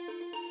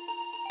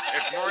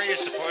If more of you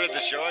supported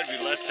the show, I'd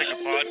be less sick of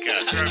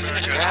podcasts. The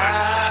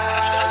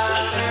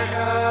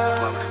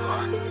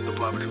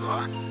blah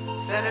blah.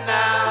 Sending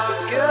out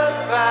good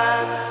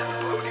vibes.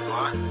 The blah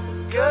blah.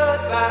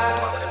 Good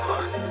vibes.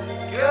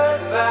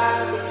 Good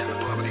vibes. The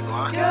blah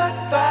blah. Good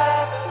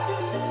vibes.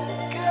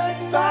 Good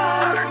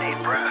vibes. 108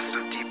 breaths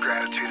of deep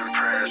gratitude and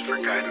prayers for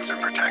guidance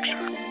and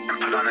protection. And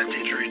put on a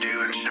didgeridoo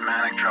and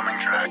shamanic drumming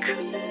track.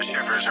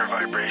 Shivers or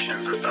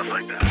vibrations and stuff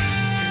like that.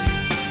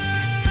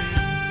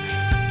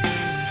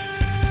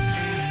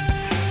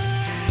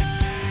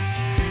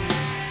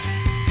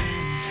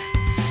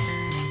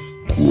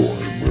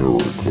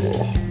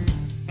 America.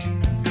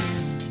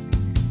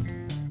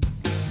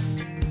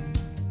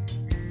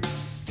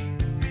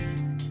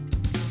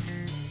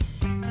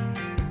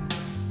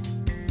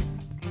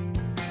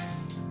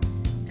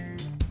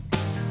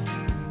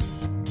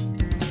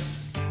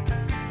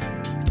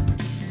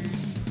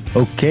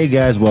 Okay,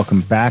 guys,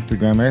 welcome back to the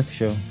Grand America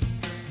Show.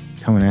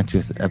 Coming at you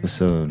with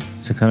episode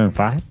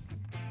 605.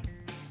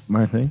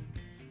 I think.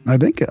 I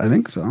think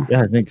so.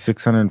 Yeah, I think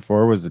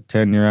 604 was the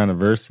 10-year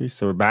anniversary.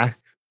 So we're back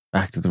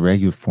to the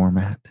regular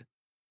format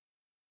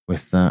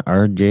with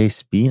RJ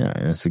Spina,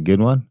 and it's a good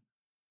one.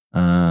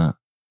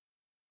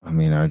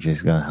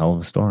 RJ's got a hell of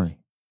a story.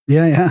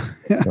 Yeah.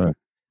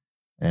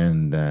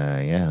 And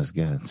it was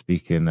good.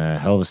 Speaking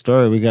hell of a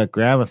story, we got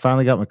Graham. I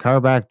finally got my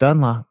car back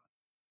Dunlop.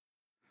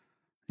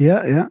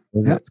 Yeah.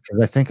 Because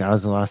I think I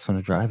was the last one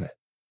to drive it.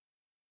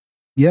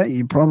 Yeah,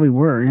 you probably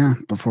were. Yeah,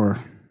 before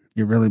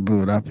you really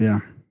blew it up. Yeah.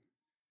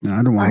 No,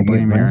 I don't want to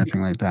blame you or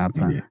anything like that.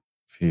 But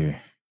yeah.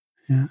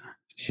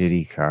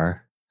 Shitty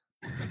car.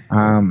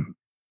 What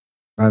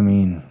are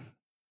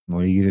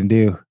you gonna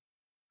do?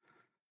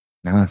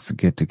 Now it's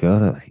good to go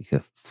though. You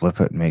could flip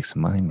it and make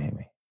some money,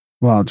 maybe.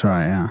 Well, I'll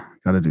try. Yeah,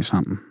 got to do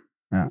something.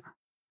 Yeah.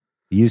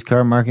 The used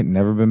car market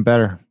never been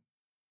better.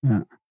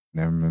 Yeah,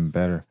 never been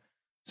better.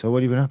 So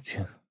what have you been up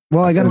to?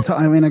 Well, I got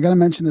to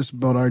mention this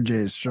about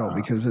RJ's show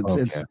because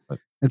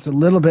it's a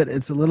little bit.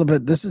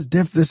 This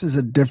is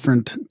a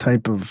different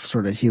type of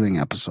sort of healing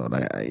episode.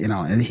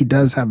 And he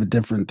does have a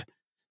different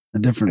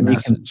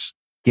message.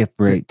 Skip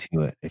right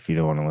to it if you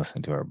don't want to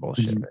listen to our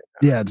bullshit. Right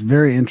now. Yeah, it's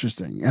very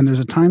interesting. And there's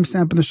a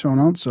timestamp in the show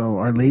notes. So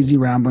our lazy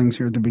ramblings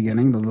here at the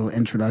beginning, the little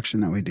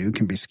introduction that we do,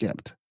 can be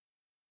skipped.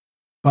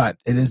 But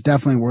it is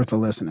definitely worth a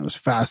listen. It was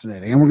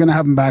fascinating. And we're going to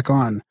have him back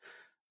on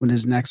when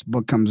his next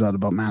book comes out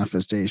about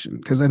manifestation.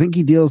 Because I think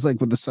he deals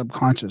with the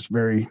subconscious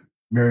very,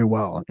 very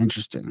well.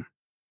 Interesting.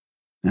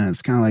 And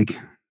it's kind of like,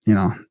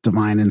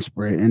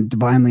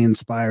 divinely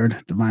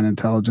inspired, divine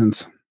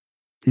intelligence.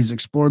 He's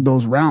explored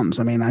those realms.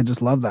 I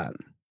just love that.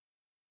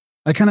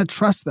 I kind of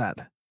trust that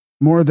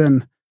more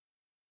than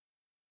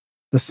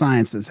the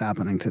science that's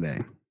happening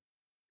today.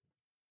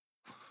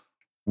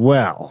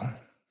 Well,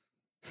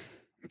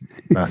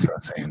 that's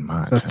not saying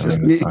much. That's just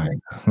me.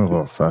 It's a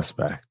little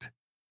suspect.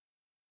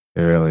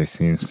 It really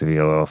seems to be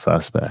a little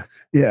suspect.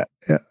 Yeah.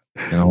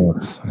 In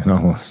almost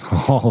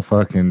all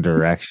fucking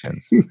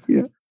directions.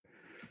 Yeah.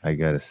 I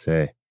gotta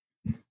say.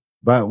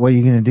 But what are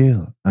you gonna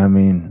do?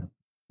 When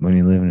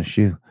you live in a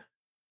shoe,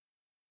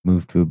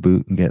 move to a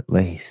boot and get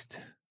laced,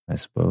 I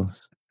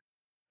suppose.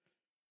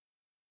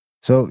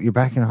 So you're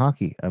back in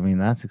hockey.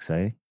 That's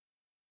exciting.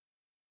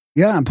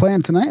 Yeah, I'm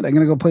playing tonight. I'm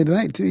gonna go play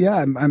tonight too.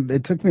 Yeah,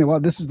 it took me a while.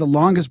 This is the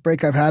longest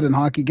break I've had in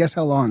hockey. Guess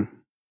how long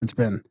it's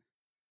been?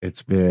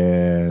 It's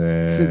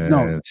been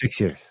 6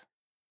 years.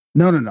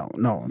 No.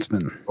 It's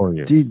been 4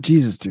 years.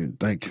 Jesus,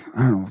 dude. Like,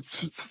 I don't know,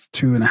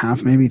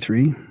 2.5, maybe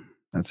 3.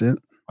 That's it.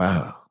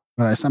 Wow.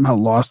 But I somehow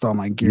lost all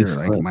my gear.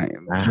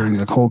 During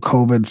the whole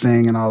COVID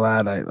thing and all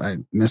that, I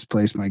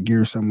misplaced my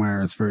gear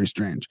somewhere. It's very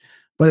strange.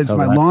 But it's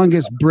my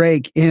longest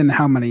break in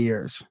how many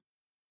years?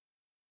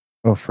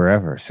 Oh,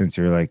 forever. Since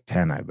you were like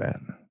 10, I bet.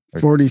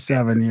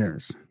 47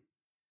 years.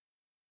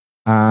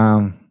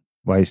 Why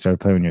you started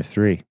playing when you're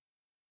 3?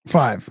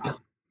 5.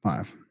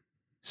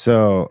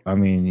 So,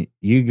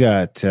 you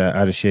got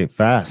out of shape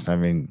fast.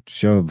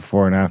 Show the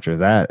before and after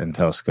that and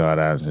tell Scott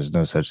Adams there's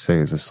no such thing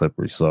as a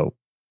slippery slope.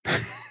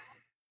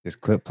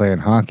 Just quit playing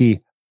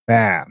hockey.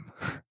 Bam.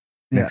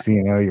 Next thing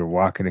you know, you're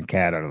walking a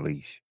cat on a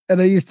leash.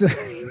 And I used to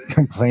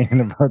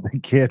complaining about the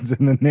kids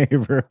in the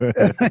neighborhood.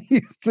 And I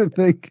used to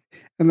think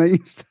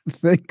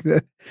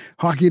that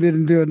hockey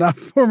didn't do enough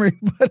for me,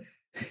 but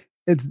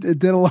it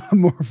did a lot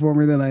more for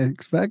me than I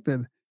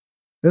expected.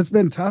 It's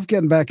been tough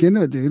getting back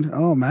into it, dude.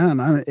 Oh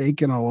man, I'm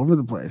aching all over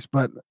the place.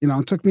 But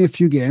it took me a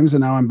few games, and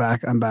now I'm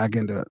back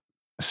into it.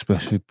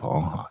 Especially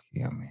ball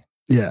hockey.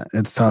 Yeah,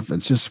 it's tough.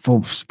 It's just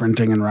full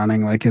sprinting and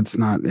running. Like it's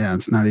not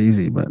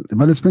easy, but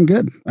it's been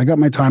good. I got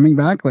my timing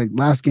back. Like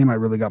last game, I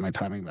really got my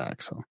timing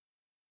back. So,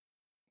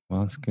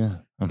 well, that's good.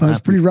 I was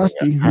pretty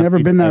rusty.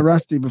 Never been that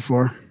rusty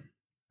before.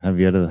 Have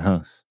you out of the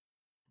house?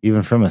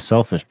 Even from a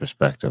selfish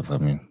perspective,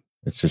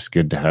 it's just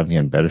good to have you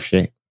in better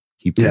shape.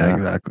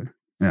 Exactly.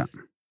 Yeah.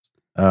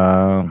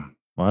 Well,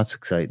 that's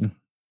exciting.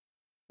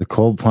 The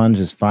cold plunge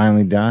is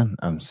finally done.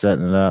 I'm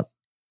setting it up.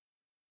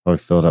 Probably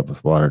fill it up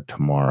with water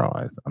tomorrow,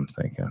 I'm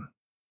thinking.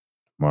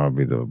 Tomorrow will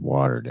be the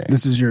water day.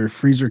 This is your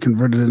freezer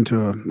converted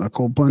into a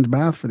cold plunge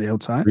bath for the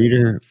outside?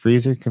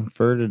 Freezer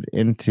converted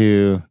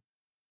into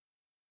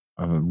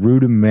a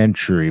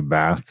rudimentary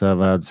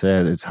bathtub, I'd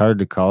say. It's hard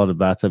to call it a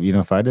bathtub. You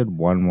know, if I did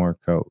one more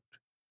coat,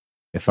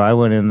 if I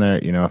went in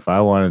there, you know, if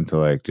I wanted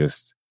to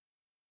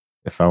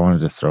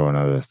throw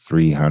another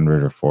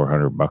 300 or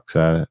 400 bucks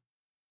at it,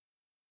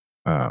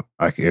 I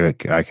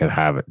could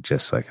have it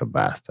just like a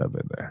bathtub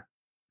in there.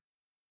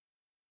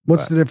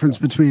 What's the difference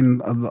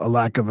between a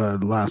lack of a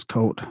last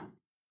coat?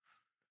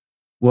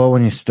 Well,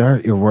 when you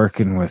start, you're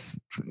working with,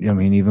 I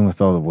mean, even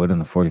with all the wood and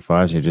the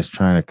 45s, you're just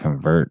trying to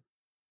convert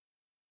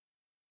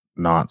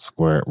not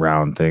square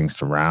round things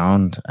to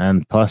round.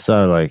 And plus,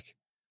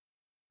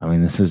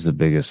 this is the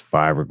biggest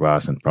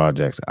fiberglass and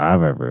project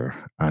I've ever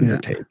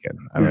undertaken.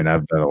 Yeah. I mean,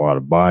 I've done a lot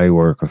of body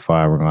work with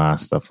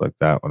fiberglass, stuff like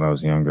that when I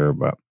was younger,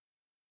 but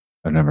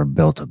I've never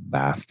built a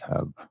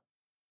bathtub.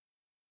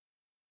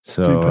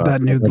 So you put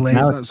that new glaze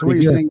on. So what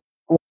you're saying,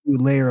 a new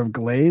layer of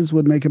glaze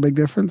would make a big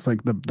difference?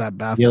 Like that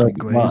bathtub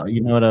glaze? Well,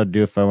 you know what I'd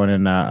do if I went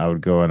in that? I would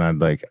go and I'd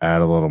like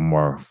add a little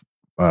more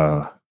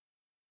fiberglass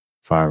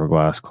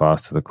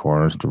cloth to the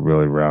corners to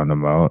really round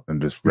them out and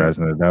just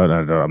resin it out.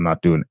 I'm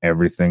not doing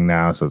everything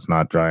now, so it's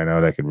not drying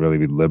out. I could really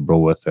be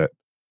liberal with it.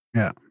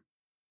 Yeah.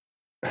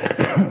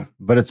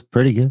 But it's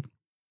pretty good.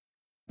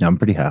 I'm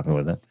pretty happy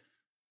with it.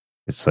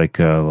 It's like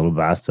a little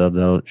bathtub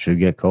that should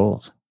get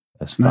cold.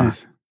 That's fine.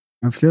 Nice.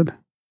 That's good.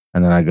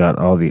 And then I got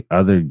all the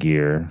other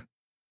gear.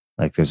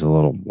 Like there's a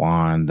little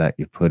wand that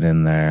you put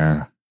in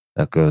there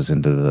that goes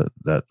into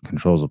that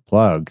controls a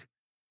plug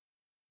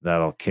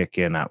that'll kick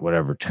in at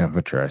whatever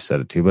temperature I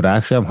set it to. But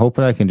actually, I'm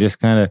hoping I can just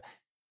kind of,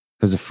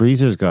 because the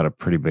freezer's got a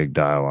pretty big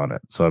dial on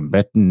it. So I'm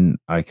betting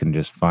I can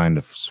just find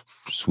a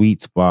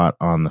sweet spot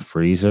on the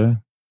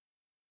freezer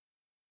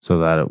so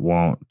that it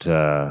won't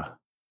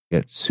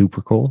get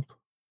super cold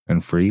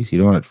and freeze. You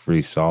don't want it to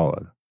freeze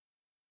solid.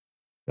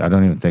 I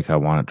don't even think I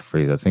want it to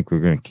freeze. I think we're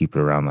going to keep it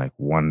around like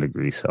 1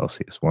 degree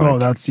Celsius.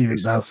 That's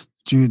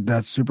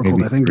super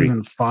cold. I think 3.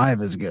 Even 5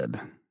 is good.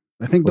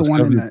 I think the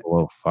one in the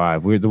below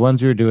 5. The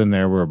ones we were doing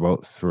there were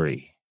about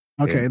 3.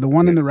 Okay, the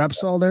one in the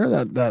Repsol there,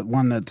 that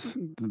one that's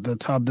the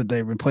tub that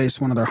they replaced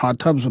one of their hot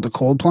tubs with a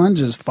cold plunge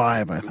is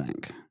 5, I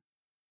think.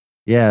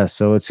 Yeah,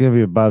 so it's going to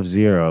be above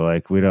 0.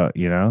 Like we don't,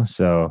 you know.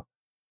 So,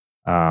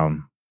 that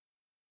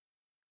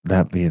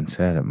being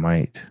said,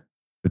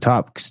 the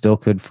top still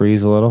could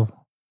freeze a little,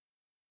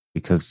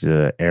 because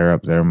the air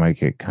up there might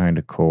get kind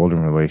of cold in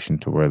relation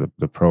to where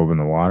the probe in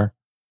the water.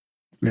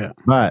 Yeah.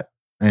 But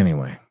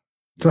anyway.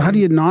 So how do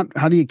you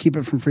keep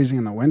it from freezing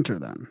in the winter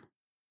then?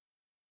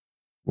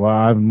 Well,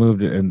 I've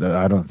moved it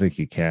I don't think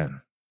you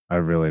can. I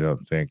really don't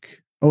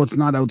think. Oh, it's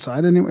not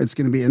outside anyway? It's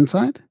going to be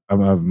inside?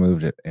 I've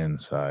moved it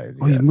inside.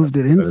 Oh, yeah. You moved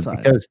it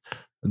inside? Because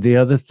the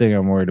other thing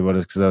I'm worried about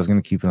is because I was going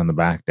to keep it on the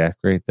back deck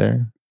right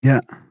there.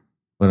 Yeah.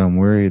 But I'm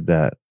worried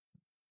that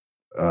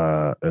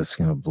it's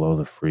going to blow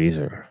the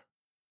freezer.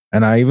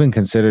 And I even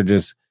considered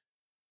because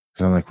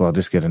I'm like, well, I'll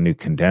just get a new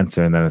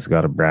condenser, and then it's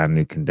got a brand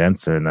new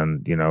condenser. And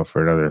then, you know,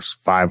 for another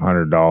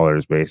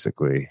 $500,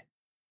 basically,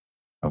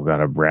 I've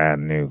got a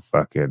brand new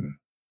fucking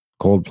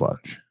cold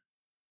plunge.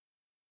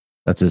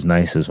 That's as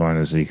nice as one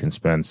as you can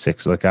spend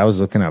 6. Like I was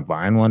looking at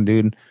buying one,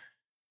 dude,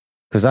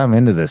 because I'm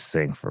into this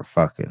thing for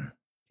fucking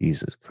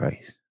Jesus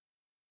Christ.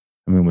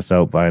 I mean,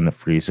 without buying the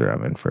freezer,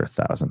 I'm in for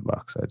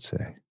 $1,000, I'd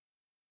say.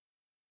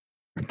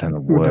 A ton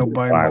of wood, without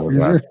buying the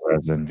freezer?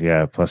 Resin.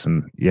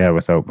 Yeah,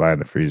 without buying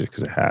the freezer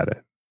because I had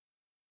it.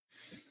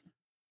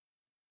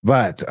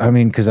 But I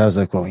mean, because I was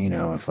like, well, you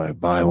know, if I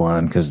buy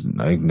one, because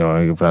I know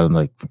I've had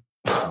like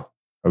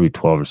probably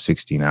 12 or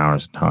 16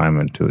 hours of time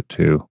into it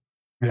too.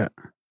 Yeah.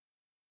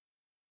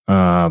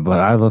 But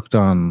I looked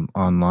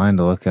online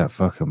to look at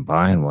fucking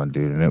buying one,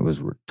 dude, and it was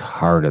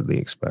retardedly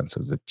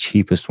expensive. The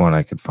cheapest one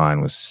I could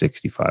find was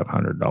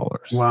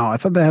 $6,500. Wow, I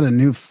thought they had a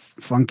new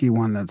funky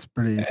one that's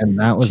pretty. And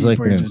that was like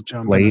an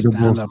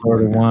inflatable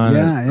sort of one.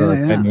 Yeah.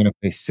 Then you're gonna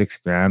pay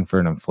 $6,000 for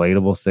an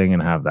inflatable thing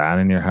and have that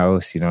in your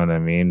house. You know what I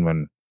mean?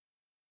 When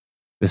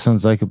this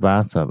one's like a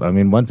bathtub. I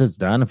mean, once it's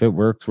done, if it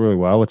works really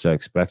well, which I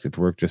expect it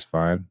to work just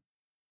fine.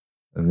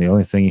 And the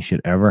only thing you should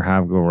ever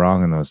have go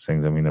wrong in those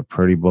things, I mean, they're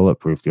pretty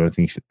bulletproof. The only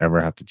thing you should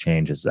ever have to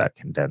change is that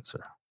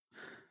condenser.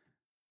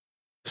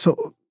 So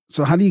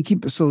how do you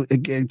keep it? So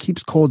it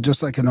keeps cold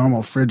just like a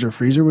normal fridge or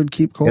freezer would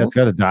keep cold? Yeah, it's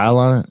got a dial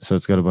on it. So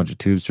it's got a bunch of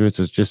tubes through it.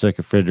 So it's just like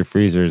a fridge or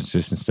freezer. It's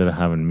just instead of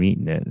having meat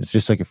in it, it's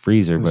just like a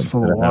freezer. It's but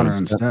full of water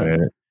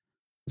instead.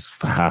 It's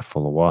half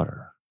full of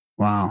water.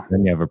 Wow.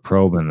 Then you have a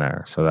probe in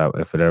there. So that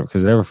if it ever,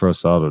 because it ever froze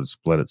solid, it would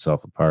split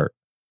itself apart.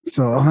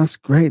 So that's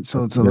great.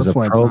 So that's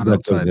why it's not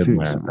outside too.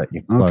 That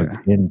you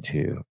plug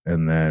into,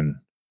 and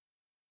then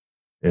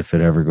if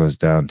it ever goes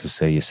down to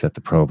say you set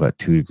the probe at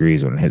 2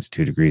 degrees, when it hits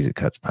 2 degrees, it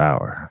cuts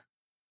power.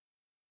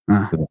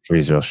 So the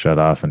freezer will shut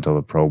off until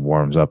the probe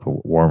warms up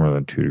warmer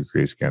than 2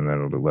 degrees again.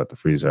 Then it'll let the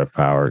freezer have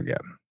power again.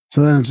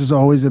 So then it's just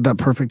always at that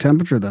perfect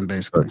temperature. Then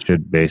basically, so it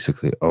should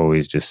basically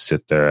always just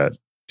sit there at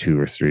 2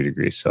 or 3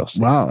 degrees Celsius.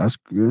 Wow, that's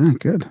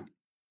good.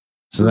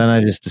 So then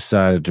I just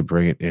decided to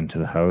bring it into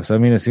the house. I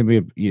mean, it's going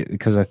to be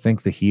because I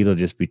think the heat will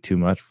just be too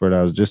much for it.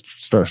 I was just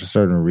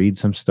starting to read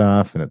some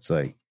stuff, and it's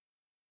like,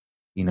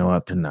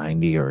 up to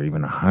 90 or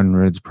even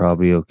 100 is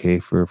probably okay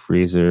for a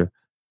freezer.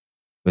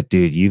 But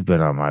dude, you've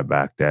been on my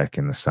back deck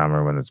in the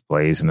summer when it's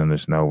blazing and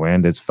there's no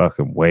wind. It's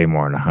fucking way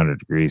more than 100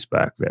 degrees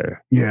back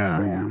there.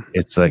 Yeah.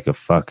 It's like a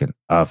fucking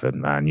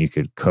oven, man. You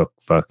could cook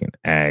fucking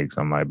eggs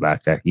on my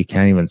back deck. You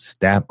can't even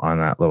step on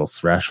that little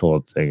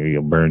threshold thing or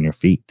you'll burn your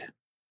feet.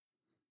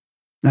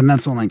 And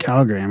that's only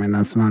Calgary. I mean,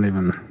 that's not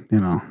even,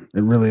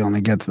 it really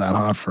only gets that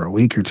hot for a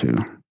week or two.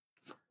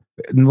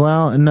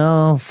 Well,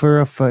 no,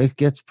 it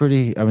gets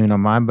pretty. I mean,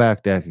 on my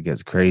back deck, it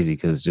gets crazy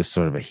because it's just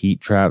sort of a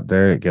heat trap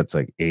there. It gets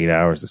like 8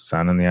 hours of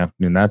sun in the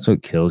afternoon. That's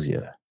what kills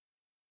you.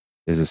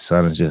 Because the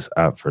sun is just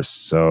up for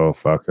so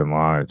fucking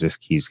long. It just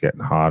keeps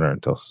getting hotter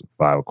until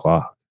 5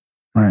 o'clock.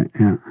 Right.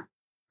 Yeah.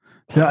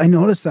 Yeah. I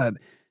noticed that.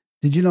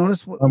 Did you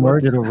notice what's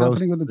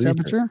happening with the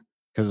temperature?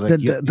 Because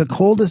the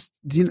coldest.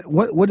 Do you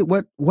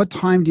what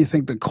time do you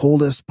think the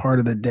coldest part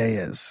of the day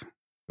is?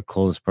 The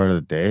coldest part of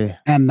the day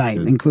and night,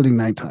 including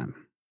nighttime.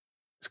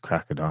 It's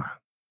crack of dawn.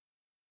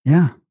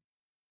 Yeah, of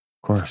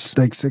course. It's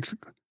like 6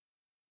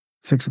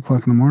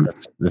 o'clock in the morning.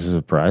 This is a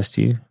surprise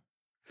to you?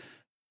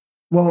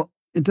 Well,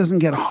 it doesn't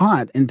get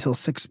hot until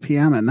 6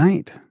 p.m. at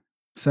night,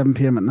 7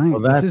 p.m. at night. Well,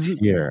 that's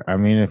here. I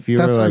mean, if you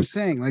that's were what like I'm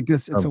saying. Like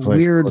this, it's a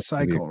weird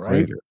cycle,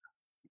 right?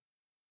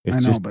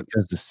 It's just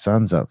because the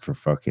sun's up for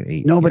fucking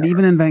 8. No, but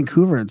even in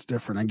Vancouver, it's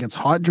different. It gets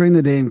hot during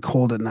the day and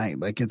cold at night.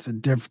 Like it's a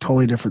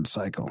totally different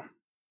cycle.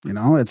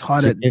 It's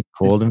hot Does it get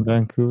cold in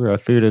Vancouver? I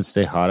figured it'd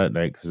stay hot at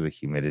night because of the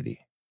humidity.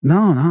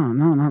 No,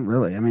 not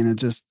really. I mean,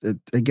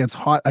 it gets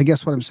hot. I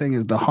guess what I'm saying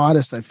is the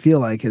hottest I feel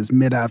like is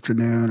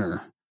mid-afternoon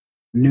or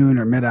noon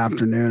or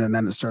mid-afternoon, and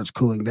then it starts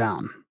cooling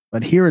down.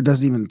 But here it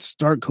doesn't even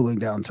start cooling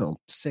down until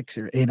 6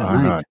 or 8 at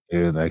night.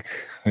 Dude, like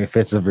if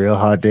it's a real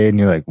hot day and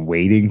you're like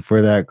waiting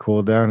for that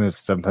cool down, if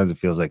sometimes it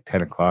feels like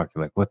 10 o'clock,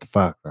 you're like, what the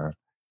fuck, man?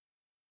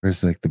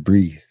 Where's like the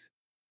breeze?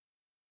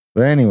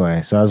 But anyway,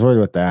 so I was worried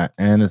about that.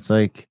 And it's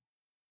like,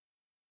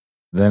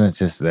 then it's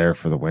just there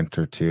for the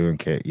winter too, in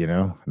case,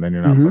 and then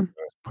you're not going to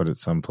put it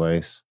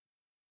someplace.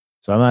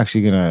 So I'm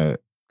actually going to,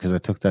 because I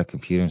took that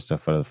computer and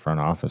stuff out of the front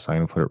office, I'm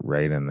going to put it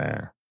right in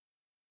there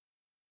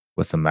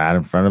with the mat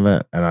in front of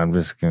it. And I'm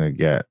just going to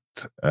get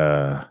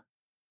a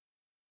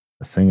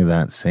thing of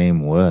that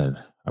same wood.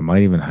 I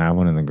might even have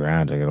one in the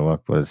garage. I got to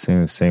look, but it's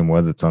the same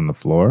wood that's on the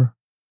floor.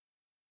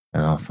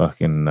 And I'll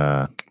fucking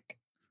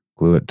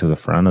glue it to the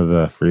front of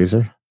the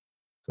freezer.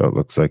 So it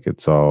looks like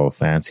it's all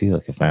fancy,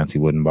 like a fancy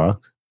wooden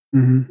box.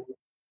 Mm-hmm.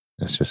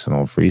 It's just an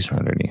old freezer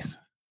underneath.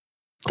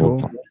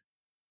 Cool. And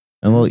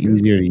a little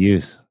easier to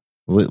use.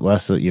 A little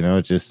less,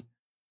 it's just,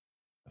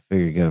 I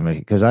figure you're going to make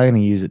it, because I'm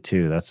going to use it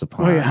too. That's the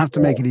plan. Oh, you have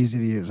to make it easy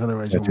to use.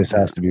 Otherwise, it just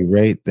has to be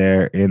right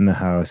there in the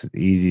house. It's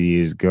easy to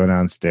use. Go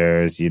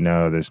downstairs.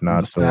 There's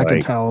not a stack of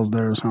towels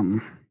there or something.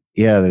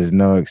 Yeah, there's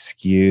no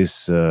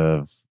excuse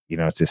of,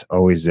 it's just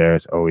always there.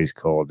 It's always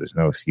cold. There's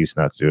no excuse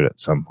not to do it at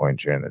some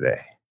point during the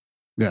day.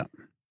 Yeah.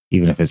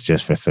 Even if it's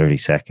just for 30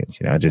 seconds,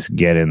 just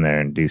get in there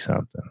and do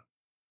something.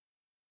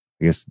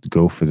 I guess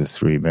go for the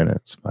 3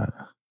 minutes, but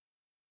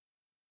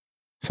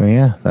so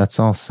yeah,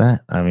 that's all set.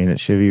 I mean, it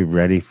should be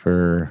ready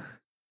for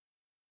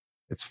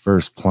its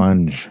first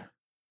plunge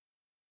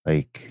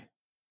like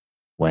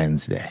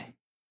Wednesday.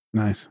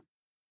 Nice.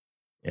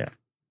 Yeah.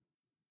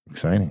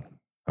 Exciting.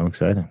 I'm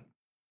excited.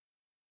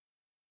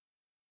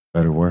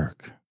 Better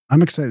work.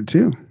 I'm excited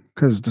too,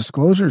 because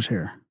disclosure's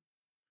here.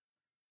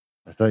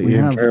 I thought you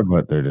didn't care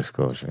about their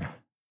disclosure.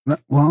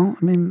 Well,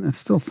 I mean, it's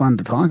still fun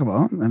to talk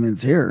about. I mean,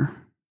 it's here.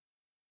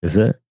 Is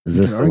it? Is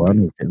this the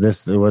one?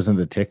 It wasn't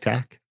the Tic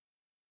Tac?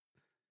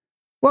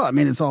 Well, I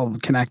mean, it's all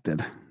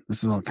connected.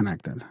 This is all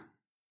connected.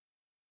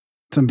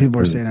 Some people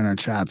are saying in our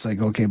chats,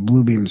 like, okay,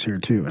 Bluebeam's here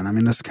too. And I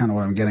mean, this is kind of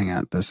what I'm getting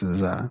at. This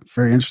is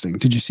very interesting.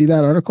 Did you see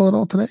that article at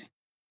all today?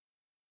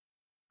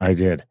 I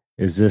did.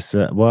 Is this,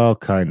 well,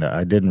 kind of.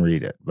 I didn't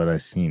read it, but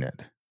I've seen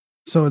it.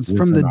 So it's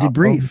from the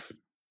debrief,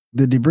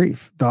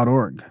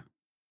 thedebrief.org.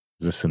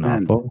 Is this an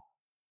oppo?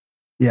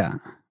 Yeah.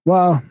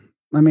 Well,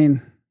 I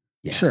mean,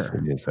 yes, sure.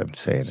 It is. I'm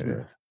saying it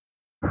is.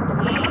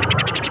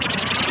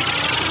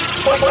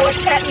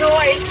 What's that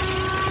noise?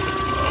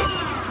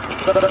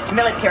 Looks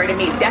military to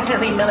me.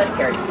 Definitely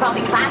military.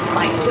 Probably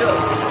classified too.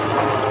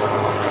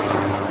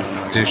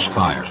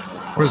 Dishfire,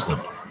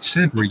 Prism,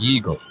 Sentry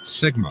Eagle,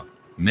 Sigma,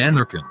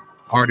 Mannequin,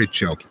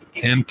 Artichoke,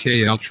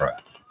 MK Ultra.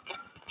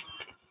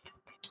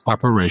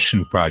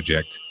 Operation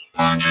Project.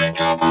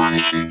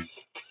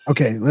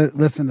 Okay,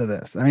 listen to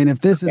this. I mean,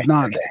 if this is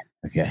not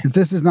if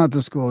this is not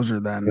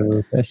disclosure,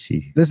 then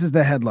this is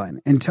the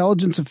headline.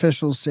 Intelligence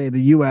officials say the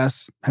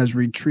U.S. has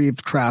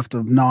retrieved craft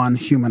of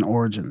non-human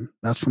origin.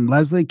 That's from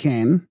Leslie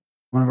Kane,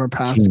 one of our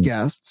past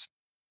guests,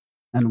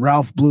 and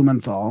Ralph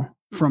Blumenthal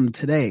from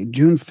today,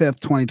 June 5th,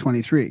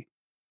 2023.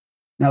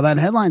 Now, that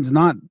headline's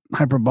not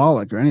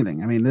hyperbolic or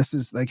anything. I mean, this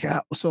is like,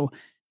 so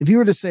if you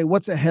were to say,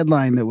 what's a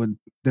headline that would,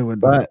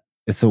 but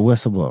it's a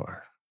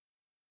whistleblower.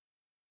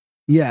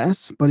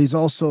 Yes, but he's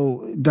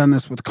also done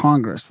this with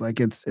Congress. Like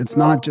it's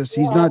not just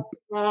he's not.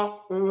 What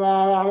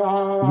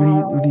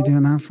are you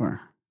doing that for?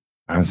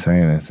 I'm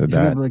saying it's a He's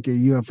got dad. like a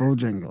UFO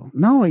jingle.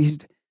 No,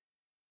 he's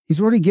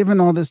already given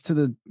all this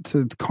to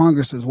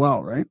Congress as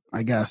well, right?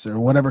 I guess, or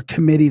whatever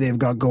committee they've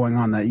got going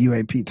on, that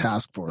UAP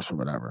task force or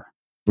whatever.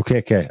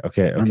 Okay. Or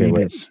maybe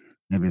Wait. it's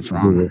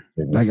wrong.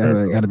 I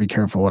got to be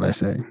careful what I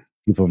say.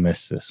 People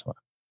miss this one.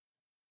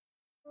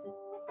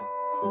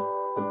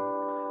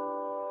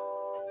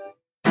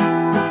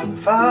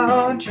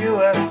 Found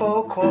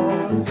UFO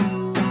quote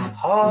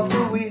of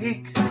the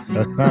week.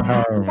 That's not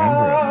how I remember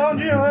Found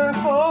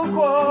UFO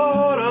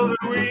quote of the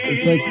week.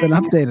 It's like been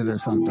updated or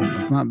something.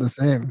 It's not the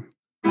same.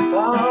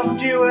 Found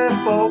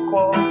UFO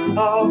quote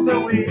of the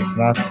week.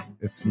 it.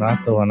 It's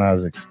not the one I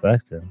was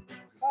expecting.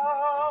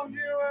 Found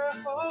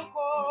UFO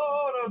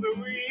quote of the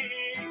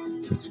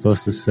week. It's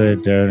supposed to say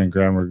Darren and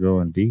Graham are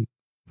going deep.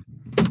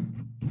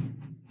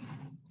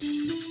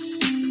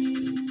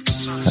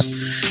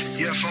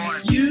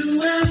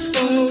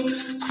 UFO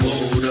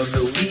quote of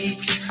the week.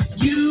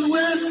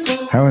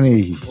 UFO.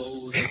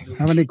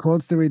 How many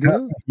quotes do we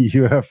do?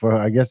 UFO.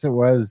 I guess it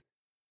was.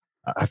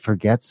 I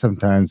forget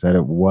sometimes that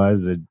it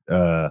was a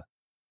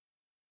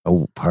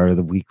part of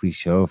the weekly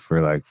show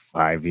for like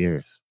 5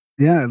 years.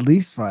 Yeah, at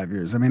least 5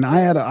 years. I mean, I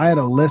had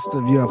a list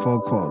of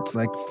UFO quotes,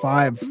 like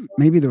 5.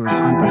 Maybe there was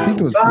hundreds. I think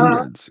there was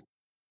hundreds.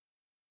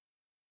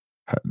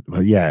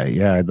 Well,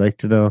 yeah. I'd like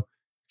to know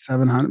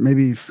 700,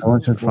 maybe. I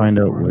want to find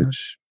out 400.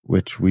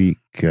 which week,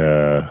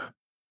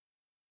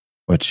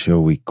 what show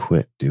we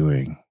quit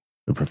doing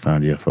the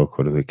profound UFO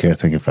quote of the week. I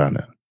think I found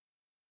it.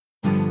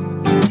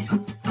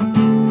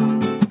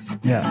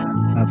 Yeah,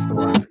 that's the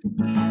one.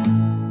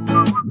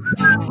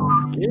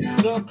 It's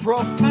the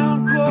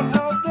profound quote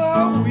of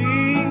the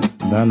week.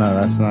 No,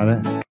 that's not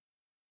it.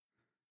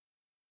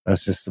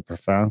 That's just the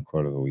profound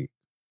quote of the week.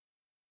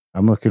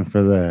 I'm looking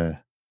for the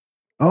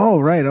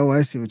Oh, right. Oh,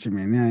 I see what you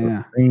mean.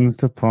 Yeah. things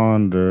to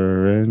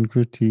ponder and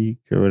critique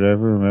or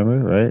whatever. Remember,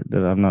 right?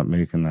 That I'm not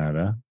making that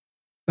up.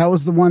 That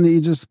was the one that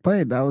you just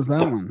played. That was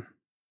that one.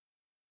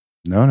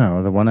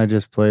 No. The one I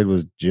just played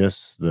was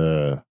just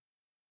the.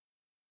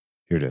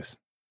 Here it is.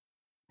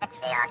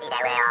 Profound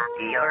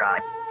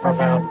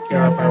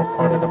UFO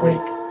quote of the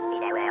week.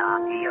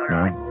 No?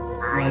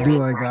 I do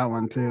like that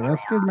one too.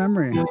 That's good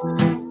memory.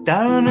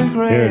 Darren and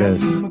Here it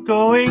is. Graham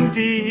going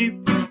deep.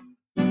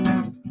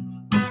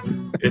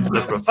 It's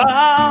the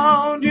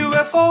profound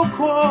UFO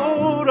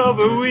quote of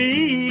the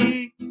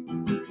week.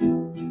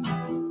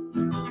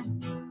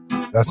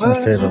 That's my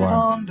Words favorite of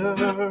one. wonder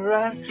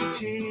and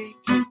critique.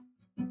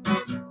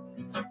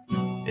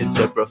 It's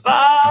a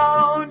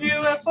profound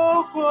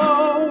UFO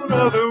quote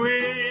of the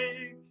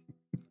week.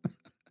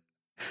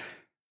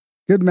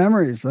 Good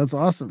memories. That's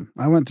awesome.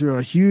 I went through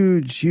a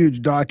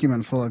huge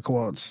document full of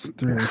quotes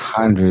through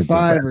Hundreds of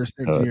 5 or 6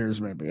 episodes. years,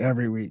 maybe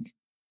every week.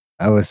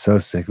 I was so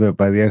sick of it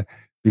by the end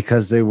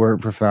because they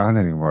weren't profound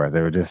anymore.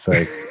 They were just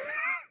like,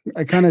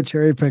 I kind of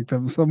cherry picked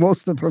them. So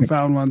most of the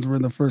profound ones were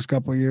in the first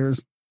couple of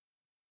years.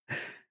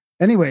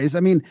 Anyways, I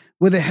mean,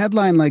 with a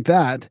headline like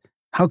that,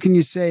 how can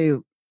you say,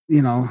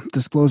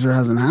 disclosure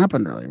hasn't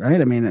happened really,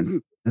 right? I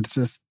mean, it's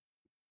just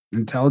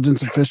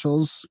intelligence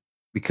officials.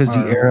 because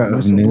the era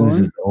of news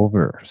is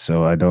over.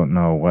 So I don't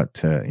know what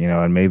to,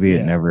 and maybe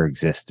it never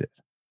existed.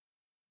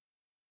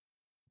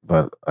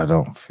 But I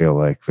don't feel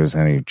like there's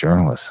any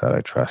journalists that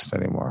I trust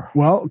anymore.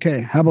 Well,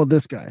 okay. How about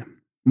this guy,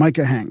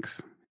 Micah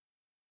Hanks?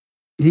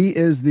 He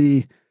is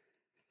the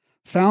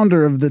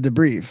founder of The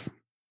Debrief,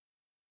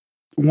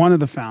 one of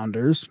the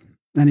founders,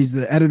 and he's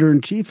the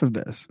editor-in-chief of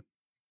this.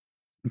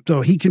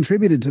 So he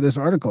contributed to this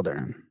article,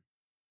 Darren.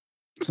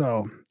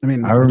 So, I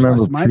mean, I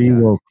remember trust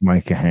pre-woke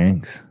Micah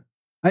Hanks.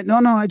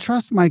 I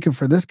trust Micah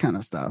for this kind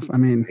of stuff. I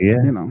mean,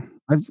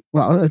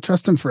 I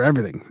trust him for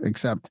everything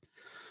except,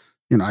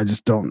 I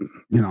just don't,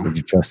 Would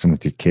you trust him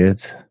with your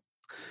kids?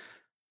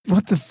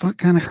 What the fuck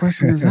kind of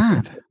question is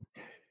that?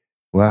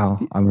 Well,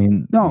 I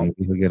mean, no, maybe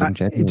he'll get him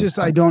checked.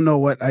 I don't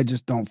know I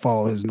just don't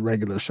follow his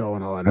regular show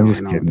and all that. I'm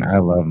just kidding. I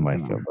love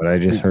Micah, but I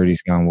just heard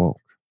he's gone woke.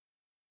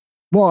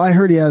 Well, I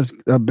heard he has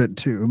a bit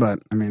too, but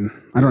I mean,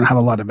 I don't have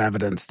a lot of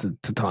evidence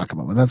to talk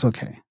about, but that's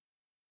okay.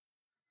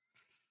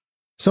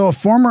 So a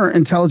former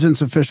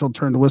intelligence official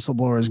turned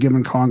whistleblower has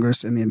given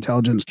Congress and the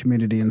intelligence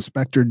community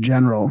Inspector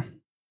General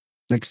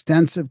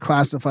extensive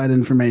classified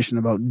information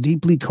about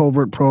deeply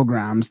covert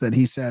programs that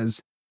he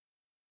says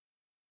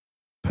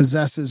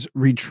possesses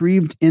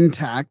retrieved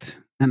intact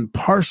and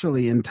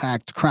partially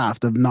intact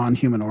craft of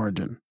non-human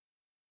origin.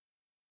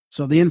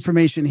 So the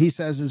information, he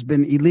says, has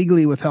been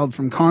illegally withheld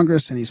from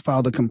Congress, and he's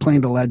filed a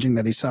complaint alleging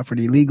that he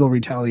suffered illegal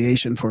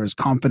retaliation for his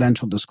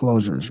confidential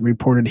disclosures,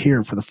 reported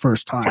here for the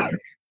first time.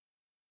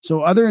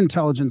 So other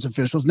intelligence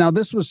officials, now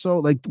this was so,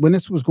 like, when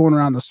this was going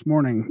around this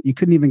morning, you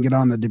couldn't even get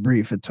on the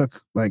debrief. It took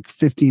like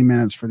 15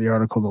 minutes for the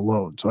article to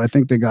load. So I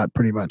think they got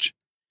pretty much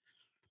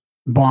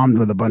bombed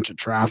with a bunch of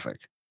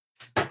traffic.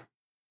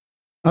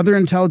 Other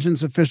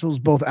intelligence officials,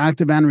 both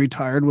active and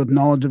retired, with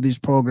knowledge of these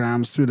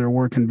programs through their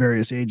work in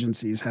various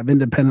agencies, have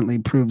independently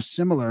proved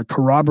similar,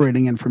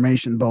 corroborating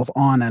information both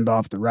on and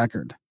off the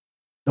record.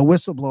 The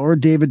whistleblower,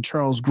 David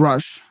Charles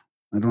Grush,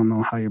 I don't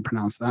know how you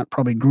pronounce that,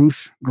 probably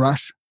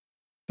Grush,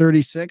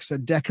 36, a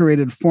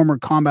decorated former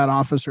combat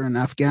officer in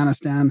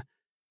Afghanistan,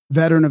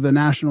 veteran of the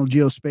National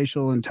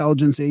Geospatial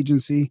Intelligence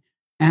Agency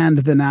and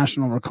the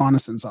National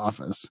Reconnaissance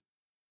Office.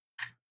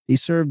 He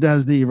served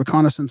as the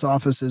Reconnaissance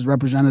Office's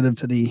representative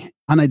to the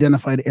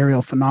Unidentified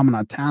Aerial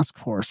Phenomena Task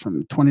Force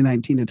from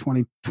 2019 to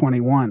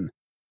 2021.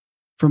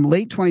 From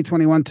late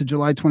 2021 to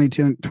July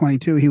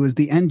 2022, he was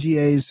the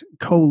NGA's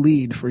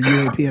co-lead for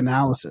UAP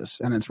analysis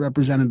and its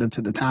representative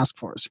to the task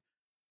force.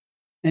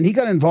 And he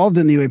got involved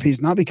in the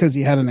UAPs not because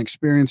he had an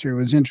experience or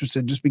was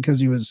interested, just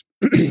because he was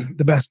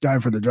the best guy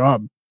for the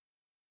job.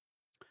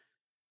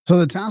 So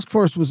the task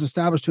force was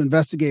established to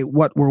investigate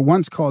what were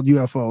once called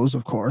UFOs,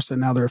 of course, and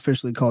now they're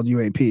officially called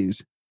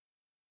UAPs.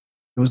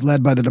 It was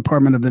led by the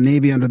Department of the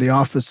Navy under the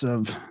Office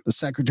of the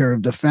Secretary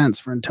of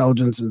Defense for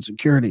Intelligence and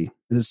Security.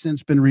 It has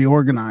since been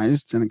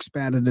reorganized and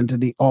expanded into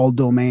the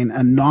All-Domain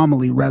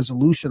Anomaly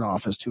Resolution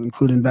Office to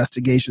include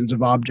investigations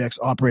of objects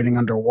operating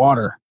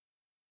underwater.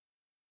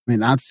 I mean,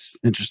 that's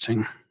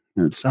interesting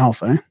in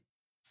itself, eh?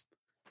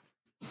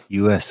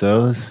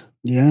 USOs?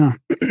 Yeah.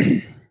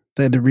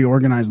 They had to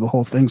reorganize the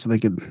whole thing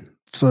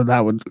so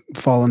that would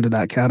fall under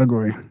that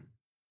category.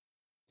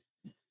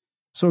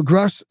 So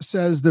Grush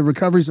says the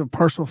recoveries of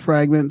partial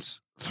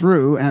fragments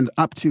through and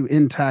up to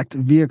intact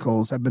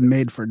vehicles have been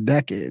made for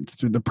decades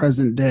through the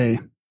present day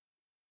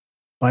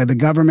by the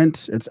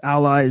government, its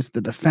allies,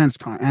 the defense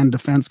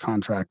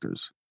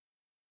contractors.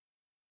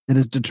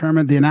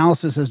 The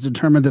analysis has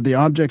determined that the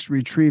objects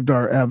retrieved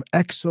are of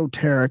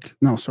exotic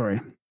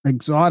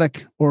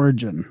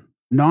origin,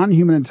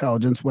 non-human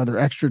intelligence, whether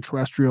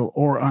extraterrestrial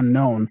or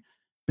unknown,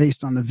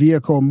 based on the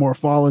vehicle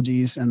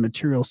morphologies and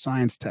material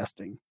science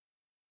testing,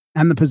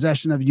 and the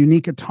possession of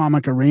unique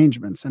atomic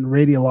arrangements and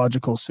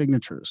radiological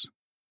signatures.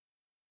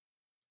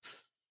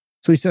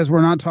 So he says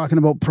we're not talking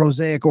about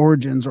prosaic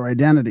origins or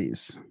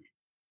identities,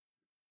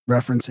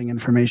 referencing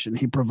information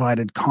he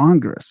provided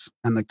Congress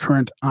and the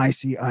current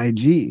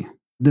ICIG.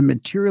 The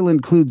material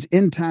includes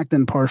intact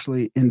and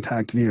partially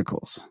intact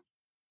vehicles.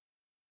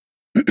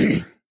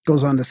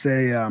 Goes on to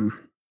say,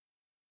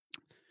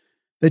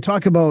 they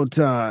talk about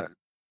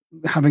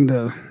having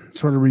to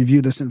sort of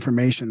review this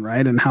information,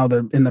 right? And how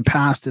in the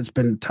past it's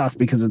been tough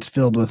because it's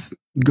filled with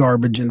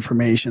garbage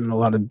information and a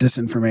lot of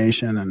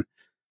disinformation. And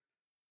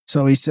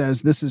so he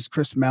says, this is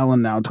Chris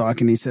Mellon now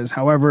talking. He says,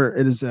 however,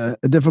 it is a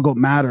difficult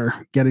matter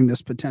getting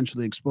this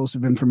potentially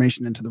explosive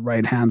information into the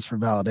right hands for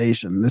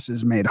validation. This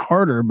is made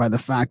harder by the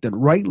fact that,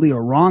 rightly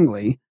or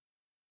wrongly,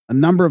 a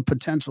number of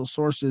potential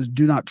sources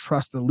do not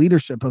trust the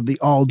leadership of the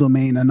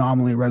All-Domain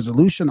Anomaly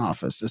Resolution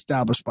Office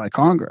established by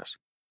Congress.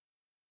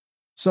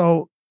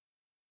 So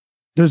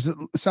it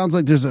sounds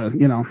like there's a,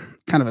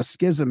 kind of a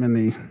schism in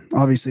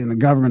the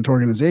government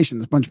organization.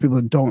 There's a bunch of people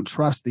that don't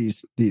trust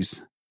these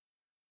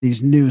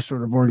new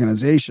sort of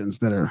organizations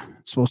that are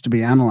supposed to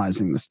be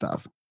analyzing this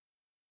stuff.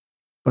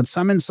 But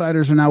some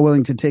insiders are now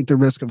willing to take the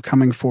risk of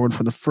coming forward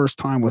for the first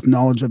time with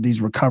knowledge of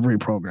these recovery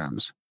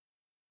programs.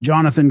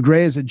 Jonathan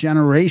Gray is a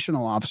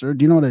generational officer.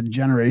 Do you know what a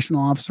generational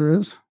officer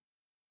is?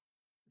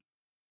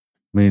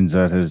 Means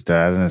that his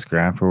dad and his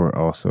grandpa were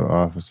also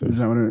officers. Is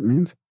that what it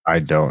means? I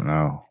don't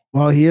know.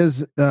 Well, he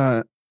is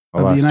of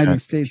the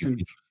United States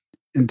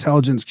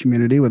intelligence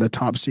community with a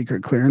top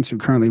secret clearance who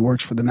currently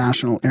works for the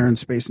National Air and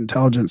Space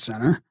Intelligence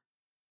Center,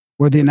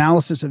 where the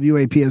analysis of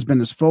UAP has been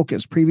his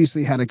focus.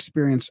 Previously had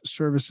experience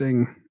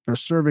serving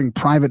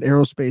private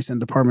aerospace and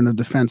Department of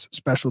Defense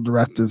Special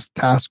Directive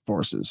Task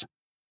Forces.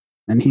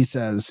 And he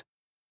says,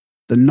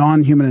 the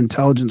non-human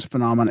intelligence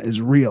phenomena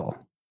is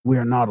real. We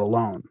are not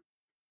alone.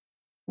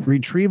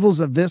 Retrievals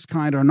of this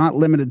kind are not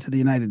limited to the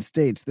United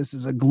States. This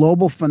is a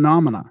global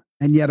phenomena,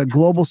 and yet a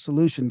global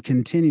solution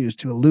continues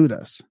to elude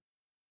us.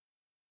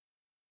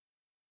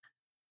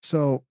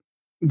 So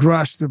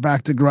Grush, they're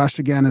back to Grush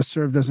again, has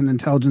served as an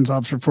intelligence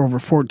officer for over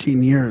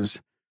 14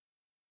 years.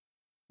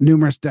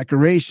 Numerous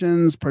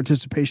decorations,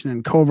 participation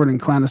in covert and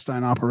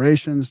clandestine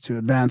operations to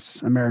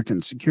advance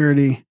American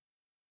security.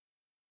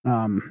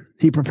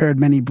 He prepared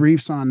many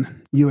briefs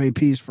on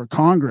UAPs for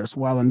Congress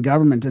while in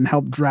government and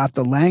helped draft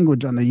the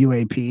language on the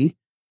UAP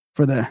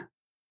for the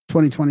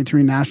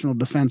 2023 National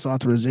Defense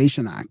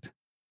Authorization Act.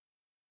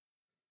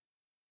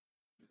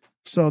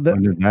 So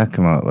when did that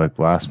come out? Like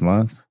last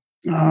month?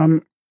 I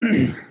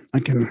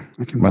can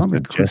Must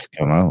have just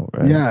come out,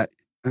 right? Yeah,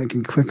 I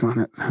can click on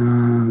it.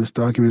 This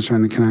document is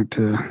trying to connect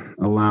to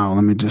allow.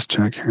 Let me just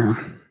check here.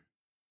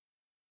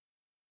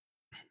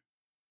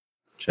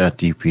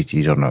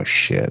 ChatGPT don't know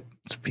shit.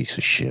 It's a piece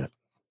of shit.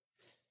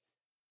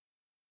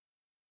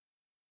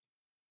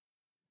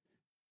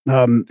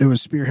 It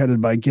was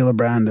spearheaded by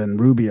Gillibrand and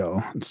Rubio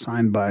and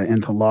signed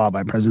into law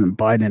by President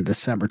Biden in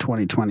December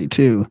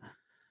 2022.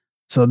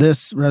 So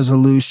this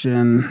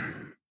resolution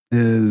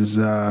is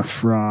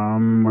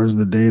from, where's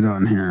the date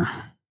on here?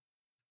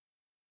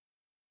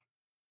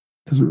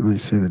 Doesn't really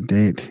say the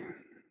date.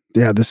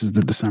 Yeah, this is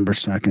the December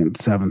 2nd,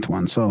 7th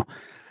one. So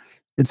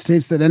it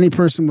states that any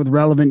person with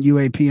relevant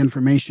UAP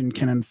information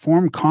can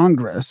inform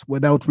Congress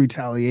without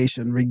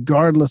retaliation,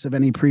 regardless of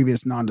any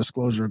previous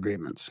non-disclosure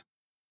agreements.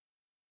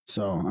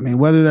 So, I mean,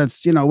 whether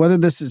that's, whether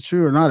this is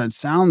true or not, it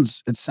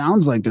sounds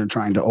like they're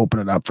trying to open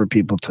it up for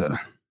people to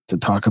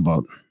talk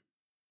about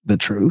the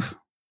truth.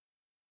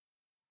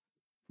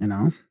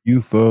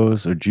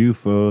 UFOs or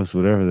JUFOs,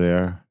 whatever they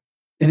are.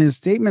 In his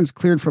statements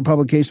cleared for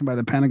publication by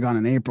the Pentagon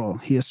in April,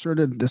 he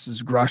asserted, this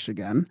is Grush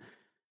again,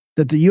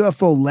 that the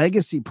UFO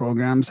legacy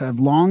programs have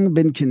long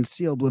been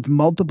concealed with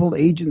multiple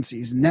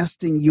agencies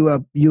nesting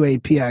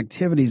UAP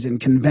activities in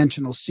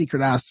conventional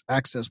secret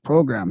access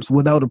programs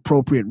without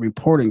appropriate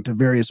reporting to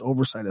various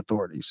oversight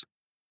authorities.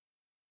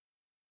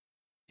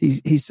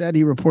 He said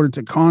he reported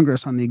to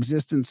Congress on the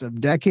existence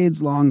of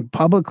decades-long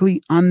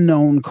publicly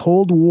unknown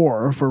Cold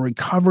War for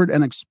recovered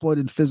and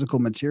exploited physical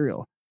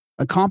material,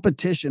 a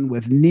competition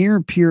with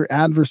near-peer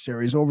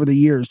adversaries over the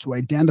years to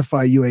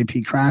identify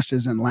UAP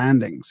crashes and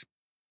landings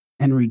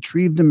and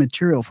retrieve the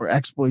material for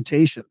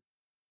exploitation,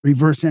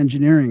 reverse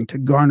engineering to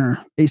garner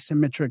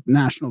asymmetric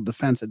national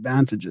defense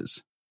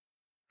advantages.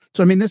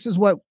 So, I mean, this is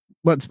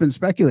what's been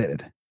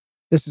speculated.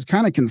 This is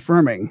kind of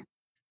confirming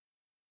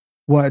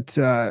what,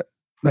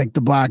 like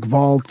the Black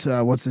Vault,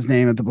 what's his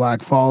name at the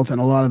Black Vault,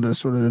 and a lot of the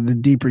sort of the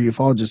deeper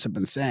ufologists have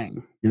been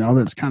saying,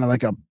 that's kind of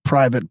like a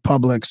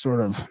private-public sort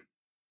of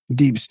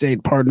deep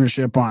state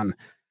partnership on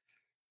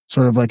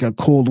sort of like a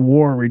Cold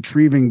War,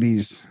 retrieving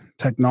these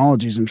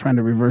technologies and trying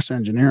to reverse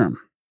engineer them.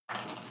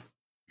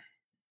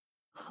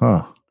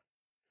 Huh.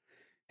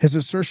 His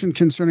assertion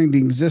concerning the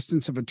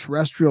existence of a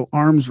terrestrial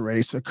arms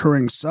race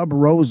occurring sub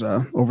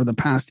rosa over the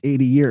past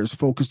 80 years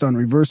focused on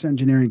reverse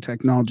engineering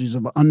technologies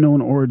of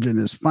unknown origin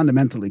is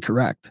fundamentally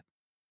correct,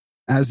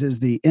 as is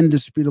the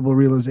indisputable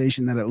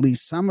realization that at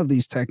least some of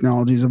these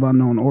technologies of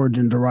unknown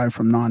origin derive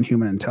from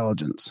non-human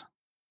intelligence.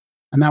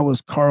 And that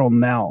was Carl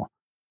Nell,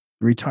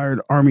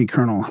 retired Army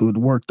colonel who had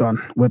worked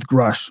with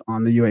Grush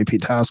on the UAP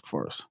task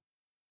force.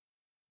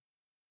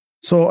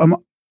 So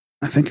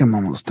I think I'm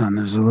almost done.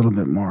 There's a little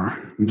bit more.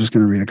 I'm just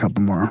going to read a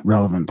couple more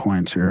relevant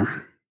points here.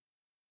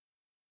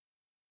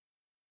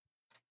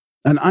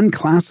 An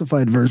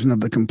unclassified version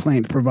of the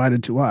complaint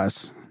provided to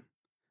us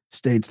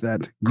states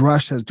that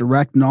Grush has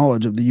direct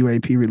knowledge of the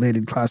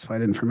UAP-related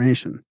classified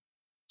information.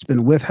 It's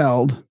been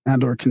withheld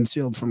and or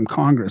concealed from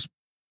Congress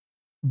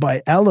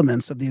by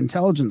elements of the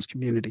intelligence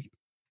community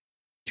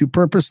to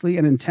purposely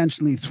and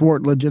intentionally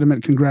thwart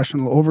legitimate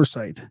congressional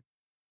oversight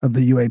of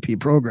the UAP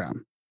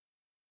program.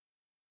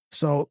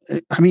 So,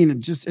 I mean,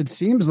 it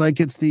seems like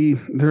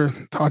they're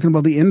talking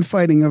about the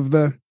infighting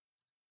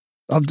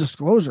of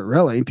disclosure,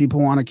 really.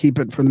 People want to keep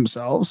it for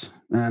themselves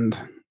and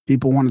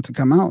people want it to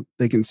come out.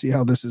 They can see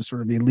how this is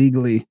sort of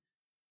illegally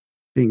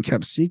being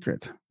kept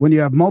secret. When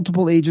you have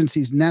multiple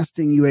agencies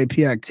nesting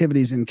UAP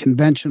activities in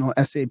conventional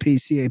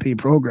SAP-CAP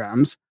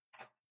programs,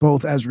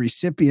 both as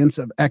recipients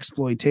of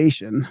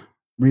exploitation,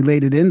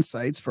 related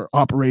insights for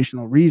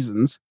operational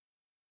reasons,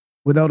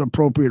 without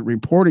appropriate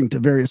reporting to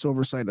various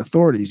oversight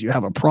authorities, you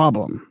have a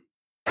problem.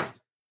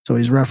 So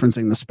he's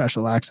referencing the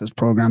special access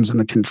programs and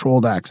the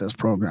controlled access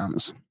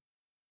programs.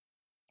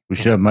 We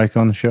should have Mike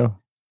on the show.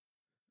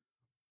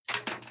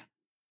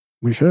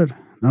 We should.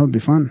 That would be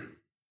fun.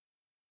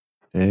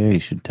 Yeah, you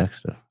should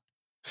text him.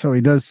 So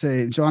he does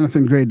say,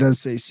 Jonathan Gray does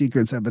say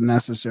secrets have been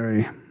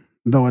necessary,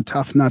 though a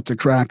tough nut to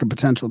crack, a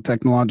potential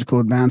technological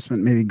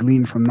advancement may be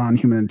gleaned from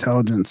non-human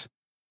intelligence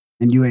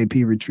and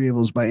UAP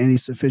retrievals by any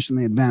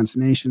sufficiently advanced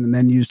nation and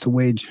then used to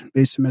wage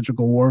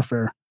asymmetrical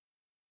warfare.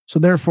 So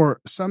therefore,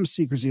 some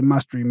secrecy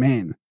must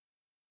remain.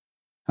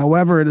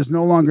 However, it is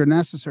no longer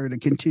necessary to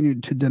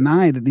continue to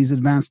deny that these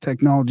advanced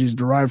technologies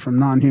derived from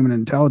non-human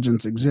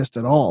intelligence exist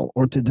at all,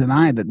 or to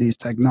deny that these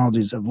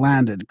technologies have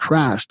landed,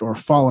 crashed, or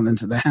fallen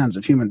into the hands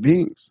of human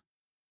beings.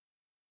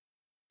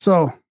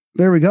 So,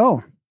 there we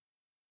go.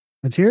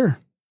 It's here.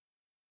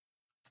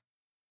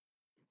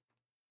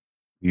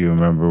 You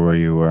remember where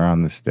you were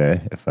on this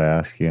day, if I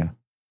ask you?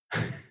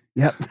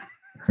 Yep.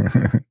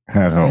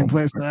 Same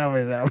place that I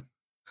was at.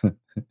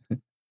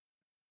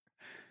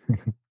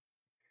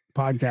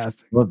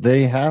 Podcasting. Well, there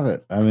you have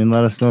it. I mean,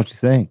 let us know what you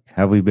think.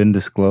 Have we been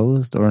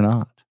disclosed or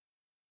not?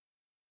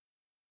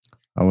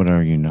 I would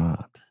argue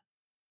not.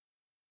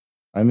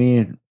 I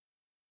mean,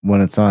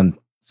 when it's on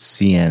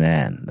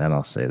CNN, then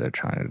I'll say they're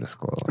trying to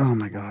disclose. Oh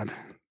my God.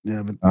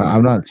 Yeah, but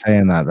I'm not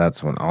saying that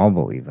that's when I'll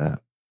believe it.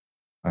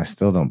 I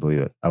still don't believe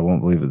it. I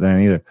won't believe it then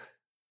either.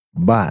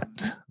 But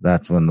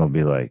that's when they'll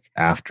be like,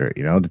 after,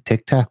 the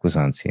Tic Tac was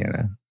on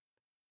CNN.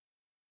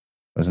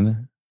 Wasn't it?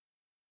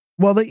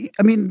 Well,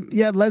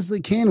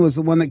 Leslie Kean was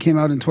the one that came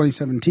out in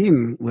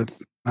 2017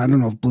 with, I don't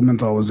know if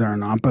Blumenthal was there or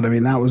not, but I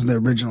mean, that was the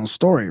original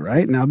story,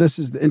 right? Now, this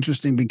is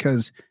interesting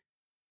because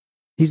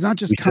he's not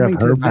just coming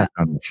to back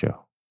on the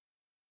show.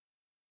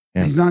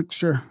 Yeah. He's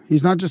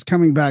not just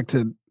coming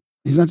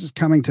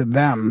to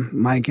them,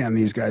 Mike and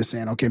these guys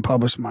saying, okay,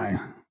 publish my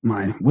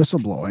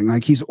whistleblowing.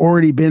 Like, he's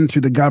already been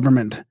through the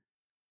government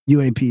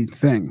UAP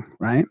thing,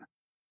 right?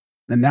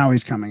 And now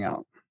he's coming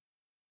out.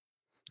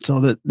 So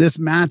that this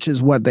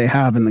matches what they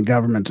have in the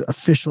government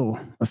officials,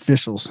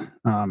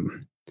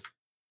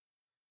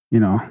 you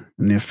know,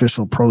 in the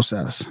official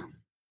process.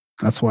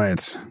 That's why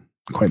it's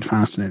quite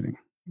fascinating.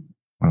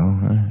 All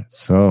right.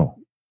 So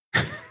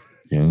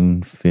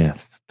June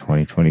 5th,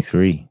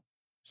 2023,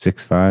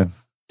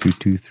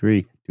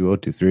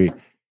 65223-2023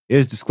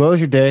 is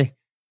Disclosure Day.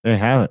 There you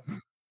have it.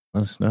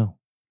 Let us know.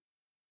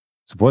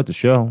 Support the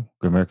show.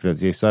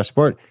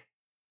 GoAmerica.ca/support.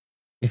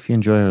 If you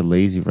enjoy our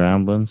lazy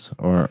ramblings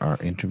or our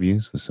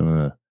interviews with some of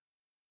the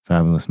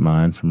fabulous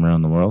minds from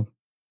around the world,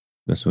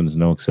 this one is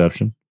no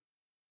exception.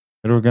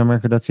 Head over to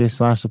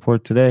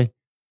GoAmerica.ca/support today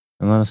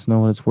and let us know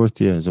what it's worth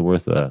to you. Is it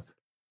worth $1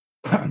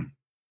 a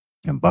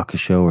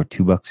show or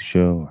 $2 a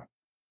show or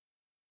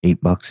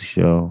 $8 a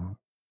show?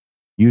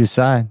 You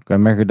decide.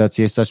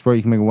 GoAmerica.ca/support.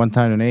 You can make a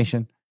one-time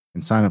donation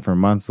and sign up for a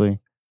monthly.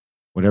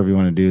 Whatever you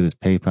want to do. There's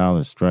PayPal,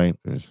 there's Stripe,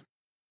 there's,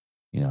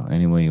 you know,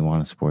 any way you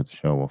want to support the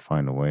show, we'll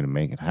find a way to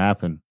make it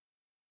happen.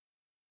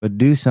 But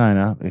do sign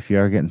up if you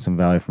are getting some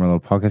value from our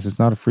little podcast. It's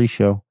not a free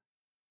show.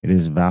 It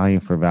is value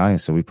for value.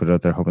 So we put it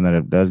out there hoping that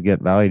it does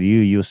get value to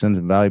you. You'll send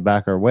some value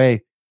back our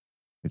way.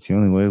 It's the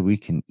only way we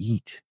can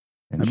eat.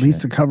 At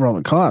least to cover all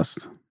the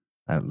costs.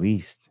 At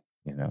least,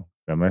 you know.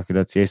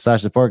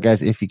 America.ca/support,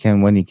 guys. If you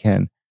can, when you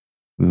can,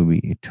 we will be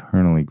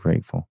eternally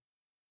grateful.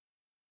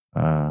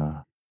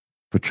 For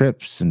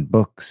trips and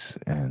books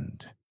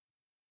and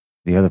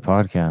the other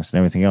podcasts and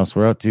everything else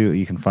we're up to,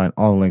 you can find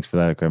all the links for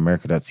that at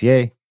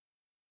America.ca.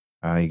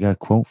 You got a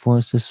quote for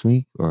us this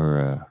week,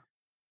 or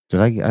did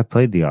I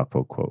played the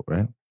Oppo quote,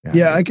 right?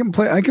 Yeah, I can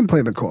play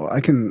the quote.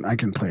 I can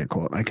play a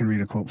quote. I can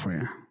read a quote for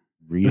you.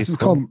 This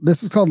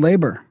is called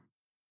labor.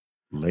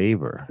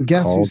 Labor.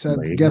 Guess who said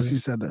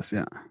this?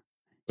 Yeah.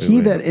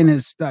 He that in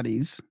his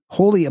studies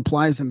wholly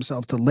applies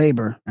himself to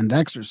labor and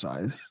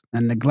exercise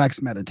and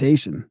neglects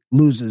meditation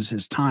loses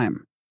his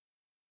time.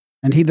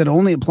 And he that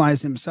only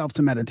applies himself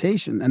to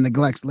meditation and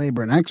neglects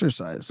labor and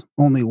exercise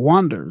only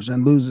wanders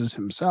and loses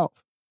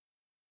himself.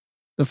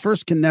 The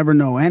first can never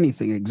know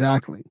anything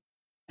exactly.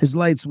 His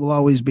lights will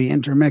always be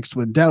intermixed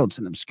with doubts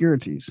and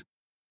obscurities.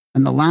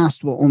 And the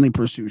last will only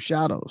pursue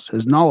shadows.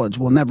 His knowledge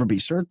will never be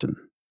certain.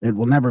 It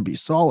will never be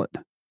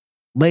solid.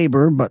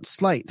 Labor but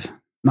slight,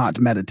 not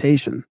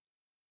meditation.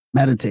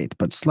 Meditate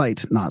but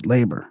slight, not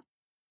labor.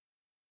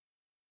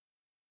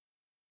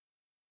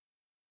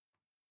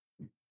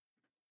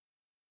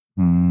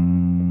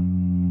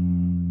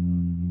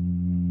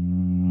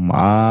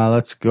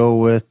 Let's go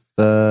with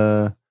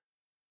Eckhart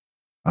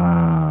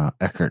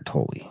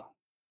Tolle.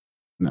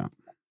 No.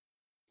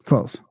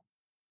 Close.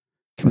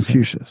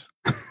 Confucius.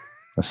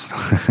 That's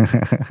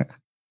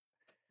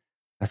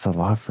a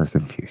lot for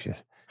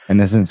Confucius.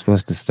 And isn't it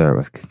supposed to start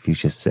with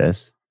Confucius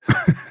says?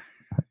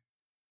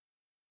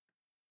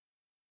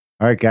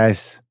 All right,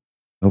 guys.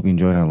 Hope you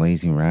enjoyed our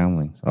lazy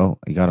rambling. Oh,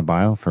 you got a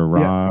bio for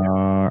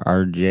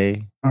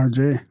RJ?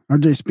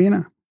 RJ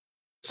Spina.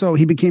 So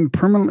he became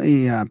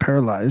permanently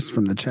paralyzed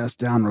from the chest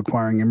down,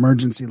 requiring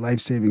emergency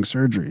life-saving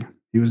surgery.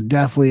 He was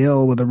deathly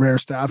ill with a rare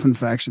staph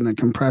infection that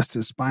compressed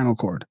his spinal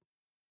cord.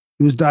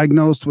 He was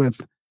diagnosed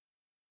with,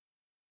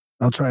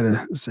 I'll try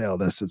to say all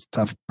this, it's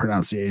tough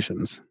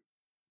pronunciations.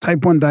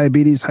 Type 1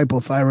 diabetes,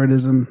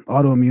 hypothyroidism,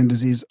 autoimmune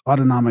disease,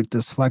 autonomic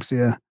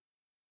dyslexia,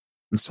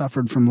 and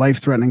suffered from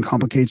life-threatening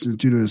complications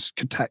due to his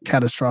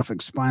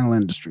catastrophic spinal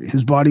injury.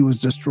 His body was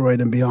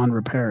destroyed and beyond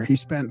repair. He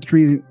spent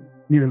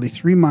nearly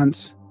 3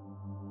 months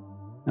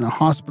in a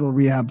hospital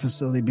rehab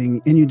facility being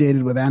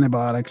inundated with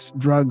antibiotics,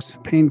 drugs,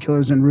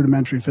 painkillers, and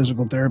rudimentary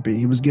physical therapy.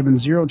 He was given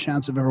zero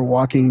chance of ever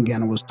walking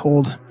again and was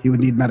told he would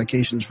need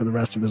medications for the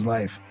rest of his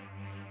life.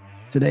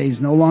 Today,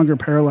 he's no longer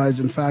paralyzed.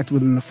 In fact,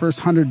 within the first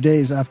 100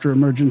 days after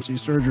emergency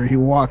surgery, he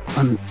walked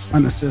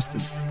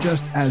unassisted,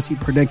 just as he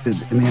predicted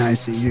in the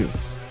ICU.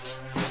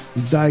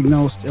 His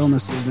diagnosed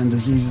illnesses and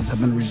diseases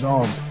have been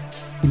resolved.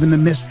 Even the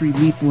mystery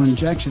lethal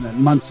injection that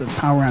months of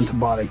power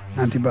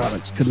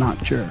antibiotics could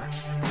not cure.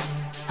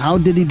 How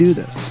did he do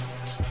this?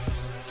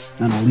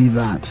 And I'll leave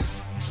that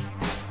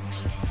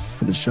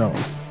for the show.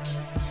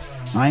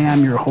 I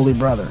am your holy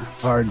brother,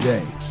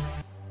 RJ.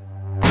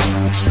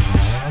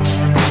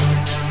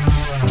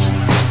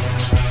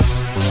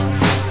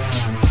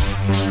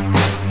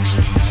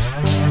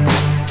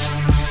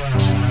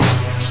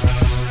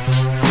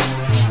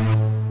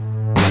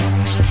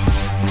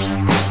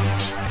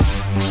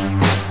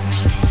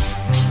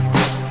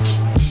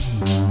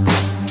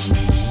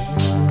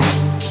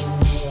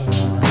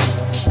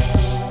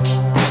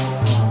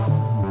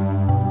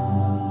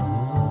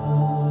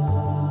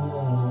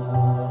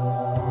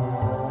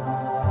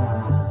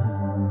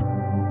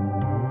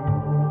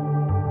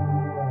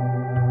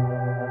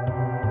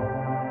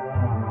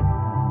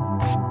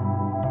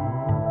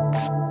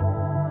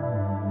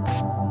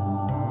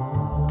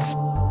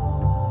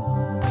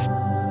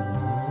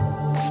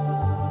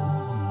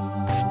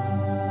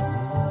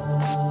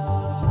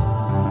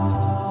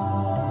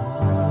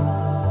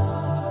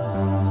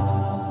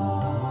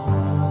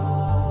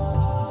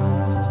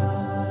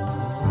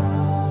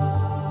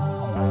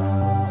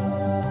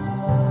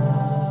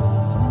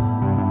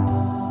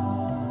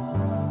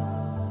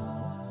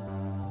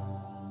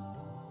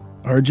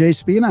 RJ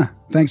Spina.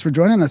 Thanks for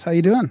joining us. How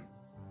you doing?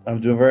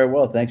 I'm doing very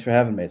well. Thanks for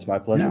having me. It's my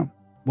pleasure. Yeah.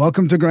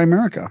 Welcome to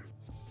Grimerica.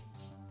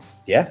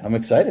 Yeah, I'm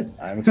excited.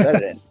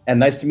 And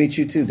nice to meet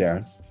you too,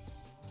 Darren.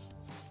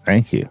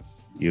 Thank you.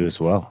 You as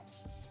well.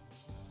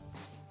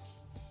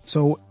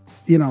 So,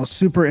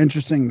 super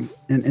interesting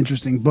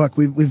book.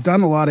 We've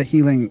done a lot of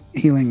healing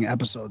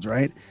episodes,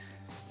 right?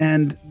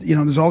 And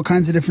there's all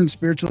kinds of different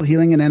spiritual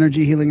healing and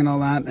energy healing and all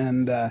that.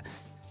 And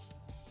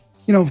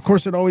of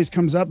course, it always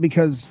comes up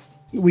because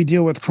we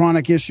deal with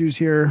chronic issues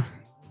here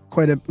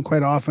quite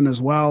often as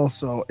well.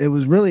 So it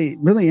was really,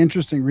 really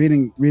interesting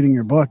reading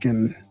your book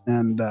and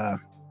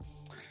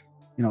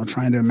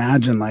trying to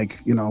imagine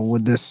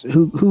would this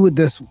who would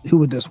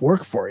this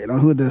work for?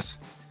 Who would this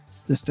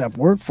step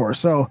work for?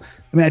 So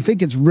I mean, I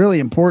think it's really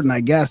important,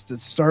 I guess, to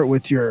start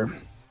with your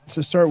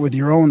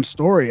own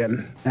story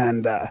and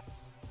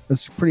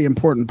that's a pretty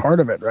important part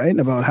of it, right?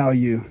 About how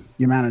you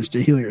managed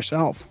to heal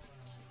yourself.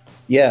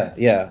 Yeah.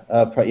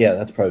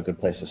 That's probably a good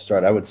place to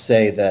start. I would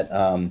say that,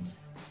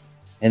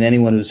 and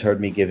anyone who's heard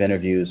me give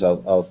interviews,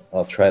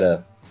 I'll try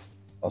to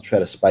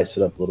spice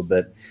it up a little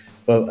bit.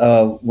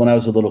 But when I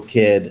was a little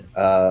kid,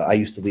 I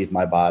used to leave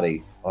my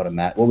body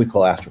what we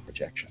call astral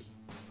projection.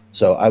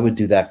 So I would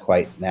do that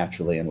quite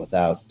naturally and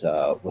without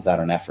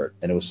an effort,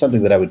 and it was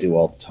something that I would do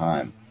all the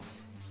time.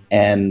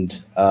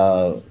 And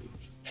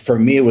for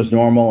me, it was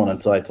normal, and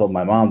until I told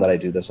my mom that I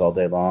do this all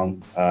day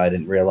long, I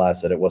didn't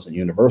realize that it wasn't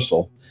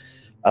universal.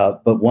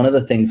 But one of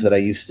the things that I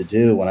used to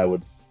do when I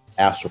would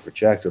astral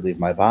project or leave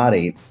my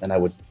body, and I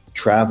would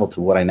travel to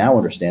what I now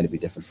understand to be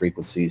different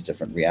frequencies,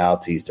 different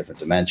realities, different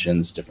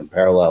dimensions, different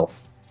parallel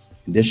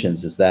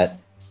conditions, is that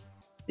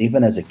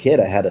even as a kid,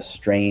 I had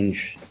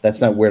if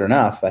that's not weird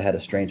enough, I had a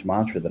strange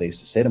mantra that I used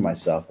to say to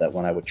myself that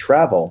when I would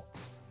travel,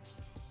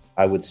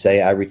 I would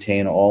say, I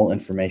retain all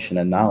information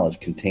and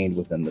knowledge contained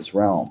within this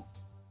realm.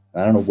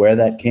 I don't know where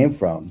that came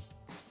from,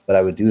 but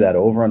I would do that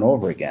over and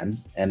over again.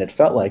 And it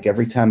felt like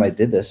every time I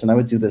did this, and I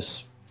would do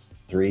this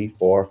 3,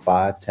 4,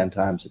 5, 10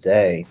 times a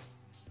day,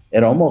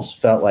 it almost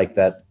felt like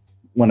that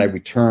when I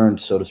returned,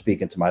 so to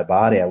speak, into my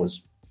body, I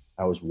was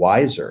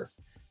wiser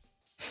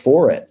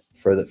for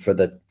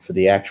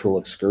the actual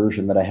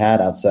excursion that I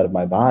had outside of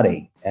my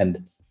body.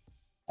 And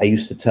I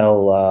used to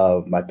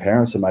tell my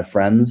parents and my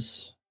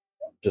friends,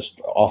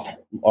 just off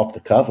the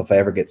cuff, if I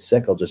ever get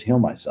sick, I'll just heal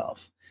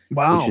myself.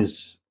 Wow.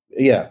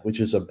 Which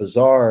is a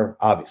bizarre,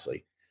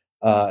 obviously.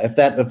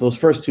 If those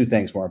first two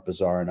things weren't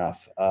bizarre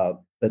enough,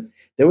 but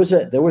there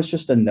was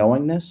just a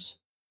knowingness,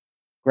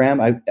 Graham.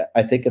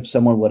 I think if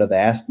someone would have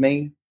asked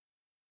me,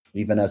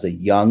 even as a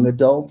young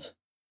adult,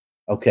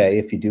 okay,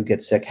 if you do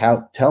get sick,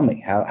 tell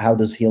me how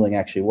does healing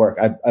actually work?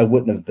 I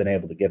wouldn't have been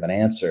able to give an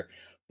answer,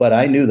 but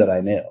I knew that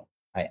I knew.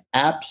 I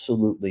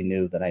absolutely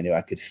knew that I knew.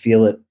 I could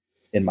feel it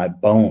in my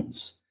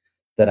bones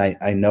that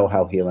I know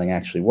how healing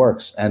actually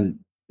works. And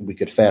we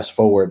could fast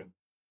forward.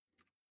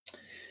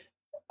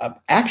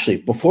 Actually,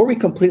 before we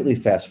completely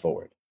fast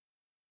forward,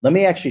 let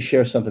me actually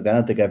share something that I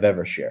don't think I've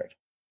ever shared.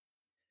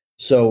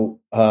 So,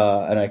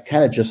 and I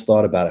kind of just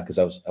thought about it because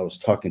I was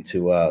talking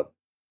to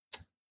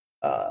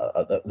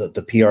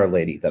the PR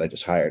lady that I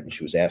just hired, and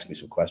she was asking me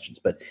some questions.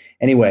 But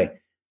anyway,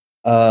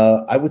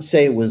 I would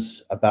say it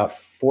was about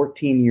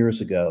 14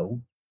 years ago.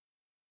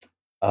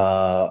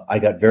 I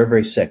got very,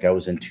 very sick. I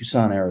was in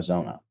Tucson,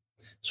 Arizona,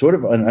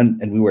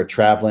 and we were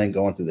traveling,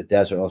 going through the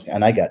desert,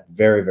 and I got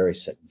very, very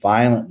sick,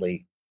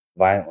 violently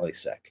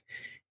sick,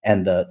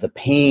 and the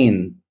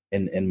pain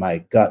in my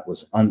gut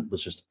was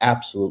just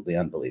absolutely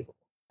unbelievable.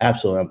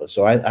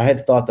 So I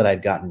had thought that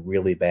I'd gotten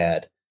really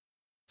bad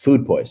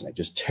food poisoning,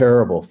 just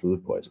terrible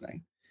food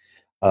poisoning.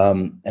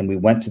 And we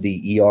went to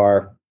the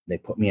ER. They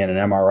put me in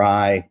an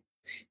MRI,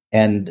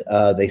 and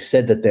they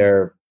said that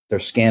their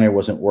scanner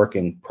wasn't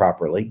working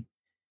properly,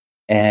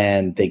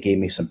 and they gave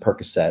me some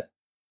Percocet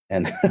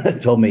and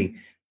told me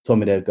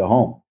to go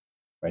home.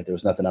 Right, there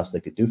was nothing else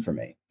they could do for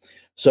me.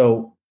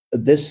 So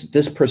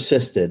this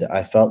persisted.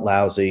 I felt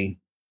lousy.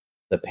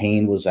 The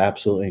pain was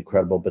absolutely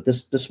incredible, but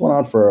this went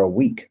on for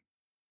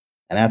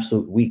an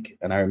absolute week.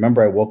 And I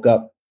remember I woke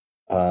up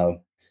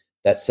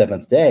that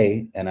seventh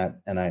day, and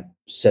I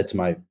said to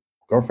my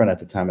girlfriend at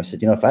the time, I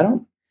said, if I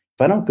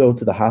don't go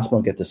to the hospital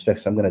and get this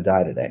fixed, I'm going to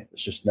die today.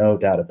 There's just no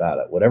doubt about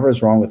it. Whatever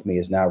is wrong with me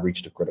has now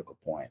reached a critical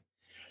point.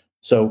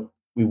 So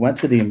we went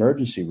to the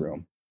emergency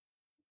room.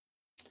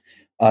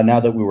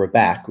 Now that we were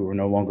back, we were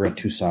no longer in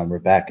Tucson. We're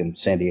back in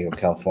San Diego,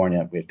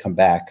 California. We had come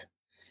back,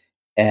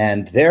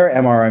 and their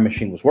MRI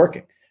machine was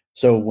working.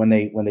 So when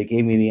they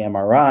gave me the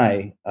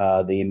MRI,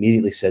 they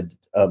immediately said,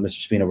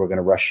 "Mr. Spina, we're going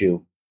to rush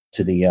you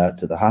to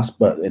the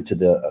hospital, into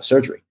the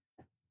surgery."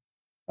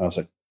 And I was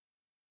like,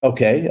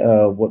 "Okay,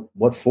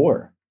 what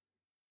for?"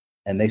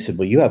 And they said,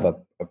 "Well, you have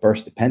a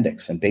burst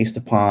appendix, and based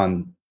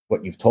upon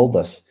what you've told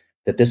us,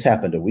 that this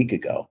happened a week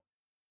ago,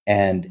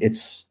 and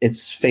it's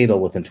fatal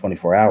within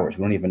 24 hours.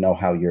 We don't even know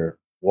how you're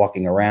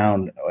walking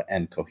around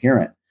and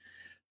coherent."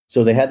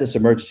 So they had this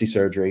emergency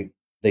surgery.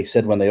 They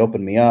said when they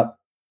opened me up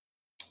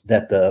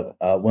that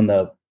when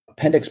the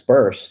appendix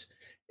burst,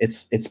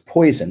 it's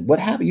poison. What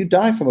happened? You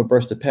die from a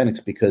burst appendix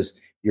because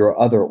your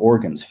other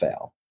organs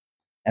fail.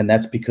 And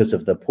that's because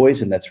of the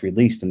poison that's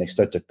released, and they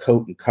start to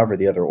coat and cover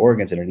the other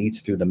organs, and it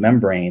eats through the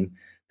membrane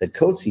that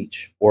coats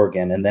each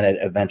organ, and then it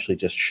eventually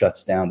just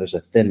shuts down. There's a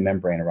thin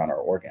membrane around our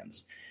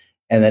organs,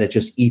 and then it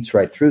just eats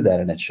right through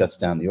that, and it shuts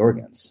down the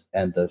organs.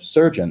 And the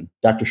surgeon,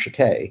 Dr.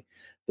 Shakay,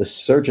 the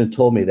surgeon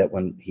told me that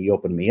when he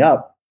opened me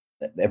up,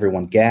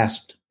 everyone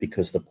gasped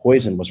because the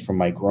poison was from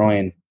my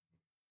groin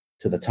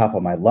to the top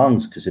of my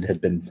lungs, because it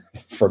had been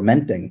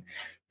fermenting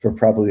for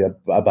probably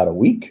about a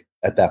week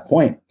at that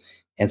point.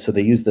 And so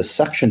they used the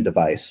suction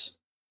device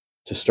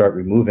to start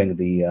removing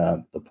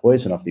the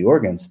poison off the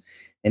organs.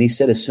 And he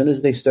said, as soon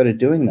as they started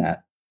doing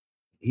that,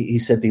 he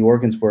said the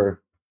organs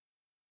were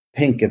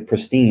pink and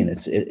pristine.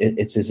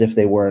 It's as if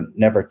they were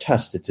never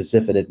touched. It's as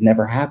if it had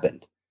never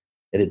happened.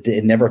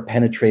 It never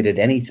penetrated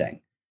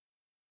anything.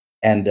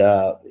 And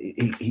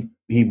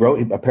he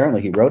wrote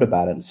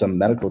about it in some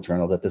medical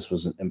journal that this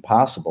was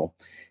impossible.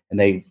 And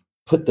they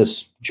put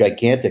this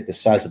gigantic, the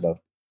size of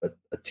a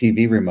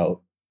TV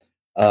remote,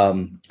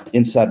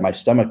 inside my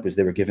stomach, because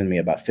they were giving me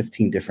about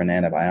 15 different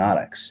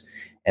antibiotics.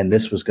 And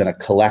this was going to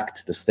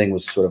collect, this thing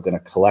was sort of going to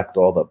collect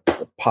all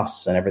the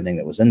pus and everything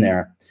that was in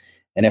there.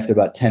 And after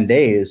about 10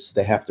 days,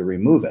 they have to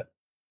remove it.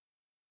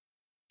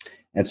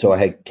 And so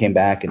I came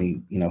back,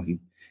 and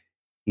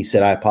he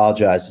said, I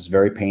apologize. It's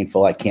very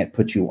painful. I can't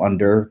put you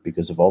under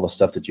because of all the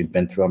stuff that you've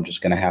been through. I'm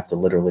just going to have to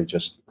literally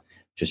just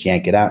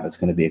yank it out. And it's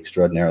going to be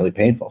extraordinarily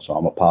painful. So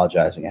I'm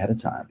apologizing ahead of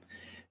time.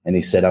 And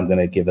he said, I'm going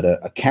to give it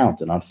a count.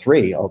 And on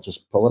 3, I'll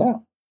just pull it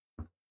out.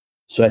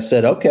 So I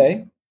said,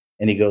 okay.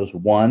 And he goes,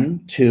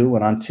 1, 2.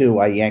 And on 2,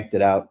 I yanked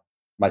it out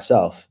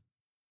myself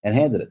and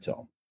handed it to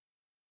him.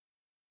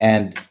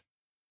 And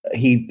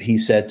he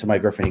said to my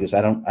girlfriend, he goes,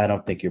 I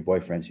don't think your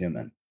boyfriend's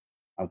human.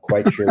 I'm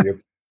quite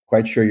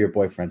sure your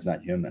boyfriend's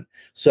not human.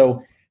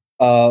 So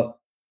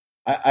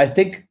I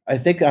think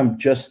I'm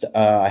just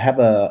I have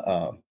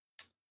an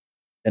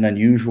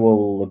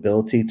unusual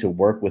ability to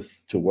work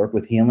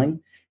with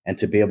healing and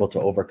to be able to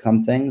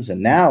overcome things.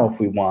 And now, if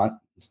we want,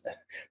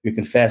 you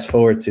can fast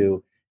forward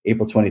to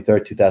April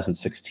 23rd,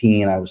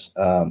 2016.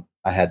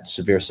 I had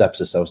severe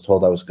sepsis. I was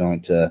told I was going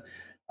to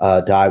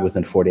die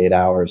within 48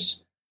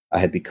 hours. I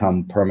had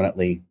become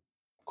permanently,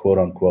 quote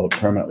unquote,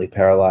 permanently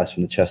paralyzed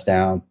from the chest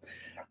down.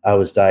 I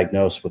was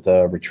diagnosed with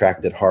a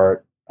retracted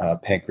heart,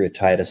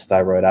 pancreatitis,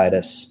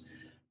 thyroiditis,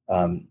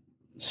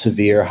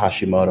 severe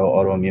Hashimoto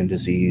autoimmune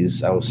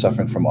disease. I was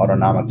suffering from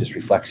autonomic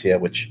dysreflexia,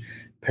 which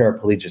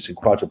paraplegics and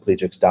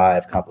quadriplegics die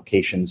of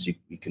complications.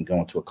 You can go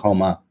into a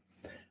coma.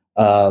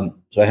 So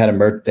I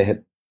had they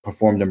had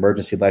performed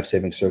emergency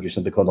life-saving surgery,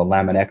 something called a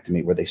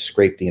laminectomy, where they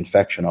scraped the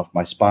infection off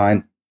my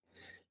spine.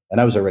 And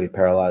I was already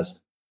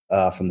paralyzed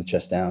from the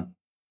chest down.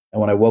 And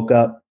when I woke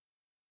up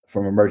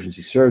from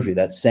emergency surgery,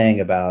 that saying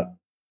about,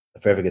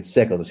 if I ever get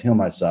sick, I'll just heal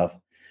myself.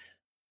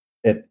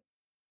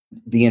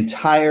 The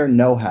entire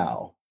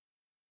know-how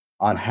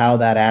on how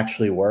that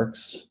actually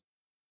works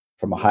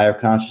from a higher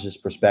consciousness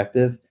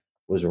perspective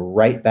was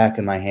right back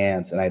in my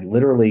hands. And I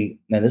literally,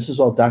 now this is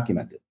all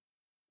documented,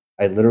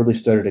 I literally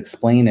started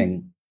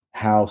explaining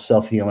how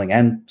self-healing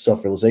and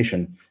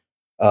self-realization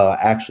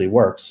actually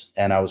works.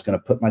 And I was going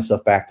to put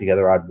myself back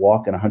together. I'd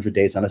walk in 100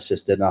 days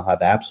unassisted, and I'll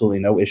have absolutely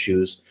no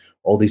issues.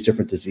 All these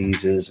different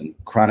diseases and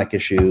chronic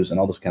issues and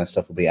all this kind of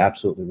stuff will be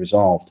absolutely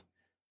resolved.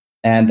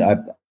 And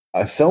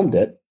I filmed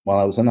it while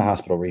I was in the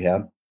hospital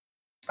rehab.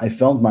 I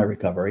filmed my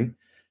recovery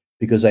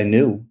because I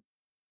knew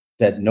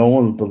that no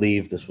one would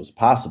believe this was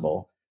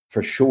possible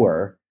for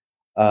sure.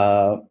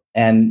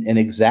 And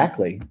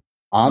exactly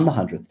on the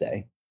 100th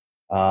day,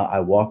 I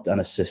walked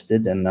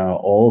unassisted, and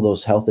all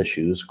those health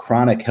issues,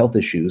 chronic health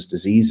issues,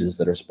 diseases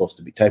that are supposed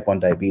to be type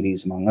 1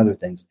 diabetes, among other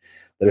things,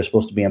 that are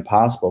supposed to be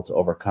impossible to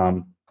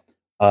overcome,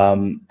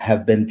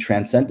 have been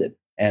transcended.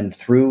 And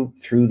through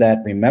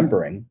that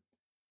remembering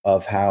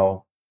of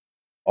how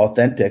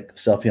authentic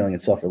self-healing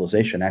and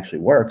self-realization actually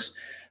works,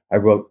 I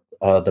wrote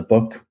the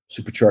book,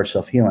 Supercharged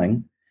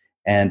Self-Healing,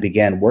 and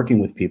began working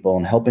with people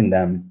and helping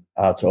them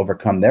to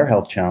overcome their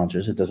health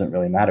challenges. It doesn't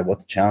really matter what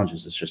the challenge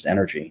is. It's just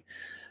energy.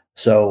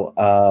 So,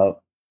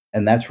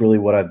 and that's really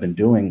what I've been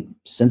doing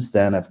since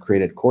then. I've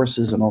created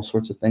courses and all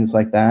sorts of things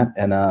like that.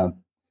 And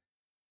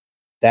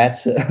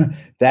that's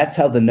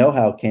how the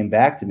know-how came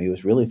back to me,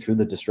 was really through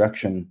the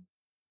destruction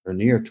or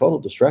near total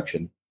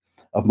destruction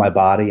of my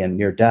body and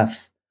near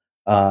death.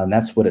 And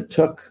that's what it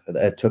took.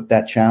 It took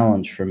that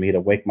challenge for me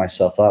to wake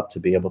myself up, to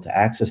be able to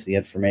access the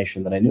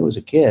information that I knew as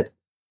a kid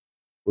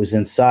was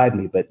inside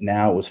me, but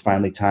now it was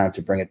finally time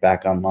to bring it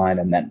back online.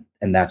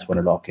 And that's when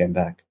it all came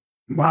back.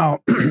 Wow.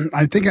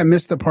 I think I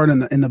missed the part in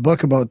the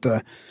book about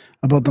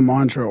the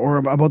mantra, or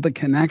about the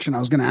connection. I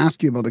was going to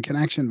ask you about the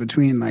connection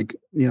between, like,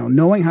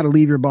 knowing how to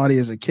leave your body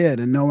as a kid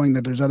and knowing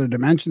that there's other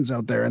dimensions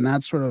out there, and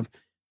that sort of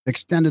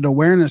extended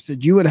awareness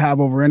that you would have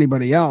over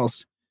anybody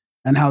else,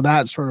 and how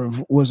that sort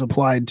of was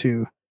applied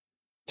to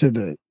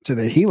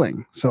the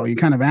healing. So you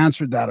kind of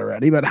answered that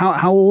already, but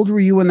how old were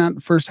you when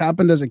that first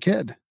happened as a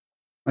kid?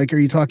 Like, are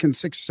you talking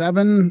 6,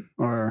 7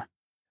 or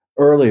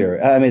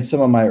earlier? I mean,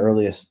 some of my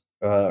earliest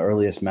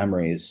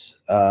memories.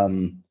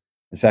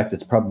 In fact,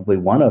 it's probably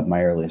one of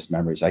my earliest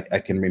memories. I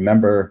can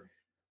remember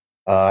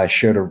I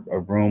shared a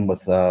room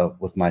with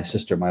my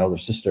sister, my older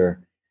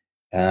sister,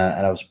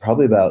 and I was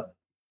probably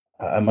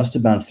I must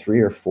have been 3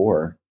 or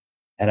 4.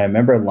 And I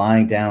remember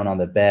lying down on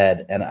the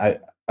bed, and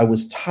I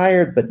was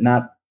tired, but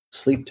not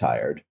sleep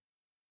tired.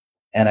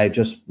 And I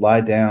just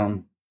lie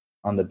down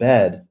on the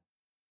bed,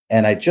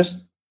 and I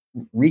just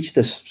reached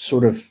this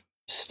sort of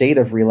state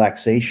of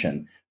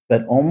relaxation,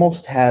 but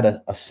almost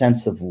had a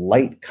sense of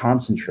light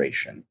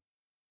concentration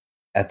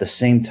at the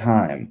same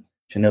time,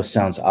 which I know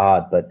sounds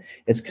odd, but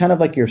it's kind of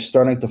like you're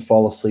starting to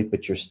fall asleep,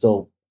 but you're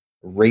still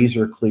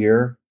razor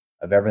clear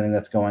of everything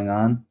that's going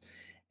on.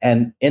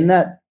 And in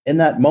that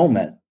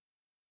moment,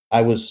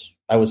 I was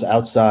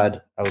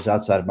outside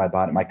of my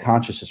body. My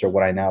consciousness, or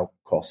what I now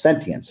call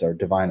sentience or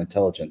divine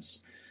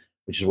intelligence,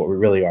 which is what we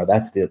really are.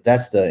 That's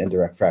the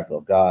indirect fractal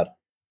of God,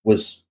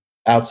 was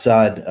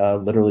outside,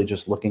 literally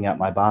just looking at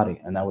my body.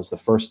 And that was the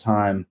first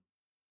time.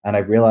 And I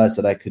realized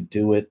that I could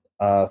do it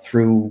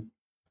through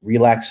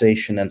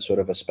relaxation and sort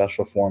of a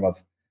special form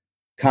of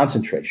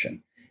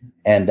concentration.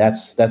 And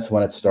that's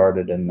when it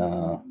started. And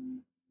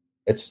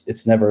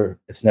it's never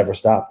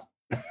stopped.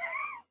 How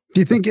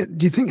do you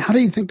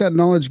think that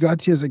knowledge got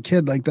to you as a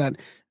kid, like that,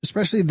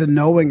 especially the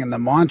knowing and the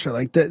mantra,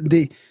 like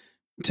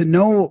to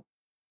know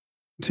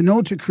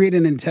to create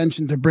an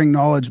intention to bring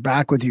knowledge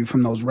back with you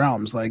from those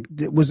realms? Like,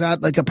 was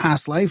that like a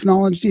past life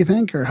knowledge, do you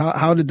think? Or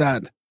how did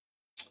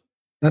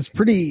that's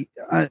pretty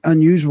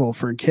unusual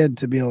for a kid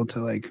to be able to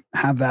like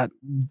have that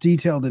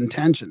detailed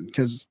intention.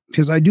 Cause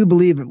I do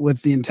believe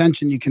with the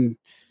intention, you can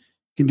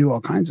do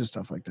all kinds of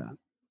stuff like that.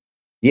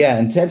 Yeah,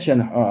 intention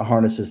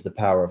harnesses the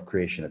power of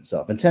creation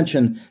itself.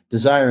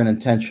 Desire and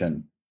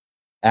intention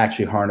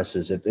actually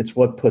harnesses it. It's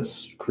what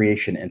puts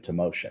creation into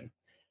motion.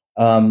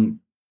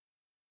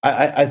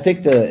 I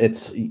think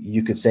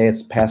you could say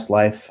it's past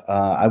life.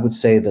 I would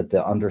say that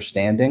the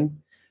understanding,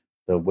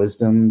 the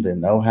wisdom, the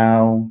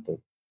know-how,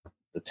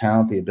 the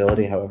talent, the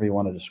ability, however you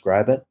want to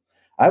describe it,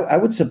 I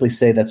would simply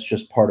say that's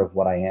just part of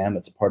what I am.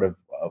 It's part of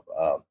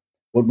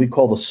what we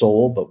call the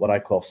soul, but what I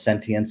call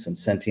sentience, and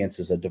sentience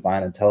is a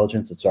divine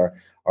intelligence. It's our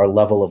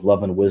level of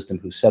love and wisdom,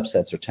 whose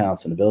subsets are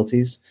talents and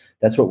abilities.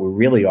 That's what we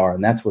really are,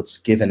 and that's what's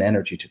given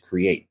energy to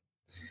create.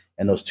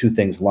 And those two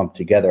things lumped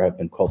together have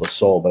been called the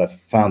soul, but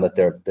I've found that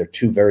they're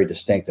two very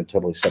distinct and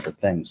totally separate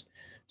things.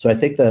 So I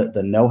think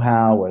the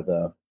know-how or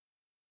the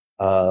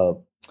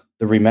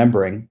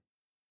remembering,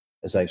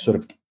 as I sort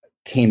of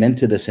came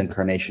into this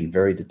incarnation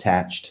very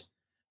detached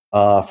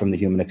from the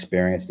human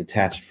experience,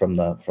 detached from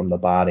the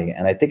body.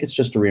 And I think it's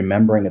just a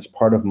remembering. It's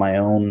part of my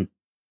own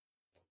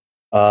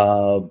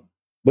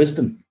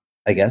wisdom,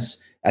 I guess.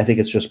 I think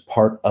it's just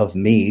part of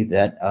me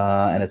that,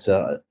 and it's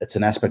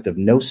an aspect of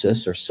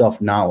gnosis or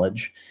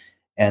self-knowledge.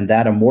 And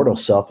that immortal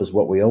self is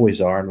what we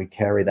always are. And we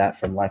carry that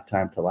from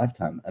lifetime to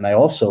lifetime. And I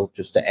also,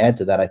 just to add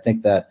to that, I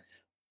think that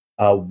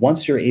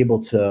once you're able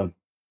to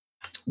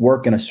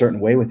work in a certain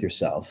way with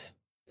yourself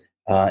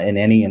in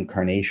any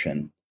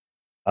incarnation,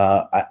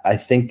 I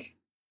think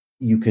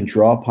you can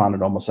draw upon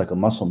it almost like a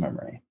muscle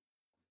memory.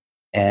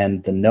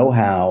 And the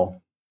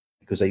know-how,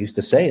 because I used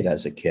to say it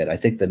as a kid, I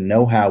think the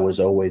know-how was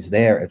always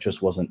there. It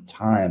just wasn't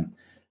time.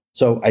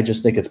 So I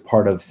just think it's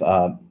part of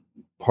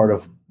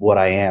what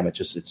I am.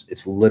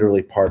 It's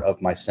literally part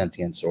of my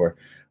sentience or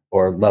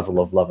level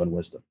of love and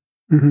wisdom.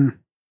 Mm-hmm.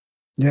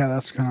 Yeah,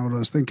 that's kind of what I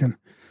was thinking.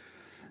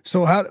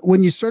 So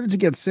when you started to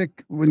get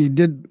sick, when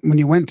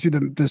you went through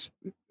this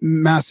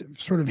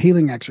massive sort of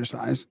healing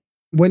exercise,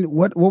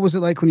 what was it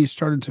like when you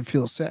started to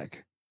feel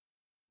sick?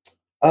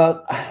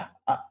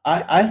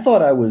 I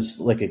thought I was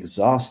like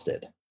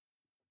exhausted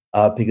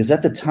because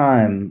at the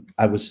time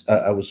I was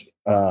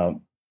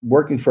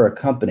working for a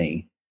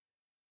company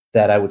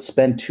that I would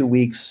spend 2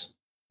 weeks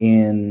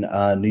in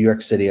New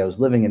York City. I was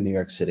living in New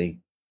York City,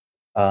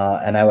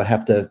 and I would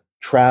have to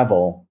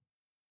travel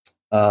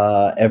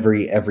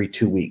every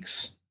 2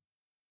 weeks.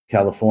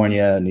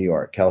 California, New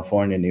York,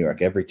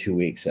 every 2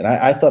 weeks. And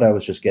I thought I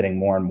was just getting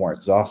more and more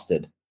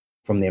exhausted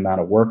from the amount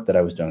of work that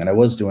I was doing. And I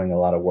was doing a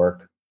lot of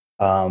work,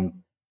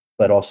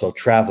 but also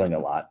traveling a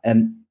lot.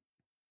 And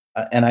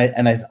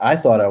I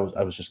thought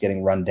I was just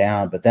getting run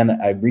down. But then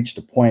I reached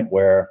a point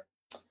where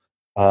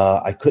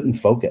I couldn't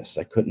focus.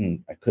 I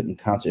couldn't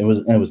concentrate.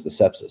 It was the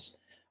sepsis.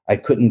 I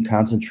couldn't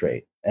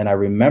concentrate. And I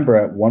remember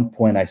at one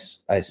point I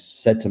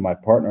said to my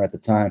partner at the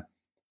time,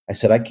 I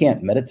said, I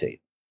can't meditate.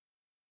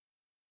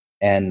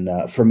 And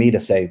for me to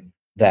say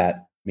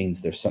that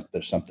means there's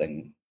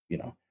something,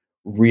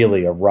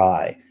 really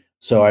awry.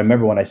 So I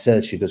remember when I said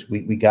it, she goes,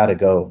 we got to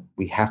go.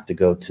 We have to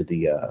go to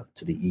the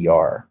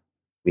ER.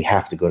 We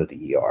have to go to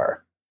the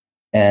ER.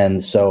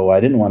 And so I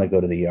didn't want to go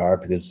to the ER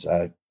because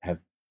I have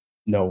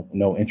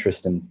no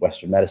interest in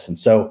Western medicine.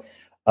 So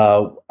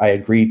I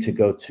agreed to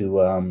go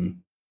to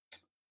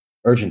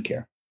urgent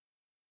care.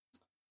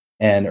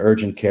 And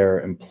urgent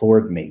care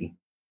implored me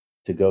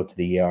to go to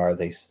the ER.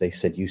 They said, they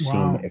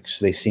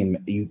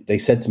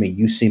said to me,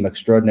 you seem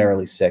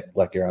extraordinarily sick,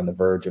 like you're on the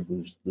verge of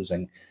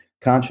losing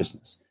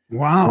consciousness.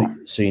 Wow.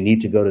 So you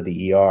need to go to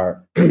the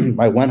ER.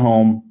 I went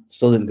home,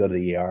 Still didn't go to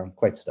the ER. I'm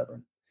quite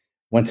stubborn.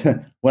 Went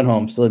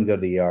home. Still didn't go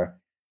to the ER.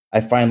 I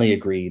finally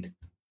agreed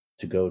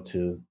to go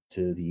to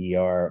the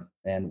ER.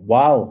 And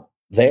while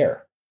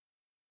there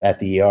at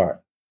the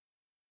ER,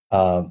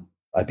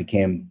 I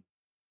became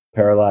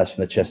paralyzed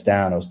from the chest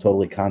down. I was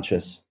totally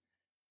conscious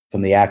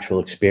from the actual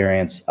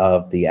experience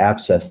of the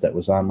abscess that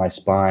was on my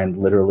spine,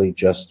 literally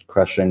just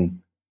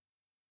crushing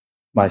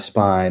my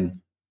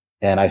spine.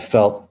 And I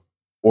felt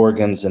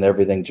organs and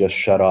everything just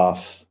shut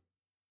off.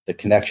 The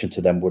connection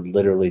to them would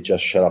literally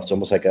just shut off. It's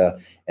almost like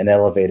an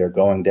elevator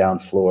going down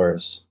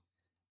floors.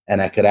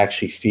 And I could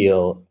actually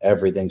feel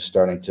everything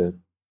starting to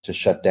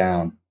shut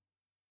down.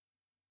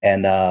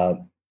 And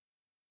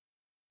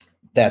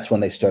that's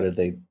when they started,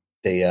 they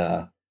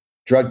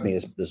drugged me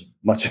as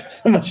much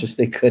as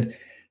they could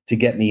to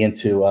get me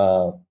into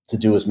to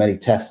do as many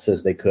tests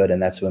as they could.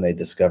 And that's when they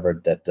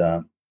discovered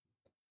that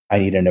I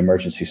needed an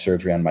emergency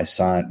surgery on my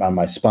spine.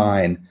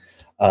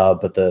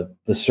 But the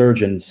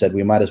surgeon said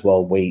we might as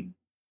well wait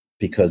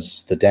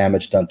because the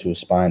damage done to his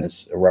spine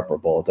is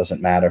irreparable. It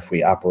doesn't matter if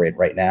we operate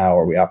right now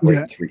or we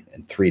operate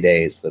in 3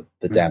 days.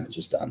 The damage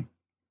is done.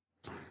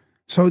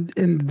 So,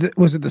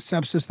 was it the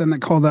sepsis then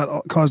that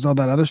caused all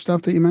that other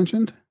stuff that you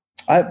mentioned?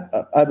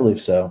 I believe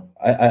so.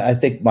 I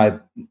think my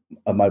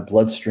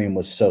bloodstream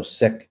was so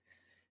sick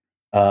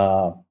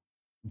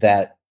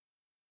that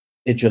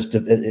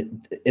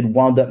it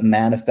wound up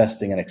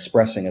manifesting and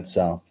expressing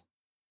itself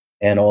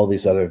in all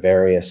these other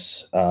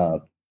various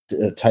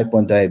type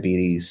 1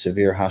 diabetes,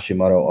 severe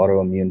Hashimoto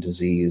autoimmune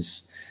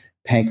disease,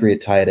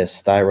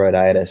 pancreatitis,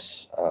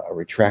 thyroiditis, a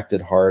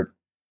retracted heart,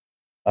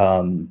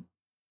 and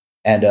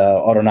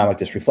autonomic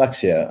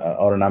dysreflexia.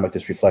 Autonomic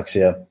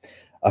dysreflexia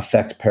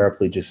affect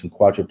paraplegics and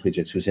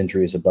quadriplegics whose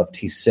injury is above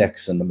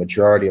T6, and the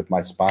majority of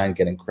my spine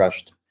getting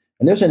crushed.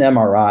 And there's an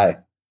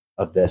MRI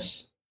of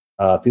this.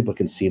 People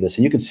can see this,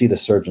 and you can see the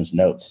surgeon's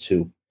notes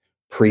too,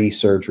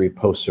 pre-surgery,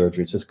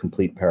 post-surgery. It's just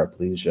complete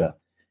paraplegia.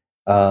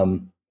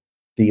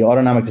 The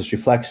autonomic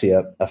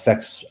dysreflexia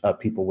affects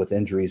people with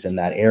injuries in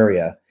that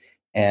area,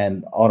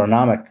 and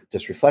autonomic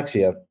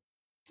dysreflexia,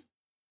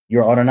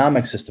 your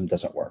autonomic system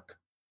doesn't work.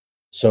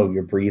 So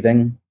your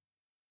breathing,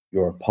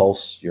 your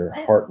pulse, your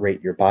heart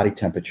rate, your body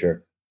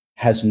temperature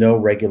has no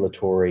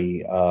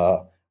regulatory,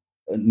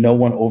 no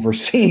one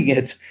overseeing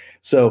it.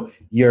 So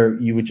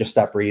you would just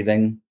stop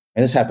breathing.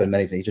 And this happened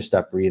many things. You just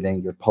stop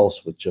breathing, your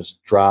pulse would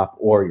just drop,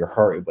 or your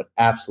heart rate would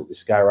absolutely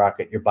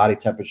skyrocket. Your body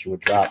temperature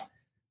would drop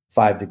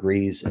 5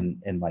 degrees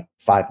in like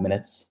 5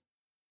 minutes.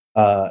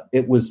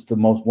 It was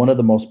one of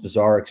the most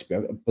bizarre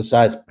experiences,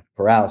 besides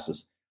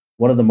paralysis,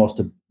 one of the most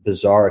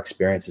bizarre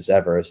experiences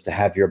ever is to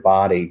have your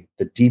body,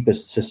 the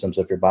deepest systems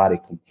of your body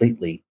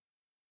completely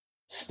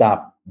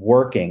stop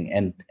working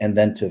and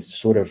then to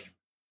sort of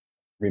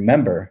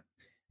remember,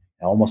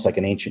 almost like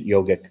an ancient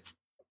yogic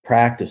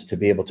practice, to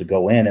be able to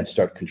go in and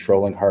start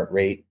controlling heart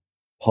rate,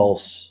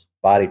 pulse,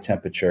 body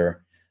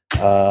temperature.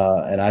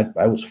 And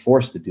I was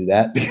forced to do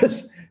that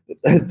because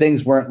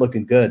things weren't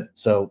looking good.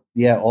 So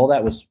yeah, all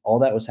that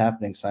was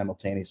happening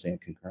simultaneously and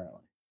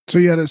concurrently. So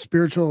you had a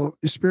spiritual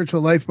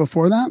life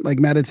before that, like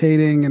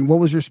meditating, and what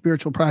was your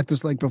spiritual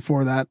practice like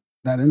before that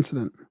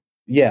incident?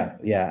 Yeah,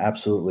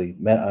 absolutely.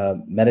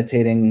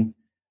 Meditating,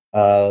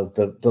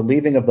 the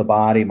leaving of the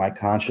body, my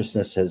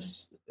consciousness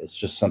it's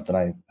just something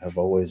I have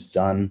always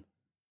done.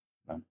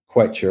 I'm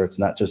quite sure it's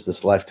not just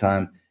this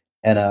lifetime.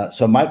 And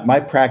so my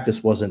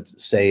practice wasn't,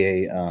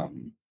 say, a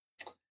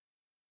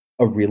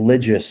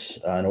religious,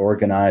 an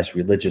organized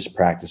religious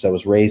practice. I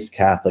was raised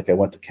Catholic. I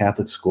went to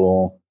Catholic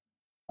school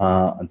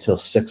until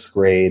 6th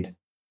grade.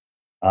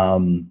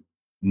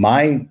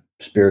 My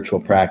spiritual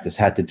practice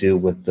had to do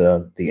with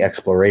the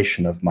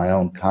exploration of my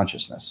own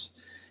consciousness.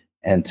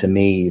 And to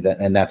me,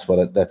 that's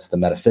the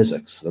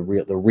metaphysics, the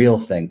real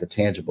thing, the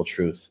tangible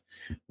truth,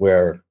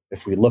 where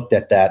if we looked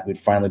at that, we'd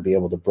finally be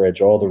able to bridge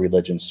all the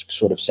religions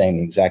sort of saying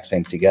the exact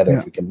same together. Yeah.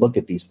 If we can look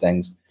at these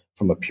things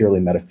from a purely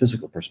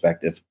metaphysical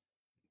perspective,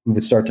 we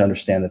would start to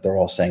understand that they're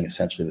all saying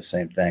essentially the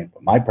same thing.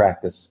 But my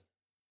practice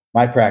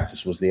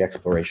was the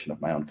exploration of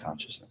my own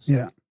consciousnness.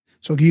 Yeah.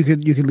 So you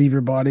could leave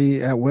your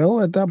body at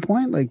will at that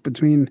point, like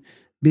between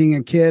being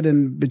a kid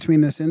and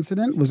between this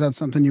incident. Was that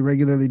something you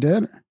regularly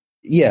did?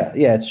 Yeah.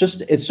 It's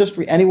just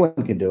anyone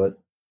can do it.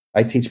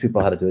 I teach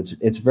people how to do it.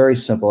 It's very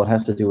simple. It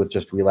has to do with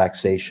just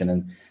relaxation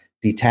and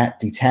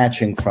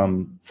detaching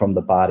from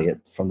the body,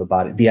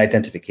 the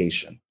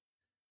identification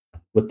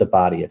with the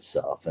body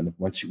itself. And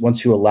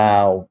once you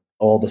allow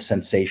all the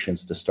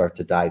sensations to start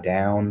to die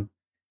down,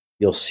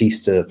 you'll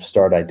cease to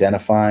start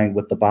identifying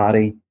with the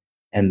body.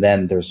 And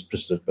then there's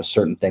just a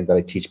certain thing that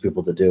I teach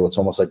people to do. It's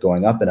almost like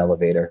going up an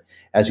elevator.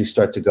 As you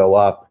start to go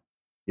up,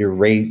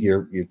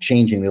 you're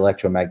changing the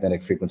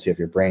electromagnetic frequency of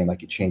your brain,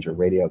 like you change your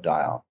radio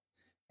dial.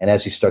 And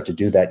as you start to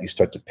do that, you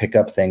start to pick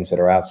up things that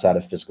are outside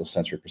of physical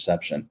sensory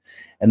perception.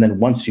 And then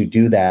once you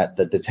do that,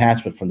 the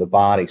detachment from the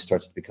body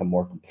starts to become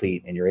more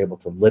complete, and you're able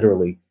to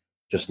literally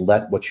just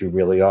let what you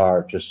really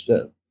are, just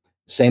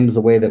same as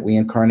the way that we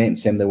incarnate and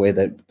same the way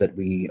that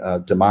we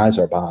demise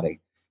our body.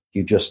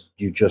 You just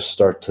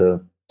start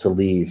to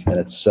leave. And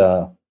it's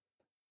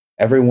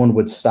everyone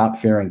would stop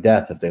fearing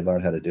death if they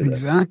learned how to do this.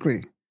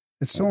 Exactly.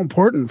 It's so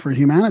important for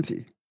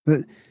humanity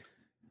that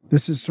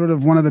this is sort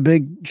of one of the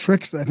big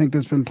tricks I think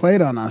that's been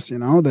played on us,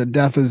 that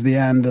death is the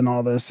end and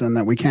all this, and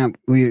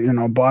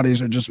that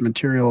bodies are just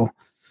material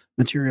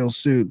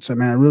suits. I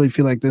mean, I really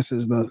feel like this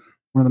is one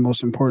of the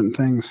most important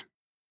things.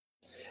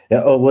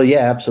 Yeah. Oh, well,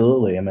 yeah,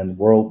 absolutely. I mean,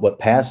 what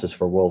passes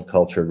for world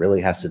culture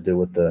really has to do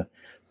with the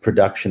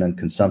production and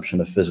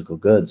consumption of physical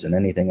goods, and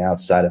anything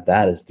outside of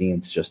that is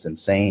deemed just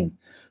insane.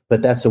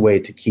 But that's a way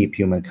to keep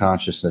human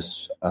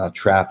consciousness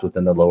trapped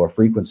within the lower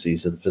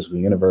frequencies of the physical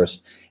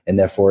universe, and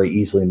therefore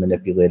easily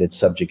manipulated,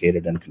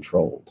 subjugated, and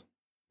controlled.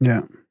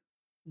 Yeah.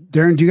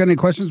 Darren, do you got any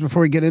questions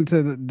before we get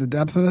into the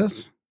depth of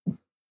this?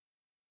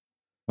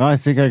 Well, I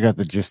think I got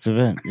the gist of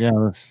it. Yeah,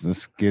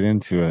 let's get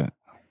into it.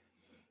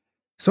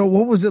 So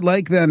what was it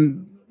like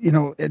then?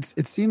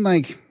 It seemed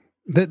like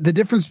the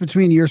difference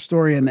between your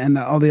story and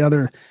all the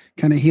other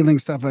kind of healing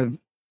stuff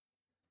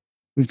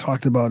we've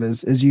talked about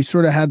is you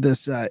sort of had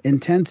this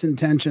intense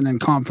intention and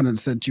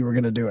confidence that you were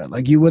going to do it.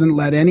 Like you wouldn't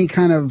let any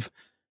kind of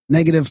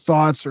negative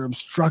thoughts or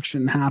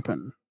obstruction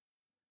happen.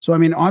 So, I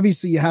mean,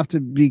 obviously you have to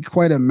be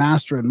quite a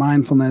master at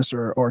mindfulness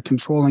or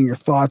controlling your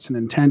thoughts and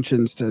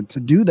intentions to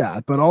do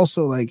that. But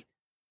also like,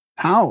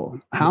 how,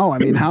 I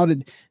mean, how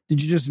did you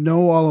just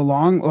know all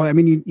along? Well, I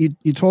mean,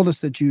 you told us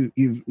that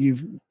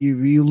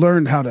you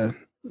learned how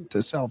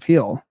to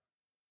self-heal,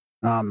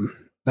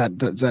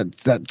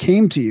 that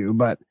came to you,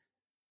 but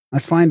I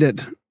find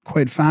it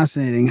quite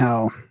fascinating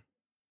how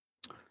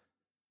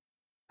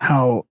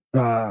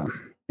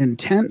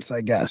intense,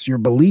 I guess, your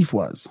belief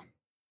was.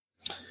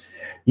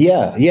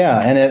 Yeah.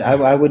 And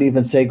I would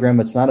even say, Graham,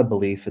 it's not a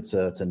belief, it's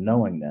a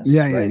knowingness.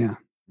 Yeah.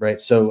 Right.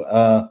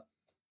 So,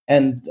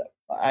 and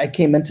I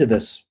came into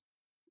this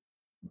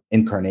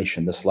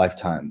incarnation, this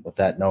lifetime, with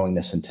that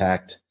knowingness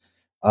intact.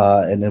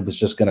 And it was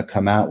just going to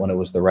come out when it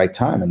was the right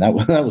time. And that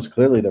was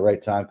clearly the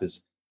right time,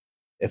 because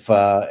if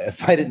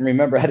I didn't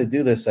remember how to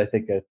do this, I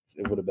think it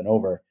would have been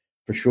over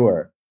for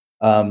sure.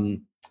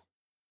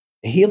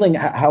 Healing,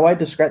 how I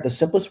describe, the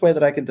simplest way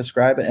that I can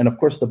describe it, and of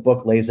course the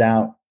book lays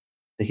out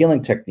the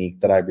healing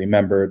technique that I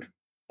remembered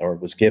or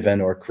was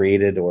given or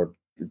created or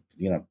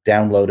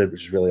downloaded,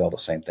 which is really all the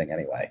same thing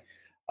anyway.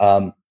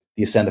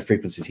 The Ascend the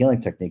Frequencies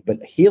healing technique.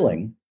 But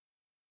healing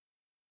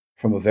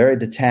from a very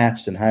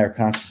detached and higher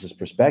consciousness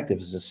perspective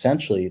is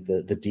essentially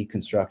the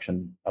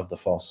deconstruction of the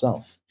false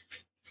self.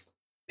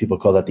 People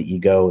call that the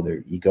ego,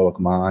 their egoic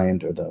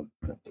mind, or the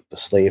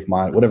slave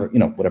mind, whatever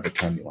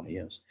term you want to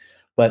use.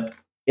 But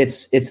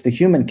it's the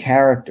human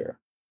character,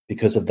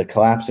 because of the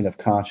collapsing of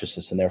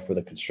consciousness and therefore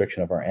the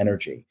constriction of our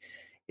energy,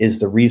 is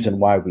the reason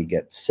why we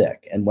get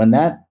sick. And when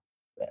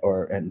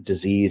and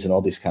disease and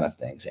all these kind of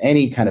things,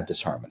 any kind of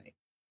disharmony,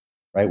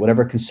 right?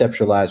 Whatever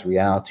conceptualized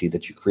reality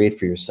that you create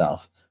for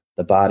yourself,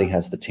 the body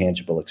has the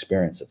tangible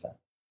experience of that.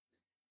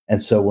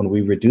 And so when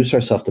we reduce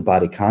ourselves to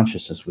body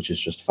consciousness, which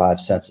is just 5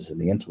 senses in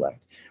the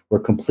intellect, we're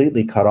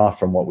completely cut off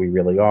from what we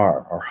really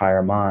are, our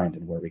higher mind,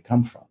 and where we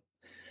come from.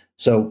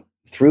 So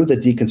through the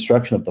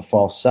deconstruction of the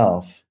false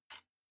self,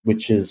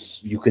 which is,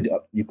 you could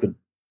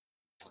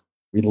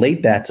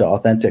relate that to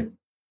authentic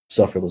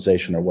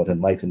self-realization, or what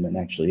enlightenment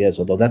actually is,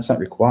 although that's not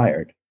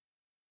required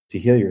to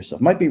heal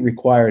yourself. It might be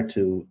required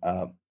to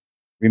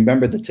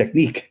remember the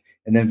technique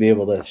and then be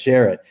able to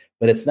share it,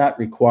 but it's not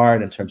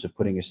required in terms of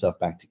putting yourself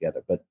back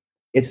together. But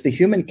it's the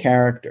human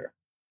character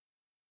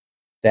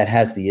that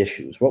has the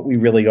issues. What we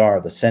really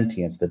are, the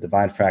sentience, the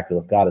divine fractal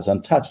of God, is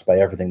untouched by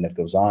everything that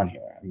goes on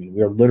here. I mean,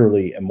 we're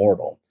literally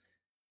immortal.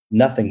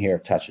 Nothing here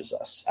touches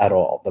us at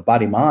all. The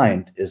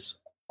body-mind is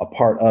a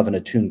part of and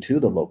attuned to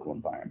the local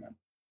environment.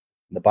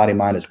 The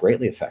body-mind is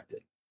greatly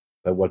affected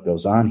by what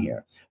goes on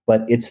here.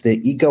 But it's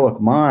the egoic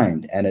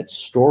mind and its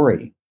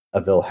story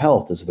of ill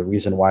health is the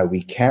reason why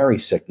we carry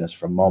sickness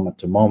from moment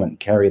to moment and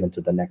carry it into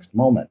the next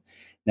moment.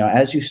 Now,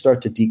 as you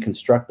start to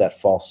deconstruct that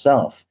false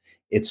self,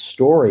 its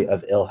story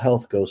of ill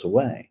health goes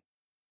away.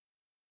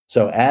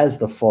 So as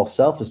the false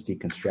self is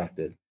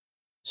deconstructed,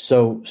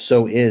 so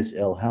is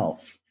ill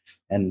health.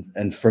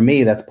 And for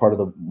me, that's part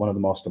of one of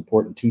the most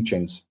important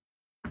teachings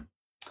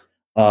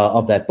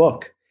of that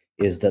book,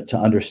 is that to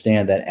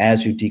understand that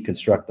as you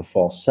deconstruct the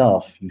false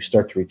self, you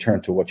start to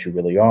return to what you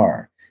really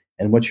are.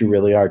 And what you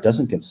really are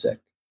doesn't get sick.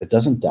 It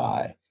doesn't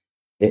die.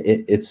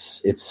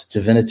 It's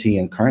divinity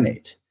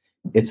incarnate.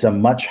 It's a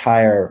much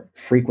higher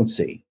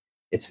frequency.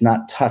 It's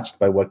not touched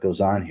by what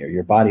goes on here.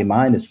 Your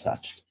body-mind is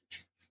touched.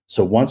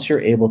 So once you're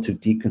able to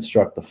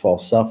deconstruct the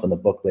false self, and the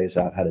book lays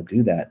out how to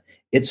do that,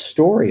 its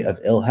story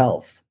of ill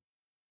health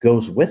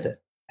goes with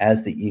it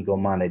as the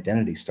ego-mind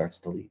identity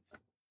starts to leave.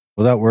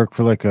 Will that work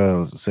for like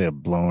a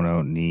blown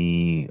out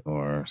knee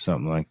or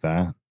something like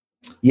that?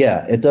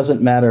 Yeah, it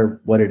doesn't matter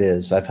what it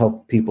is. I've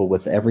helped people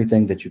with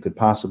everything that you could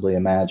possibly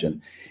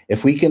imagine.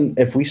 If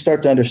we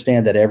start to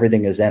understand that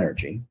everything is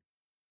energy,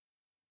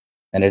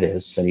 and it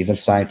is, and even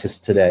scientists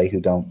today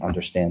who don't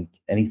understand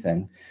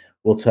anything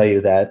will tell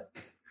you that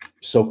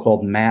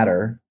so-called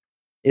matter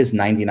is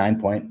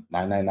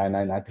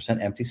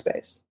 99.99999% empty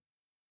space.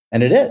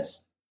 And it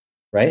is,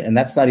 right? And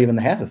that's not even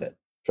the half of it.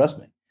 Trust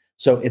me.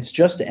 So it's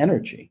just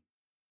energy.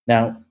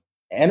 Now,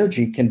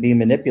 energy can be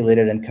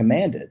manipulated and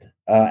commanded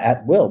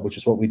at will, which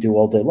is what we do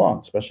all day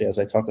long, especially as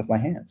I talk with my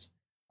hands.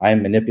 I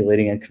am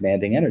manipulating and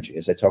commanding energy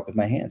as I talk with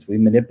my hands. We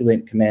manipulate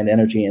and command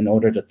energy in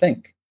order to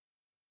think,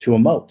 to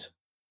emote,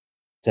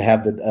 to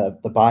have the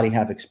body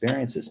have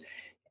experiences.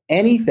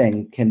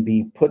 Anything can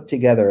be put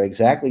together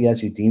exactly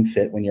as you deem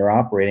fit when you're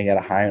operating at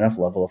a high enough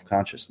level of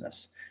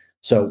consciousness.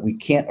 So we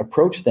can't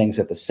approach things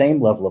at the same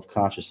level of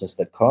consciousness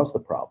that caused the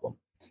problem.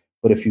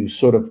 But if you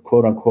sort of,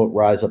 quote unquote,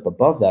 rise up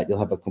above that, you'll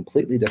have a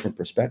completely different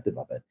perspective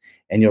of it.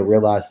 And you'll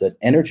realize that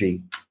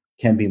energy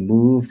can be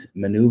moved,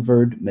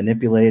 maneuvered,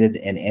 manipulated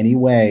in any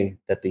way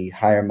that the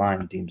higher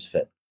mind deems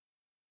fit.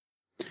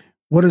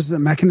 What does the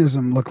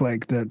mechanism look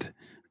like that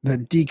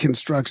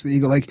deconstructs the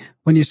ego? Like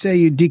when you say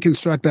you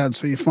deconstruct that,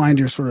 so you find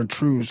your sort of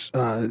true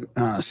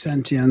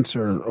sentience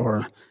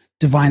or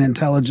divine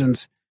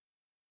intelligence.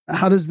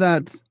 How does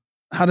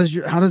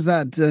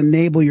that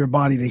enable your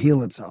body to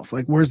heal itself?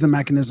 Like where's the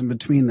mechanism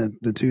between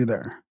the two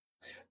there?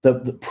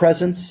 The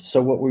presence.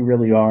 So what we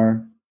really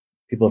are.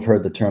 People have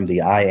heard the term the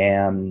I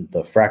am,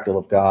 the fractal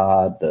of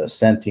God, the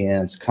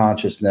sentience,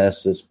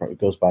 consciousness. It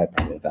goes by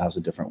probably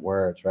 1,000 different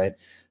words, right?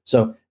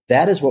 So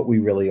that is what we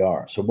really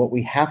are. So what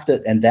we have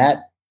to, and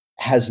that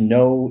has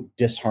no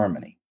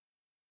disharmony.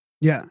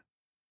 Yeah.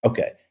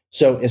 Okay.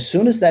 So as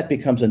soon as that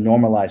becomes a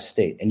normalized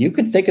state, and you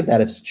can think of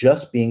that as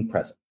fully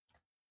present.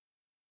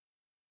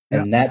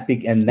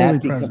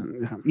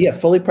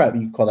 Fully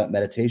present. You call that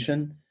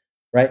meditation,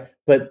 right?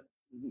 But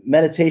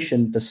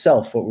meditation, the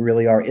self, what we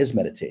really are is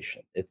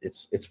meditation.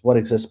 It's what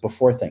exists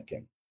before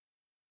thinking,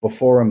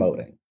 before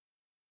emoting,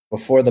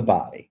 before the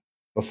body,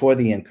 before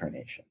the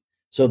incarnation.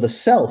 So the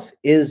self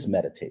is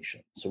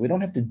meditation. So we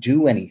don't have to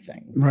do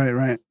anything.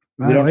 Right.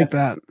 I like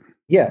that.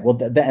 Yeah, well,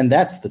 and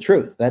that's the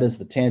truth. That is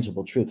the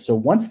tangible truth. So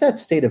once that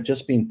state of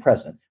just being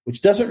present,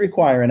 which doesn't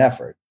require an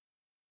effort.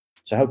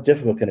 So how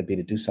difficult can it be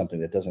to do something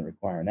that doesn't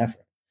require an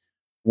effort?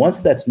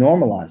 Once that's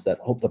normalized,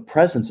 the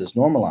presence is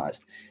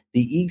normalized,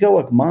 the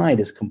egoic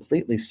mind is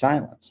completely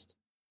silenced.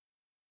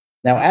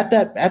 Now, at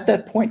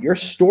that point, your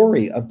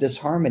story of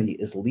disharmony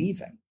is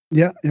leaving.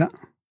 Yeah.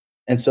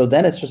 And so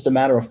then it's just a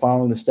matter of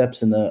following the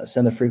steps in the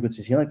Ascended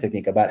Frequencies healing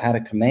technique about how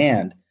to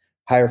command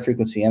higher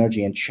frequency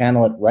energy and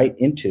channel it right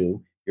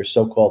into your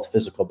so-called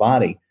physical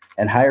body.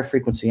 And higher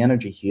frequency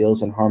energy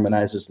heals and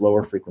harmonizes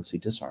lower frequency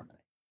disharmony.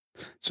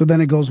 So then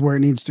it goes where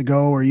it needs to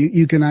go, or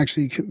you can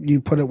actually,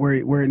 you put it where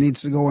it needs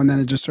to go, and then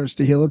it just starts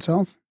to heal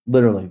itself?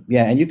 Literally,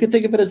 yeah. And you can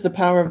think of it as the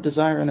power of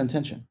desire and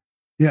intention.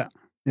 Yeah.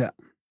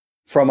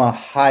 From a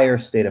higher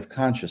state of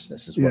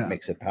consciousness is what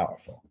makes it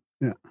powerful.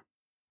 Yeah.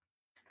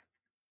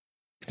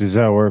 Does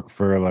that work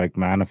for like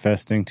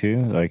manifesting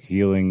too? Like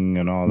healing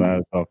and all that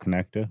is all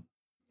connected?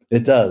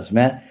 It does,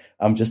 Matt.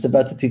 I'm just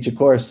about to teach a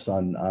course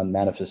on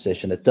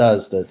manifestation. It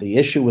does. The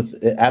issue with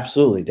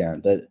absolutely,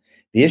 Darren.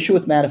 The issue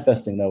with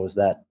manifesting, though, is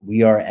that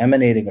we are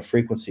emanating a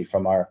frequency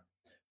from our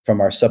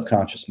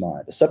subconscious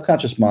mind. The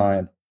subconscious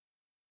mind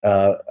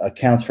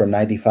accounts for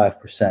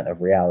 95%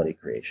 of reality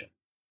creation.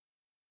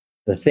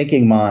 The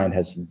thinking mind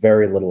has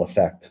very little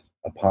effect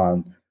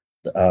upon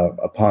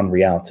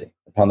reality,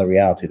 upon the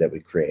reality that we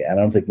create. I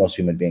don't think most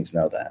human beings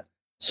know that.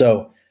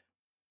 So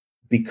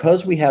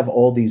because we have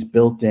all these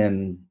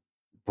built-in,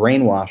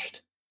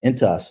 brainwashed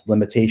into us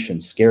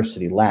limitations,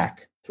 scarcity,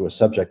 lack through a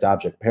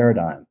subject-object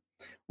paradigm,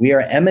 we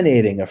are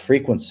emanating a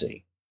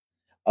frequency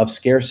of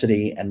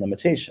scarcity and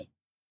limitation.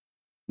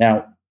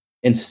 Now,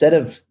 instead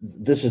of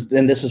this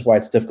is why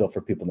it's difficult for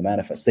people to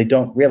manifest. They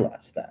don't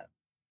realize that.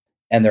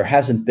 And there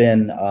hasn't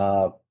been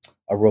a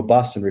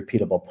robust and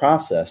repeatable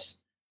process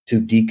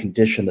to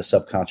decondition the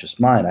subconscious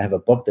mind. I have a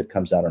book that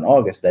comes out in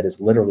August that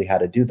is literally how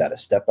to do that, a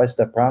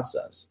step-by-step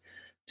process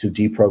to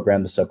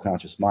deprogram the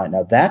subconscious mind.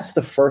 Now, that's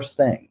the first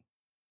thing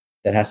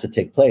that has to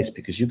take place,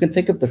 because you can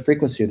think of the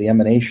frequency or the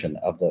emanation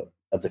of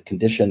the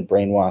conditioned,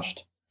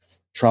 brainwashed,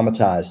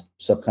 traumatized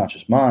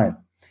subconscious mind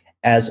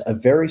as a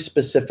very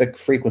specific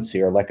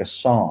frequency, or like a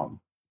song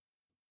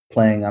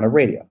playing on a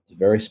radio. It's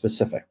very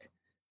specific.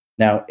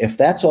 Now, if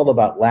that's all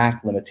about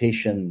lack,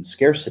 limitation,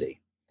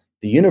 scarcity,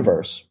 the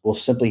universe will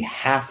simply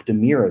have to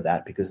mirror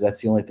that, because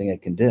that's the only thing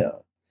it can do.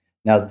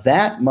 Now,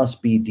 that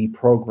must be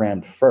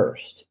deprogrammed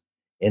first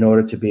in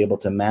order to be able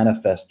to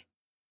manifest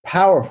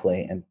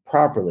powerfully and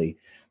properly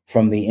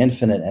from the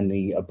infinite and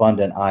the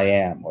abundant I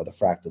am, or the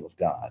fractal of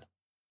God.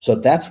 So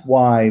that's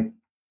why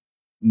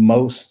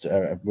most,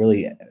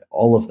 really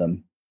all of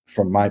them,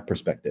 from my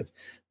perspective,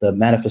 the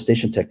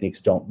manifestation techniques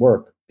don't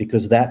work,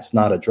 because that's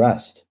not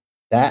addressed.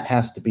 That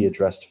has to be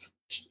addressed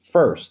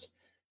first,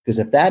 because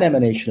if that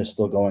emanation is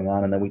still going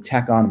on and then we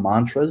tack on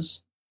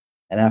mantras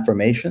and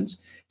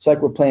affirmations, it's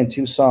like we're playing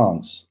two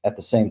songs at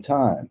the same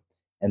time.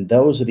 And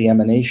those are the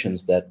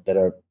emanations that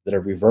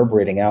are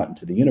reverberating out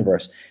into the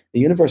universe.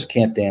 The universe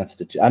can't dance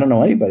to two. I don't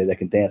know anybody that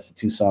can dance to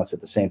two songs at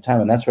the same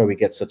time. And that's why we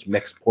get such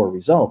mixed, poor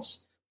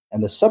results.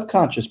 And the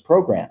subconscious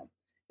program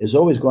is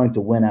always going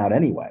to win out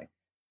anyway,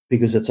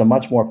 because it's a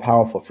much more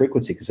powerful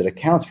frequency, because it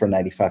accounts for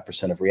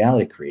 95% of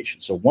reality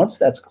creation. So once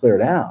that's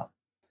cleared out,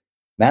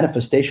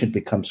 manifestation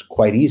becomes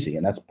quite easy.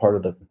 And that's part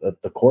of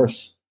the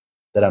course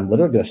that I'm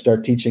literally going to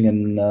start teaching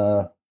in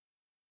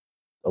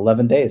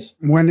 11 days.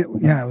 I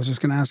was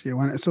just going to ask you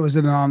when. So is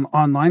it an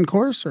online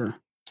course or?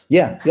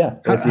 Yeah.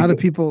 How do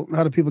people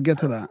get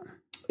to that?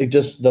 It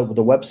just the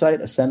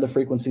website,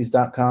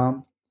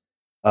 ascendthefrequencies.com.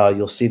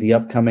 You'll see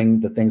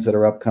the things that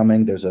are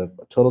upcoming. There's a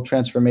total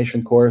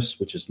transformation course,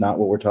 which is not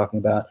what we're talking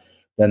about.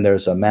 Then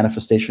there's a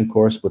manifestation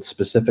course with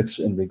specifics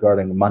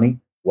regarding money,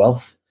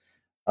 wealth.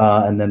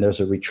 And then there's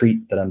a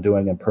retreat that I'm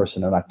doing in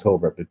person in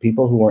October. But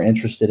people who are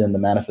interested in the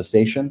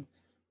manifestation,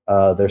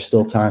 there's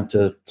still time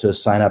to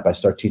sign up. I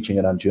start teaching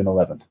it on June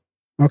 11th.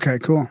 Okay,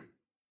 cool.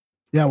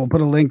 Yeah, we'll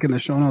put a link in the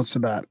show notes to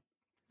that.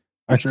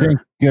 I think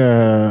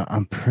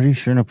I'm pretty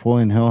sure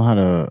Napoleon Hill had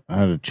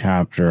a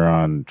chapter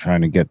on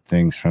trying to get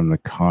things from the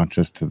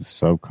conscious to the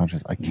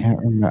subconscious. I can't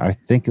remember. I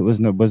think was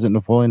it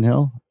Napoleon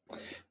Hill?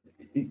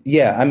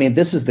 Yeah, I mean,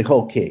 this is the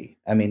whole key.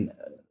 I mean,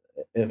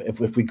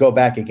 if we go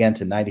back again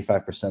to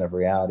 95% of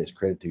reality is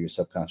created through your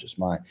subconscious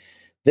mind,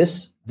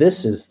 this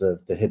is the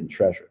hidden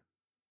treasure.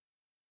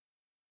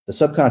 The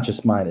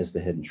subconscious mind is the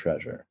hidden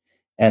treasure,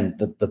 and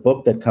the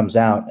book that comes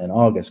out in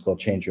August called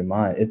Change Your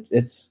Mind.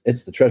 It's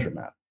the treasure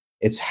map.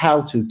 It's how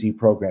to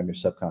deprogram your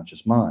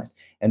subconscious mind.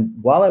 And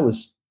while I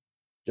was,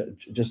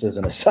 just as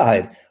an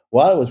aside,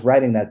 while I was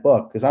writing that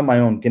book, because I'm my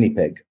own guinea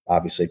pig,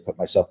 obviously put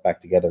myself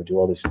back together, do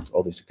all these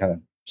kind of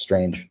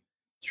strange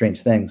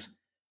things.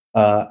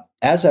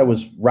 As I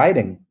was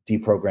writing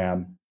Change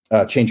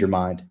Your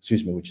Mind,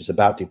 which is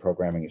about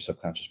deprogramming your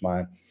subconscious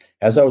mind,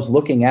 as I was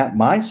looking at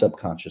my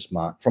subconscious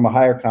mind from a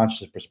higher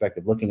consciousness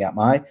perspective, looking at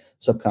my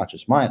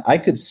subconscious mind, I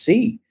could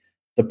see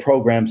the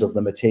programs of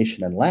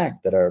limitation and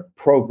lack that are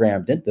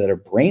programmed that are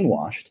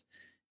brainwashed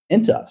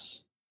into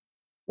us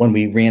when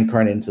we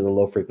reincarnate into the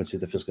low frequency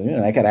of the physical union.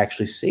 And I could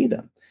actually see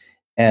them.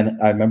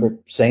 And I remember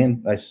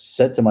I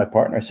said to my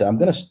partner, I said, I'm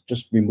going to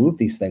just remove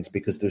these things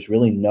because there's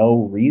really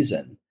no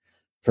reason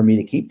for me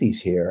to keep these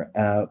here.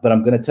 But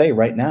I'm going to tell you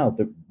right now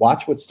that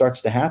watch what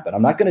starts to happen.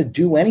 I'm not going to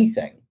do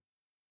anything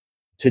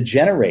to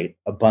generate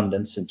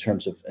abundance in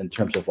terms of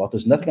wealth.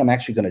 There's nothing I'm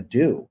actually going to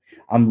do.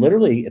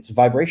 It's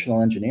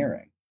vibrational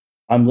engineering.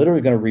 I'm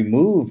literally going to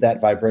remove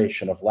that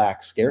vibration of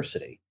lack,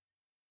 scarcity,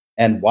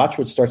 and watch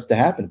what starts to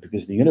happen,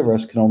 because the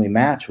universe can only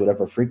match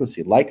whatever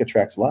frequency. Like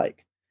attracts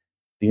like.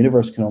 The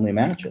universe can only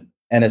match it.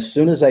 And as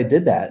soon as I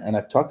did that, and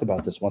I've talked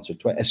about this once or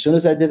twice, as soon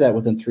as I did that,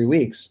 within 3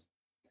 weeks,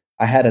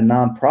 I had a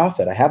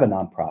nonprofit. I have a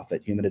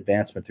nonprofit, Human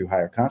Advancement Through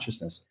Higher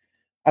Consciousness.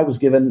 I was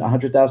given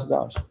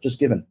 $100,000, just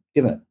given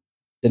it.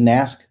 Didn't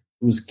ask.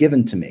 It was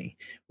given to me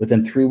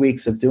within 3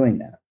 weeks of doing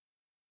that.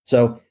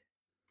 So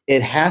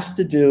it has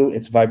to do,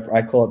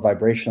 I call it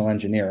vibrational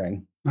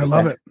engineering. I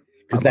love it.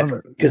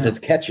 Because it's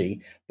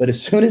catchy. But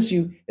as soon as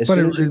you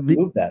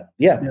remove that,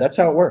 that's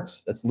how it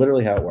works. That's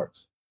literally how it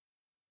works.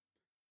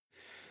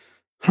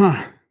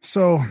 Huh.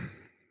 So,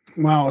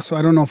 wow. So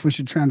I don't know if we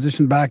should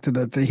transition back to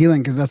the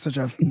healing, because that's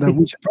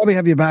we should probably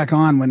have you back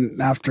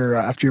on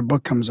after your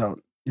book comes out,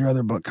 your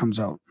other book comes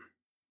out.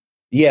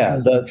 Yeah.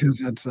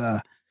 Because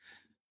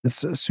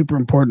it's a super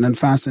important and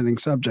fascinating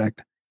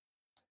subject.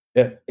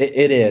 It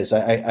is.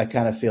 I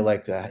kind of feel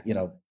like,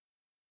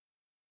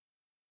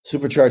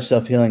 Supercharged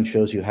Self-Healing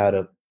shows you how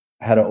to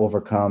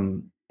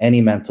overcome any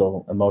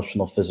mental,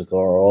 emotional, physical,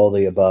 or all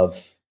the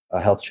above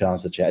health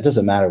challenge that you have. It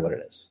doesn't matter what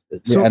it is.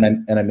 And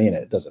I mean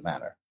it. It doesn't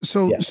matter.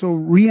 So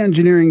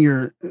re-engineering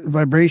your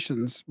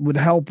vibrations would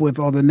help with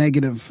all the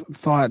negative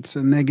thoughts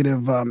and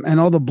negative and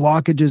all the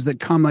blockages that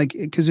come. Like,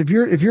 because if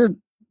you're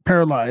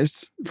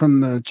paralyzed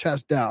from the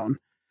chest down,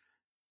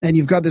 and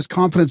you've got this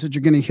confidence that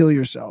you're going to heal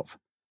yourself.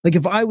 Like,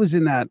 if I was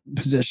in that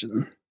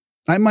position,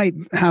 I might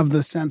have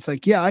the sense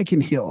like, yeah, I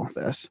can heal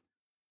this.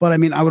 But I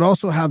mean, I would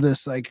also have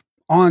this like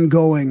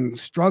ongoing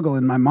struggle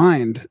in my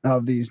mind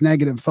of these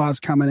negative thoughts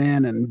coming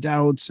in, and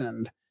doubts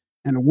and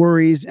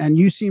worries. And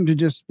you seem to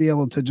just be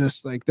able to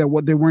just like that,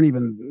 what they weren't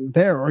even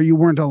there, or you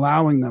weren't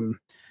allowing them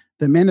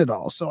in at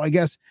all. So I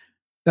guess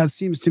that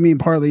seems to me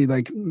partly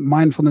like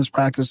mindfulness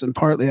practice, and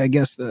partly, I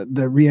guess,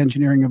 the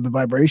re-engineering of the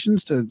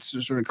vibrations to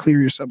sort of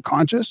clear your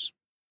subconscious.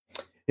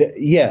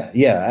 Yeah,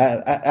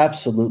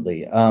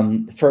 absolutely.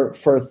 For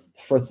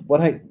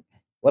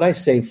what I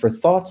say, for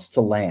thoughts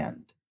to land.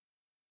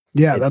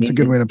 Yeah, that's a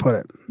good way to put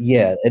it.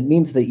 Yeah, it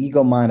means the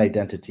ego mind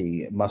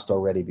identity must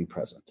already be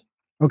present.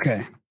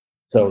 Okay.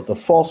 So the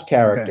false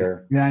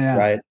character, yeah,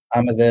 right?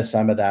 I'm a this,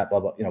 I'm a that, blah,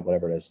 blah,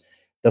 whatever it is.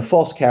 The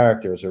false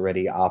character is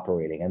already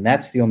operating, and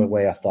that's the only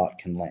way a thought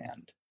can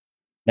land.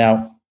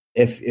 Now,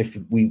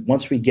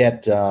 once we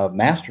get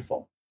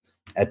masterful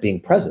at being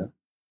present,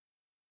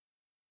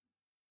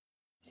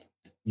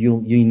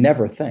 you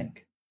never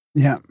think.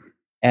 Yeah,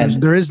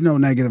 and there is no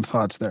negative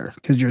thoughts there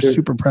because you're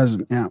super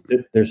present. Yeah,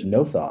 there's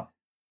no thought.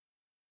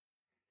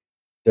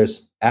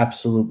 There's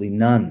absolutely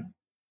none.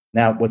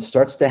 Now, what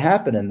starts to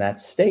happen in that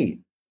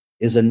state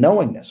is a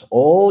knowingness.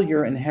 All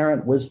your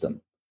inherent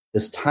wisdom,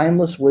 this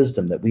timeless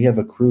wisdom that we have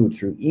accrued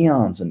through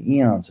eons and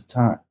eons of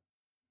time,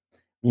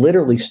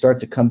 literally start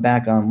to come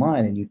back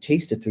online, and you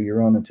taste it through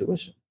your own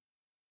intuition.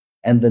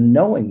 And the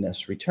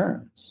knowingness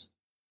returns.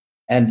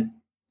 And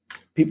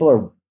people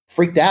are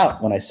freaked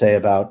out when I say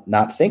about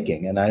not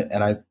thinking. And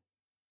I,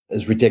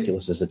 as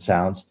ridiculous as it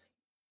sounds,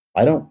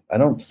 I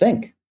don't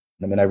think.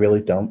 I mean, I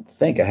really don't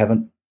think.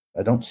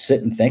 I don't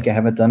sit and think. I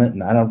haven't done it,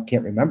 and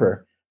can't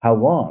remember how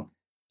long.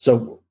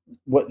 So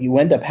what you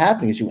end up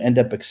happening is you end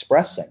up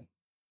expressing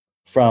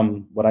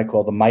from what I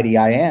call the mighty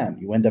I am.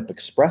 You end up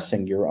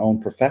expressing your own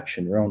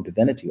perfection, your own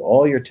divinity,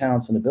 all your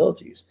talents and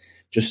abilities.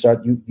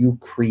 You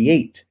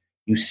create.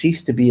 You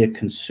cease to be a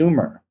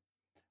consumer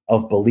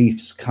of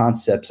beliefs,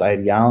 concepts,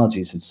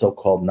 ideologies, and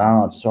so-called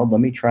knowledge. So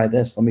let me try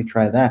this, let me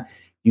try that.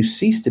 You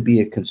cease to be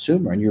a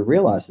consumer, and you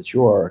realize that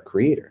you are a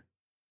creator,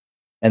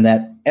 and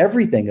that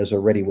everything is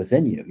already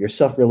within you. Your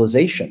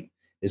self-realization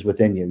is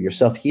within you. Your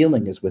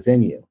self-healing is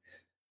within you.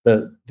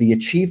 The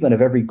achievement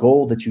of every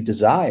goal that you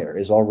desire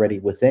is already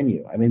within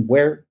you. I mean,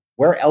 where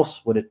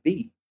else would it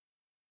be?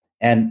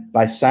 And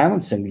by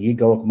silencing the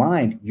egoic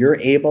mind, you're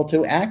able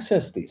to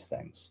access these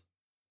things.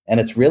 And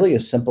it's really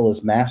as simple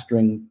as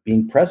mastering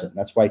being present.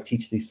 That's why I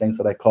teach these things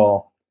that I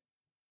call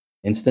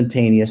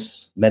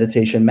instantaneous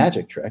meditation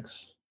magic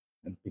tricks,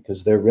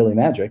 because they're really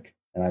magic,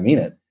 and I mean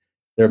it.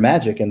 They're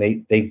magic, and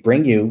they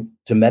bring you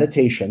to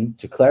meditation,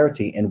 to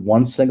clarity in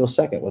 1 single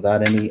second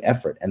without any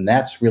effort. And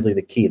that's really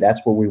the key.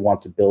 That's where we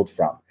want to build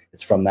from.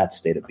 It's from that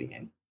state of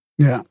being.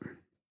 Yeah.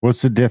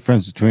 What's the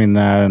difference between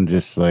that and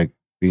just like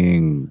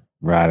being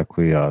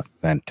radically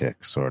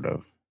authentic, sort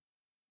of?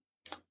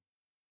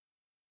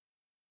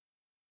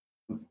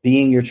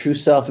 Being your true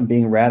self and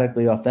being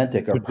radically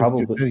authentic are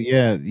probably...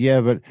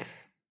 Yeah, but...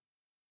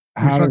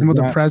 You're talking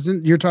about the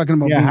present? You're talking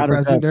about being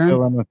present, Darren?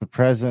 Fill in with the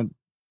present?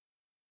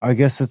 I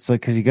guess it's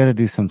like, because you got to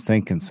do some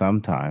thinking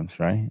sometimes,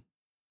 right?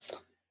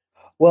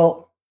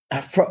 Well,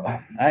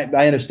 I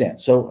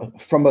understand. So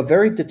from a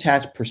very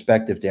detached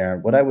perspective,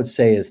 Darren, what I would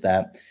say is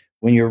that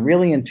when you're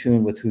really in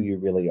tune with who you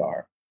really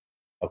are,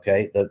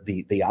 okay,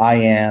 the I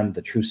am,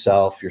 the true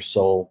self, your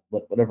soul,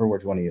 whatever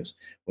word you want to use,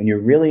 when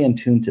you're really in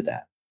tune to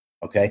that,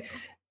 okay,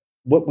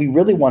 what we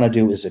really want to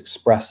do is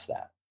express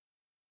that.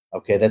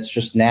 Okay, that's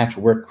just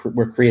natural.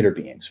 We're creator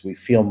beings. We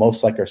feel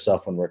most like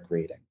ourselves when we're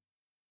creating,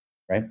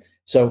 right?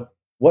 So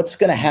what's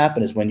going to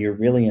happen is when you're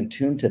really in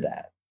tune to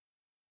that,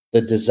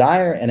 the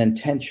desire and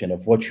intention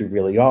of what you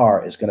really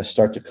are is going to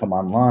start to come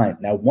online.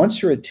 Now,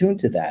 once you're attuned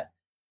to that,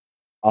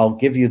 I'll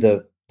give you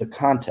the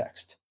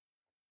context.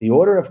 The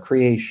order of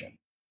creation,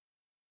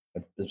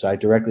 as I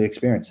directly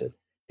experience it,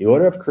 the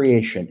order of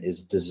creation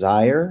is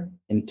desire,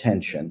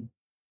 intention,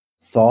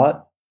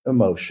 thought,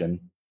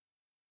 emotion,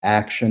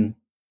 action,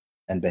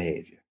 and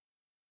behavior.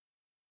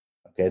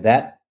 Okay,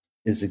 that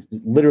is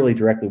literally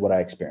directly what I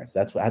experienced.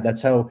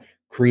 That's how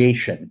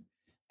creation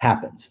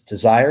happens: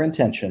 desire,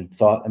 intention,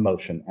 thought,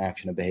 emotion,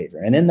 action, and behavior,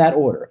 and in that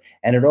order.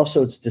 And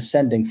it's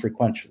descending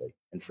frequentially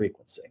in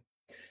frequency.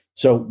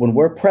 So when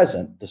we're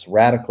present, this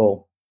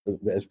radical,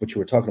 which you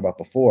were talking about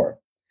before,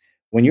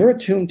 when you're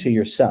attuned to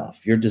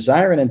yourself, your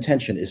desire and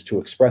intention is to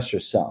express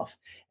yourself.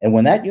 And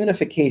when that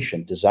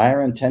unification,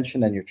 desire,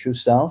 intention, and your true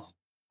self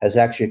has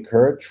actually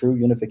occurred, true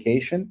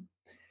unification,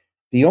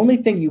 the only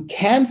thing you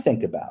can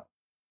think about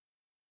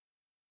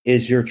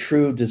is your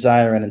true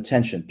desire and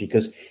intention,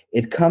 because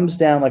it comes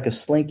down like a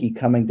slinky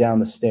coming down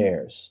the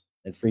stairs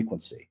in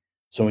frequency.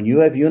 So when you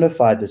have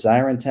unified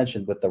desire and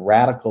intention with the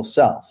radical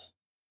self,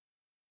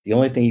 the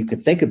only thing you can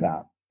think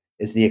about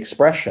is the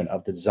expression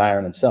of the desire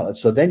and self. And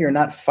so then you're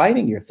not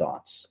fighting your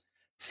thoughts,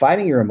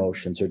 fighting your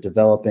emotions, or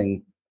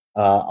developing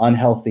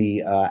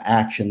unhealthy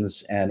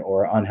actions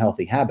or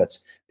unhealthy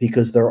habits,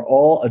 because they're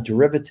all a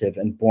derivative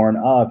and born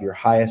of your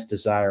highest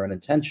desire and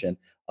intention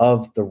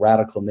of the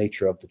radical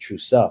nature of the true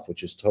self,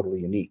 which is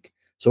totally unique.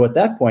 So at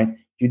that point,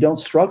 you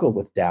don't struggle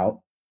with doubt.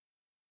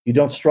 You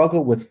don't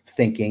struggle with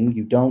thinking.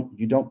 You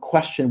don't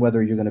question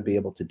whether you're going to be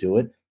able to do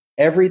it.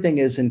 Everything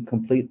is in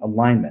complete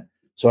alignment.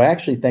 So I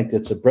actually think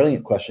that's a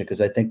brilliant question,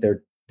 because I think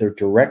they're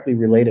directly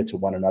related to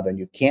one another, and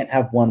you can't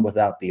have one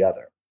without the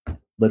other.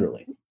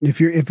 Literally, if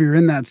you're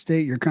in that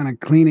state, you're kind of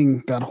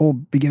cleaning that whole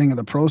beginning of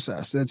the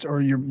process.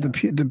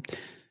 The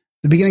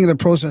beginning of the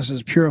process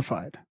is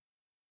purified.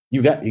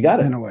 You got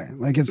it in a way.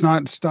 Like you're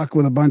not stuck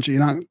with a bunch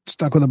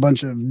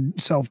of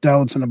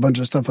self-doubts and a bunch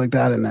of stuff like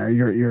that in there.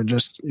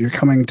 You're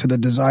coming to the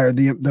desire,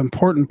 the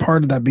important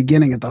part of that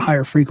beginning at the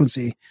higher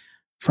frequency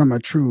from a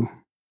true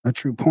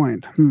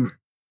point.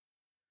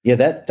 Yeah,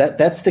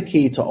 that's the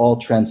key to all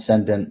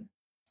transcendent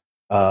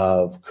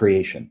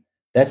creation.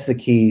 That's the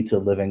key to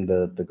living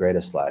the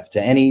greatest life.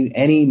 To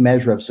any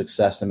measure of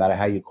success, no matter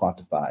how you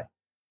quantify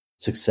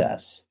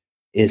success,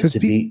 is to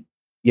be.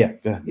 Yeah,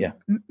 go ahead, yeah.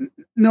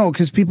 No,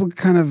 because people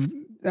kind of,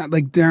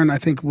 like Darren, I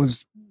think,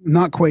 was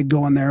not quite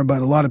going there,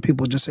 but a lot of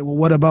people just say, well,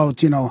 what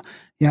about, you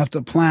have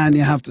to plan,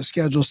 you have to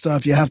schedule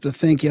stuff, you have to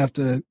think, you have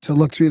to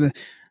look through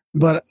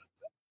but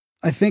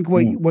I think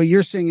what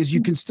you're saying is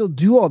you can still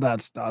do all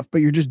that stuff,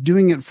 but you're just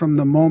doing it from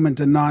the moment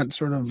and not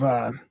sort of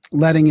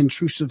letting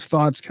intrusive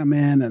thoughts come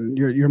in, and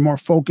you're more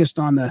focused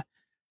on the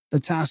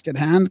task at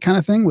hand kind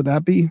of thing. Would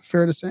that be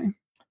fair to say?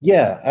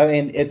 Yeah. I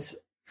mean,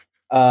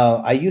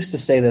 I used to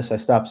say this. I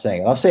stopped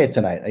saying it. I'll say it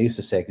tonight. I used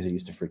to say it because it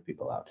used to freak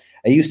people out.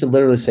 I used to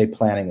literally say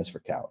planning is for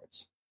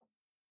cowards.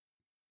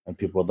 And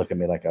people would look at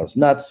me like I was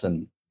nuts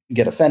and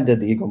get offended.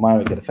 The ego mind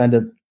would get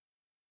offended.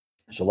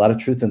 There's a lot of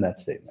truth in that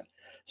statement.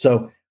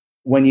 So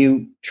when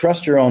you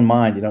trust your own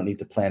mind, you don't need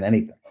to plan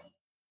anything.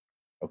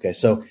 Okay,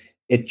 so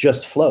it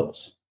just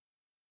flows.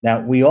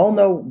 Now we all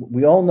know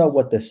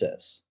what this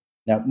is.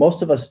 Now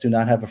most of us do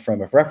not have a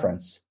frame of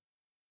reference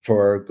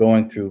for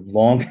going through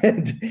long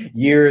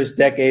years,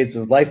 decades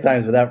of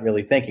lifetimes without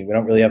really thinking. We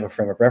don't really have a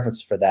frame of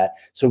reference for that.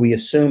 So we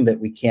assume that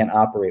we can't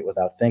operate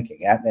without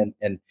thinking.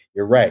 And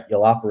you're right,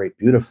 you'll operate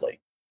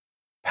beautifully,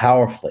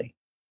 powerfully,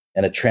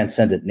 in a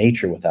transcendent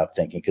nature without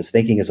thinking, because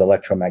thinking is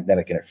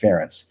electromagnetic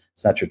interference.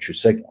 It's not your true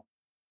signal.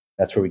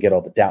 That's where we get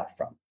all the doubt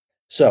from.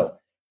 So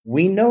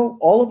we know,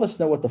 all of us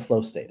know what the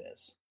flow state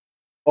is.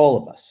 All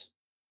of us,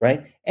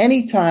 right?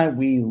 Anytime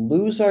we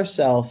lose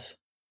ourselves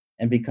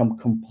and become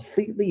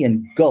completely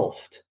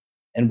engulfed,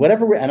 and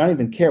whatever I don't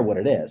even care what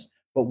it is,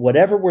 but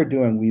whatever we're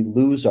doing, we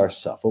lose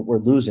ourself. What we're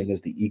losing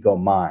is the ego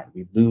mind.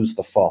 We lose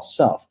the false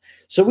self.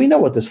 So we know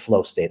what this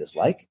flow state is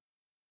like.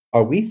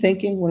 Are we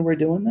thinking when we're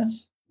doing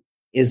this?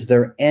 Is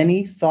there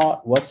any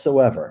thought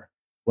whatsoever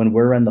when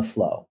we're in the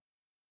flow?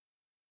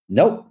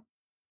 Nope.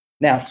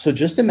 Now, so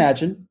just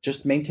imagine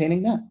just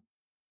maintaining that.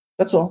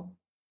 That's all.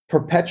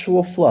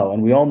 Perpetual flow.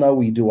 And we all know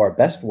we do our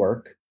best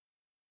work,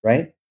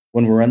 right?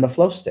 When we're in the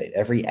flow state.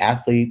 Every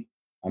athlete,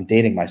 I'm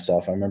dating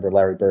myself. I remember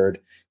Larry Bird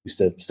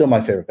still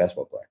my favorite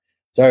basketball player.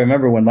 So I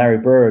remember when Larry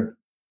Bird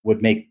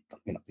would make,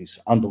 these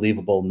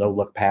unbelievable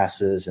no-look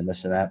passes and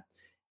this and that.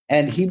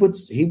 And he would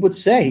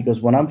say, he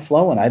goes, when I'm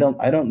flowing, I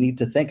don't need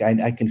to think.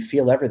 I can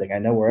feel everything. I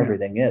know where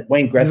everything is.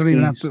 Wayne Gretzky. You don't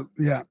even have to,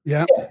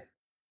 yeah.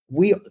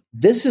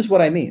 This is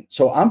what I mean.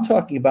 So I'm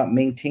talking about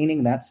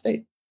maintaining that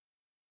state.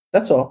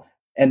 That's all.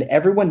 And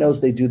everyone knows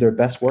they do their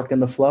best work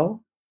in the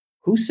flow.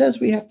 Who says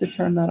we have to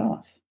turn that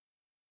off?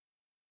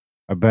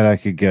 I bet I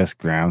could guess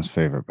Graham's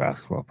favorite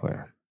basketball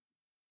player.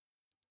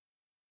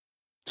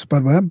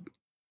 Spud Webb?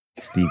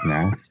 Steve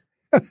Nash.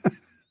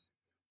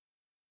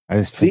 I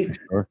just picked the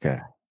short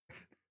guy.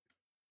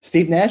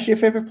 Steve Nash, your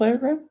favorite player,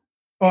 Graham?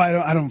 Oh,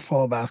 I don't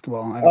follow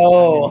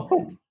basketball.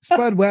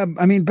 Spud Webb.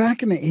 I mean,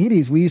 back in the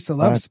 80s, we used to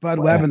love Spud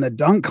Webb in the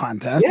dunk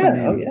contest.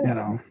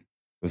 Yeah,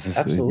 Was this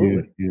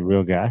absolutely he's a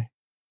real guy?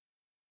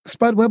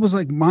 Spud Webb was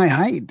like my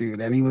height, dude,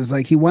 and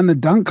he won the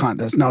dunk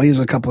contest. No, he was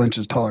a couple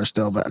inches taller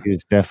still, but he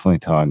was definitely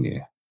taller than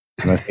you,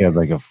 unless he had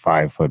like a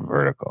 5-foot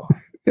vertical.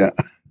 Yeah,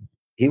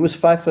 he was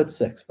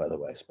 5'6", by the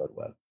way, Spud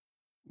Webb.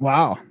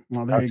 Wow.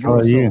 Well, there How you tall go.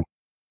 are you?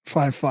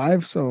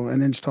 5'5", so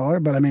an inch taller.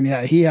 But I mean,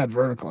 yeah, he had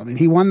vertical. I mean,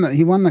 he won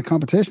the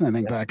competition. I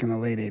think back in the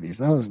late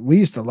 80s. We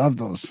used to love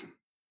those.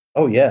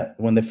 Oh yeah,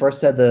 when they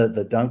first had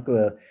the dunk,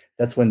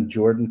 that's when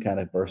Jordan kind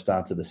of burst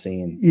onto the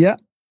scene. Yeah.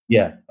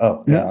 Yeah. Oh,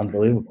 yeah.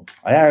 Unbelievable.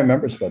 I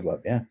remember Spud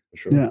Webb. Yeah, for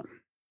sure. Yeah.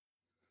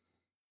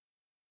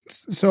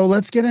 So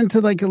let's get into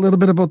like a little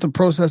bit about the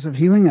process of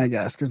healing, I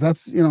guess, because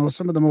that's,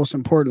 some of the most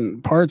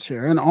important parts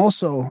here. And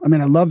also, I mean,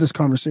 I love this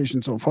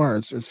conversation so far.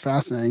 It's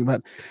fascinating.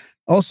 But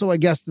also, I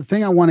guess the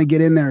thing I want to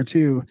get in there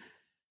too,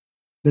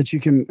 that you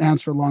can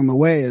answer along the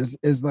way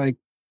is like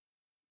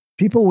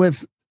people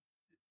with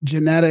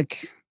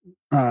genetic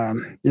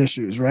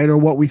issues, right? Or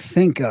what we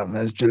think of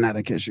as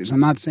genetic issues. I'm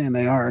not saying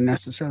they are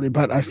necessarily,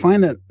 but I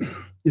find that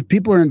if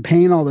people are in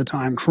pain all the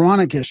time,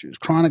 chronic issues,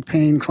 chronic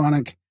pain,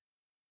 chronic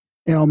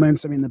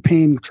ailments, I mean, the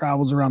pain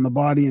travels around the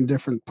body in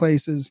different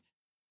places.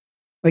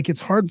 Like it's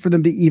hard for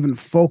them to even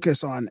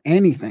focus on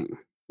anything.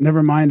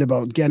 Never mind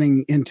about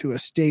getting into a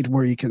state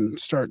where you can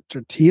start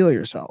to heal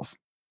yourself.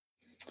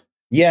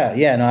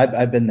 Yeah. No,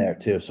 I've been there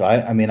too. So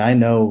I mean, I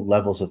know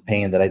levels of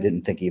pain that I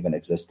didn't think even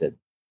existed.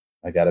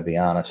 I got to be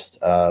honest,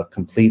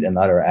 complete and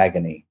utter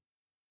agony.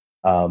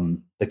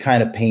 The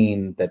kind of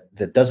pain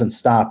that doesn't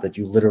stop, that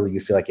you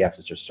feel like you have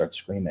to just start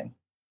screaming.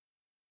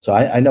 So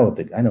I know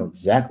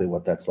exactly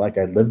what that's like.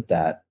 I lived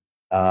that.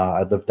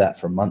 I lived that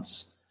for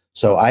months.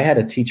 So I had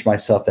to teach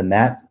myself in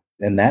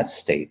that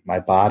state,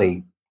 my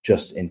body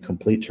just in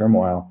complete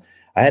turmoil.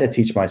 I had to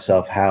teach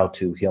myself how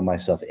to heal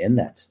myself in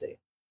that state.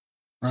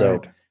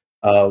 Right.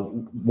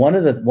 So one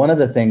of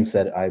the things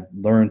that I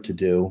learned to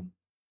do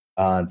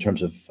in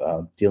terms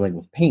of dealing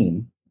with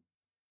pain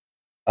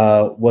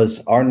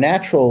was our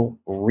natural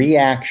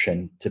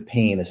reaction to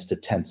pain is to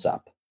tense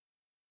up,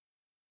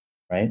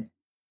 right?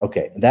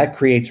 Okay, that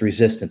creates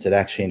resistance. It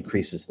actually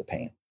increases the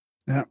pain.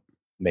 Yeah,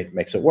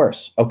 makes it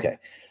worse. Okay,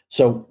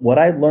 so what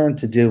I learned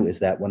to do is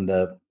that when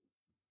the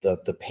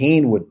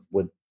pain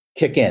would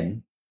kick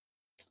in,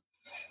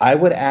 I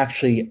would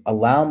actually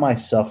allow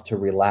myself to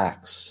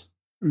relax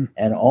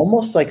and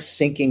almost like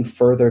sinking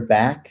further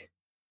back,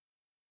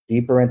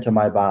 deeper into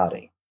my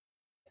body.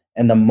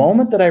 And the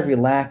moment that I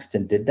relaxed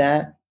and did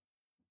that,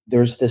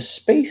 there's this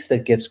space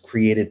that gets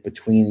created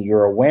between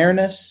your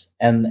awareness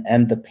and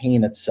the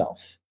pain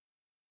itself.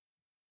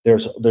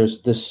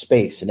 There's this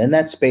space, and in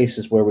that space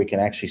is where we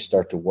can actually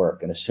start to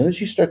work. And as soon as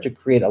you start to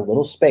create a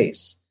little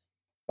space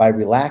by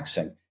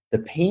relaxing, the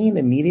pain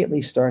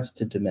immediately starts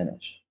to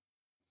diminish.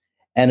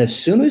 And as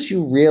soon as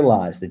you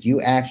realize that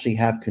you actually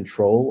have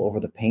control over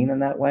the pain in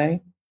that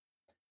way,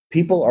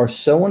 people are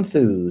so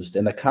enthused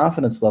and the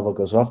confidence level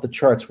goes off the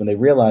charts when they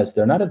realize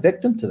they're not a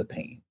victim to the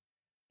pain.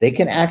 They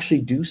can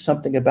actually do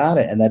something about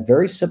it. And that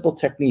very simple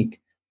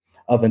technique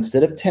of,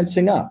 instead of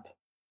tensing up,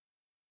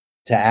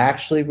 to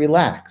actually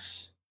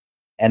relax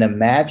and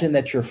imagine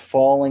that you're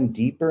falling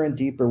deeper and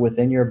deeper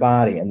within your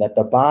body and that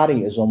the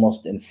body is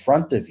almost in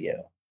front of you.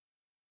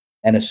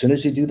 And as soon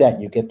as you do that,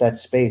 you get that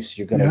space,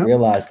 you're going to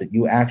realize that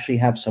you actually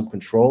have some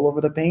control over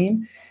the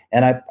pain.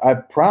 And I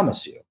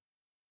promise you,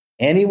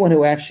 anyone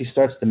who actually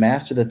starts to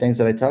master the things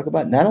that I talk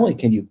about, not only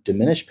can you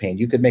diminish pain,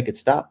 you could make it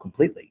stop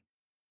completely.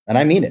 And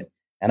I mean it.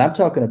 And I'm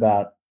talking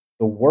about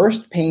the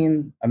worst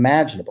pain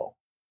imaginable,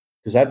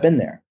 because I've been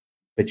there.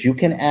 But you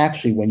can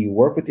actually, when you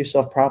work with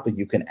yourself properly,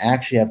 you can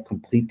actually have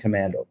complete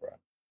command over it.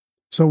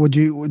 So would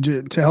you,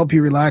 to help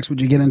you relax,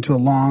 would you get into a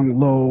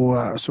low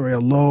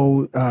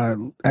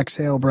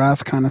exhale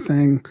breath kind of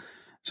thing?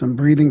 Some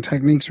breathing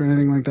techniques or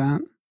anything like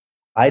that?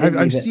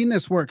 I've seen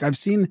this work. I've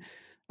seen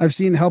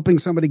helping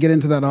somebody get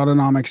into that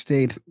autonomic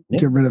state,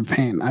 get rid of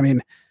pain. I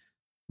mean,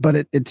 but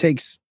it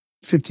takes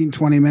 15,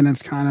 20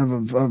 minutes kind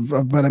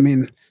of but I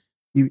mean,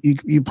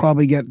 you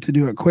probably get to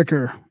do it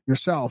quicker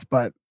yourself,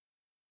 but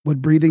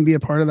would breathing be a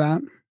part of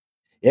that?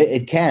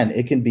 It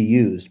can be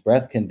used.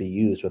 Breath can be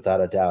used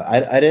without a doubt.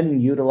 I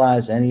didn't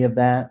utilize any of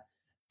that.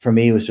 For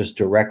me, it was just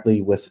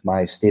directly with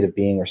my state of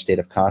being or state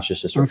of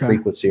consciousness or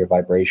frequency or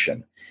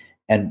vibration.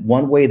 And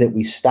one way that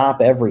we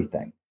stop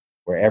everything,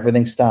 where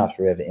everything stops,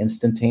 where we have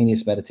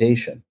instantaneous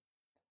meditation,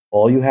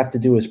 all you have to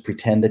do is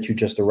pretend that you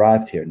just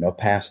arrived here. No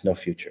past, no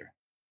future.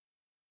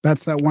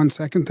 That's that 1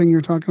 second thing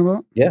you're talking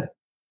about? Yeah.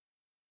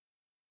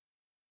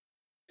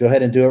 Go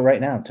ahead and do it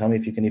right now. Tell me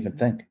if you can even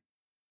think.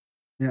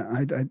 Yeah,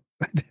 I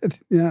did.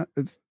 Yeah,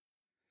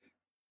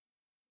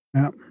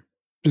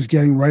 just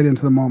getting right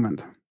into the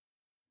moment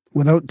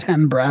without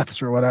 10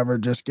 breaths or whatever.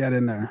 Just get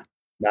in there.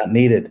 Not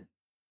needed,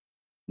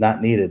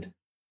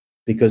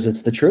 because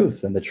it's the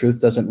truth, and the truth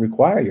doesn't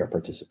require your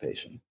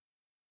participation.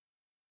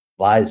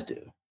 Lies do.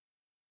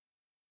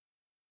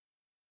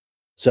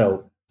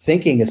 So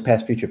thinking is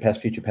past, future, past,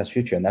 future, past,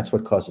 future, and that's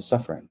what causes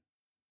suffering.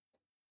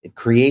 It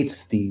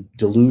creates the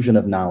delusion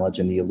of knowledge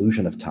and the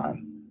illusion of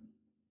time,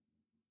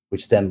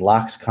 which then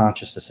locks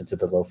consciousness into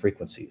the low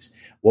frequencies.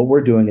 What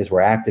we're doing is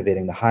we're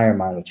activating the higher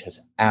mind, which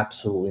has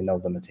absolutely no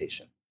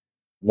limitation.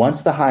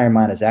 Once the higher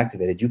mind is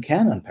activated, you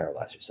can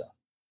unparalyze yourself,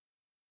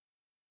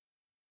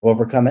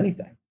 overcome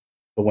anything.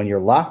 But when you're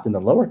locked in the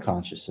lower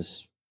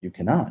consciousness, you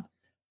cannot.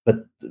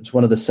 But it's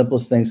one of the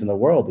simplest things in the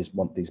world,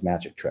 these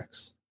magic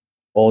tricks.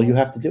 All you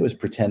have to do is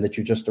pretend that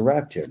you just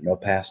arrived here. No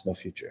past, no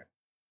future.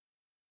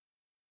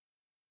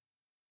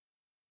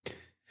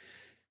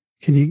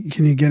 Can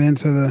you get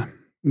into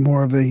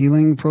more of the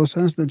healing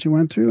process that you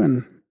went through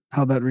and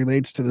how that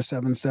relates to the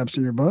 7 steps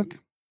in your book?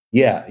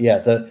 Yeah.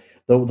 The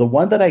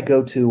one that I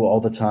go to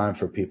all the time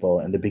for people,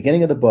 in the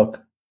beginning of the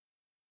book,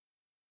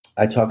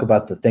 I talk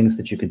about the things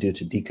that you can do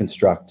to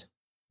deconstruct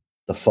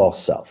the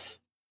false self,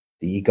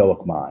 the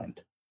egoic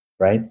mind,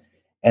 right?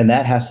 And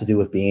that has to do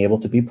with being able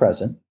to be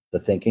present. The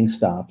thinking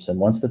stops. And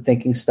once the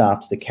thinking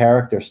stops, the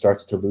character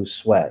starts to lose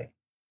sway.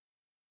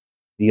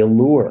 The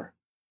allure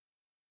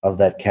of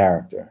that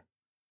character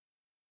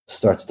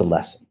starts to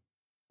lessen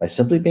by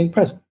simply being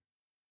present.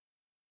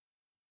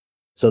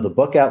 So the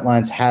book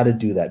outlines how to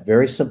do that.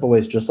 Very simple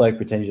ways, just like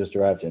pretend you just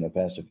arrived in a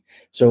past.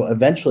 So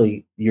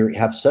eventually you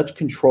have such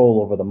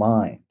control over the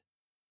mind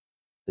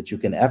that you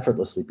can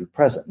effortlessly be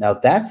present. Now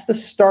that's the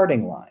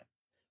starting line.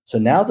 So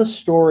now the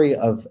story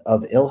of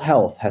ill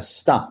health has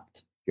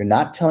stopped. You're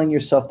not telling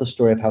yourself the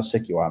story of how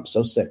sick you are. I'm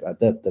so sick.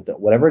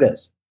 Whatever it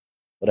is.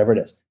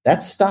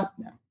 That's stopped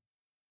now.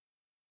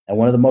 And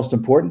one of the most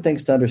important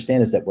things to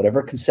understand is that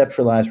whatever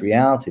conceptualized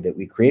reality that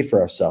we create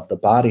for ourselves, the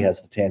body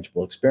has the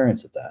tangible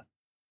experience of that.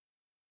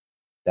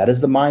 That is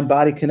the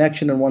mind-body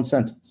connection in one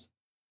sentence.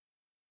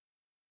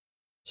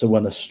 So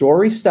when the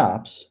story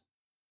stops,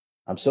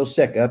 I'm so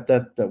sick,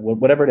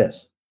 whatever it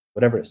is,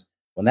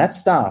 when that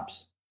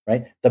stops,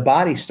 right, the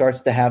body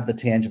starts to have the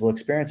tangible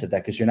experience of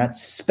that because you're not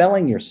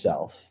spelling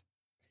yourself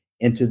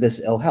into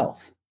this ill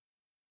health.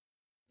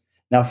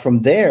 Now, from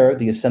there,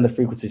 the Ascend the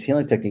Frequencies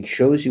healing technique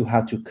shows you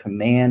how to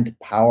command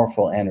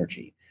powerful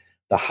energy,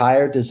 the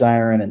higher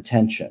desire and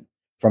intention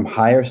from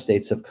higher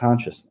states of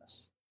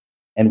consciousness.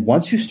 And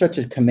once you start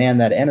to command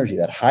that energy,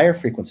 that higher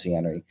frequency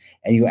energy,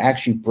 and you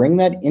actually bring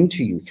that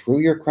into you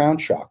through your crown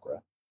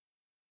chakra,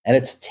 and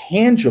it's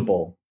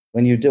tangible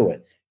when you do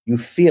it, you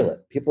feel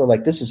it. People are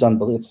like, this is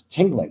unbelievable. It's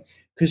tingling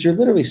because you're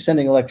literally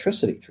sending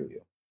electricity through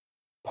you.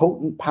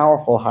 Potent,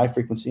 powerful, high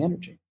frequency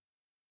energy.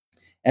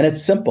 And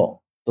it's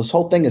simple. This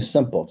whole thing is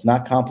simple. It's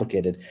not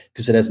complicated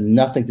because it has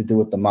nothing to do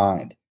with the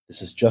mind.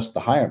 This is just the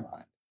higher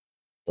mind.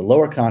 The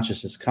lower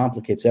consciousness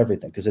complicates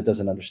everything because it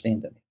doesn't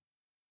understand anything.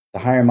 The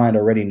higher mind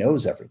already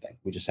knows everything.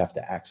 We just have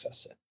to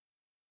access it.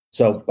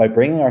 So by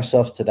bringing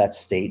ourselves to that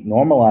state,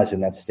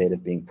 normalizing that state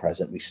of being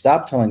present, we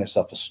stop telling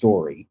ourselves a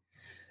story.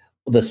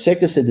 The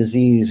sickness and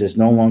disease is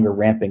no longer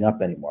ramping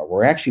up anymore.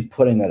 We're actually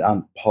putting it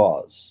on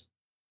pause.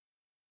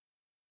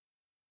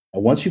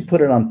 And once you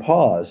put it on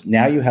pause,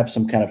 now you have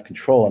some kind of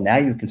control, and now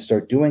you can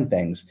start doing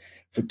things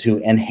to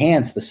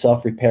enhance the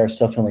self-repair,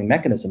 self-healing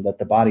mechanism that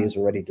the body is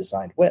already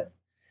designed with.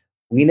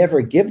 We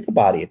never give the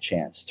body a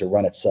chance to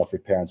run its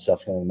self-repair and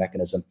self-healing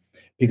mechanism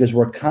because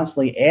we're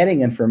constantly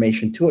adding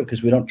information to it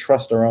because we don't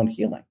trust our own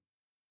healing.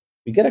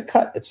 We get a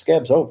cut, it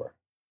scabs over.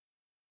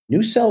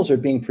 New cells are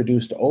being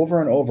produced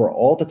over and over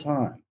all the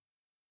time.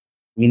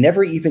 We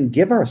never even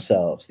give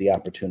ourselves the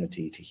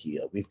opportunity to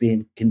heal. We've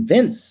been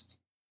convinced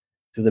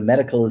through the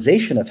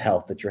medicalization of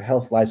health that your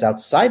health lies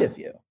outside of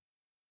you.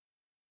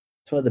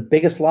 It's one of the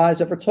biggest lies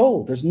ever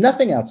told. There's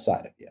nothing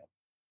outside of you.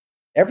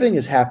 Everything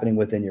is happening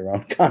within your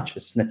own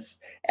consciousness.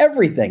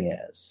 Everything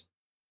is.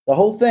 The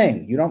whole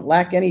thing. You don't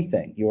lack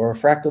anything. You are a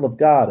fractal of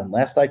God. And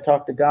last I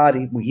talked to God,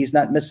 he's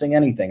not missing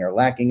anything or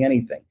lacking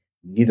anything.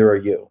 Neither are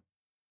you.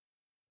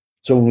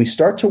 So when we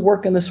start to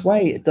work in this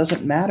way, it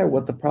doesn't matter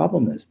what the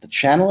problem is. The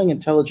channeling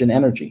intelligent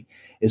energy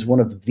is one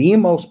of the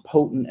most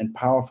potent and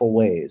powerful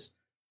ways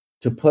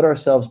to put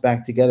ourselves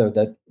back together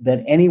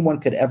that anyone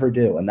could ever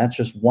do. And that's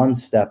just one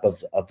step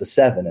of the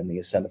 7 in the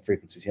Ascended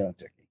Frequencies Healing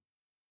Technique.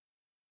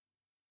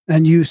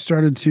 And you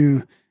started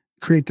to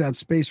create that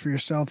space for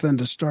yourself then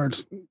to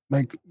start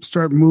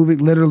moving,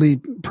 literally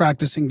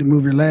practicing to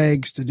move your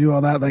legs, to do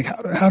all that. Like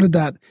how did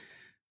that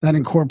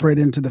incorporate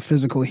into the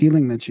physical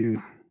healing that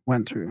you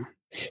went through?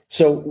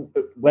 So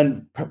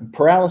when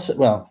paralysis,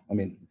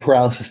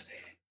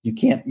 you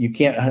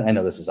can't, I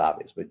know this is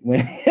obvious, but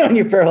when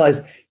you're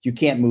paralyzed, you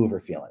can't move or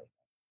feel anything,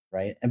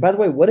 right? And by the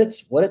way, what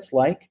it's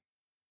like, do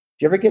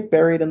you ever get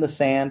buried in the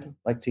sand,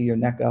 like to your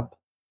neck up?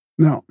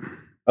 No.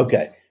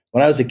 Okay.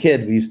 When I was a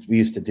kid, we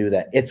used to do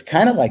that. It's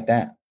kind of like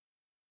that.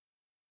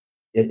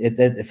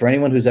 For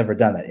anyone who's ever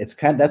done that,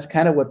 that's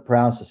kind of what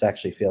paralysis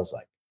actually feels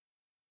like.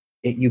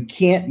 You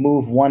can't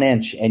move 1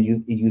 inch, and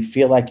you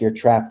feel like you're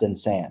trapped in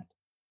sand,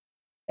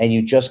 and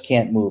you just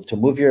can't move. To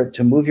move your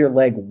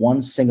leg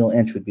 1 single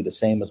inch would be the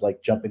same as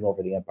like jumping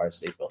over the Empire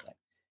State Building.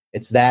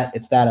 It's that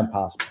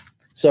impossible.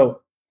 So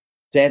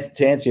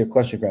to answer your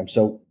question, Graham,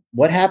 so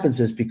what happens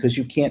is because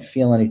you can't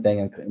feel anything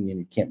and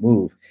you can't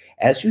move,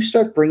 as you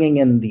start bringing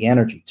in the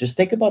energy, just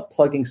think about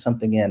plugging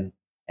something in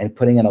and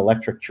putting an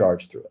electric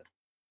charge through it.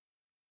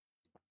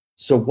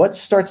 So what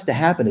starts to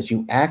happen is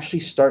you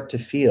actually start to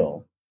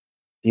feel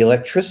the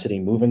electricity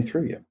moving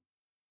through you.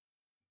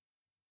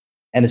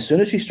 And as soon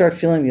as you start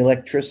feeling the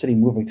electricity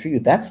moving through you,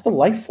 that's the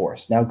life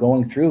force now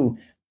going through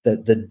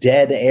the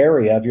dead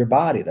area of your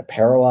body, the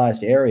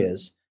paralyzed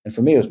areas. And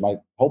for me, it was my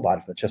whole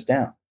body from the chest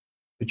down.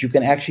 But you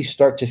can actually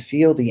start to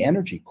feel the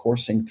energy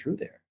coursing through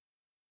there.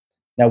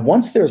 Now,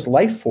 once there's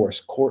life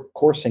force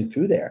coursing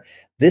through there,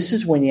 this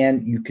is when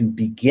you can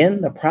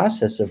begin the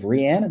process of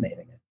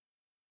reanimating it.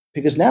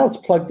 Because now it's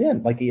plugged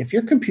in. Like if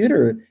your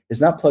computer is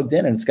not plugged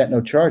in and it's got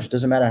no charge, it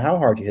doesn't matter how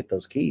hard you hit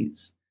those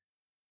keys.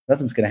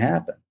 Nothing's going to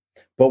happen.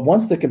 But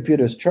once the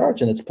computer is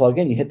charged and it's plugged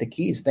in, you hit the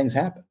keys, things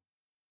happen.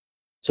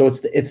 So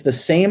it's the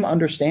same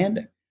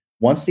understanding.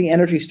 Once the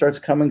energy starts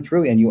coming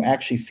through and you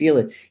actually feel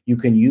it, you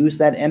can use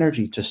that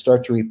energy to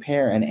start to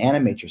repair and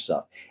animate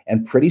yourself.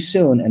 And pretty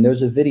soon, and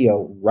there's a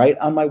video right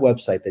on my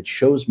website that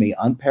shows me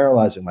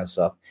unparalyzing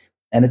myself,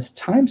 and it's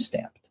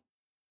time-stamped.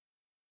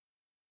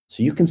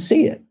 So you can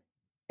see it.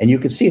 And you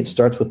can see it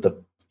starts with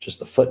just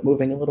the foot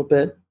moving a little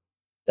bit,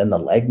 then the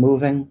leg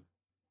moving,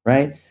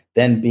 right?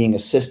 Then being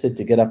assisted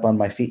to get up on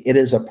my feet. It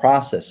is a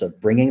process of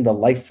bringing the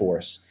life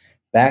force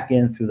back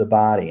in through the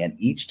body. And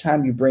each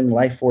time you bring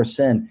life force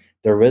in,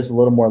 there is a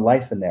little more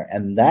life in there.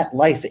 And that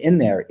life in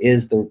there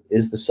is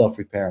the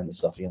self-repair and the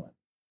self-healing.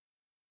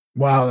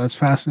 Wow, that's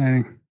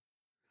fascinating.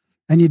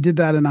 And you did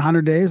that in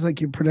 100 days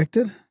like you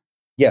predicted?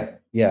 Yeah.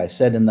 I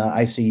said in the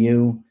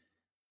ICU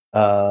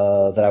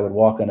that I would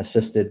walk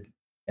unassisted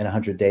in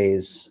 100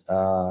 days.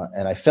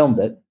 And I filmed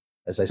it,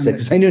 as I said,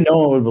 because I knew no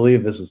one would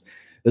believe this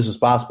was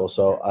possible.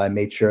 So I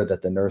made sure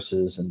that the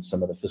nurses and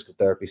some of the physical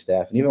therapy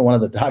staff, and even one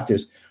of the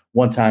doctors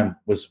one time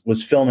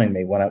was filming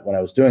me when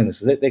I was doing this,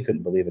 because they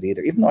couldn't believe it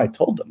either. Even though I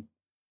told them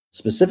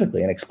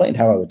specifically and explained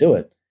how I would do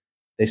it,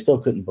 they still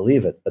couldn't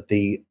believe it. But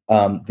the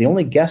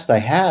only guest I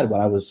had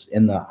when I was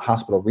in the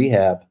hospital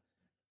rehab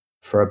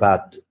for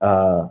about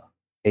 9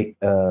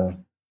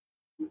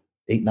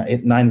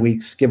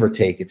 weeks, give or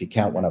take, if you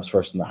count when I was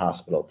first in the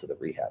hospital to the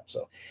rehab.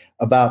 So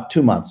about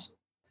 2 months.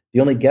 The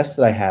only guest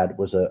that I had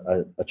was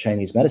a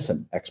Chinese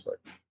medicine expert.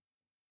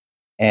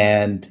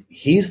 And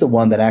he's the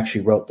one that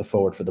actually wrote the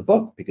foreword for the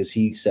book, because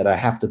he said, I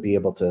have to be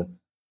able to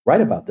write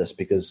about this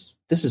because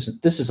this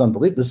is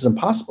unbelievable. This is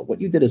impossible.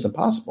 What you did is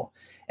impossible.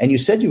 And you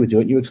said you would do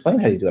it. And you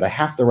explained how you do it. I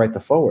have to write the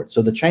foreword.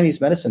 So the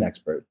Chinese medicine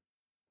expert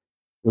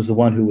was the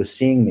one who was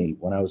seeing me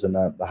when I was in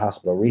the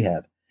hospital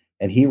rehab.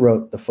 And he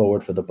wrote the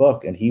foreword for the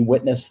book, and he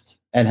witnessed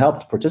and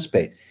helped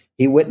participate.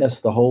 He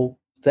witnessed the whole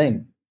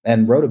thing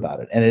and wrote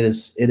about it. And it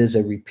is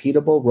a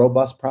repeatable,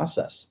 robust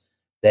process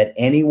that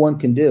anyone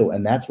can do.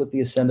 And that's what the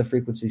Ascended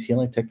Frequencies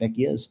Healing Technique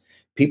is.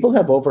 People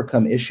have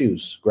overcome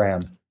issues,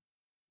 Graham,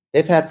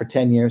 they've had for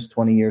 10 years,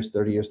 20 years,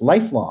 30 years,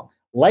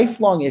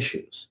 lifelong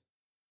issues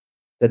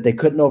that they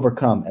couldn't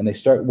overcome. And they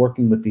start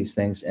working with these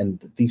things,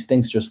 and these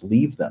things just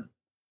leave them.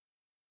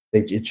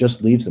 It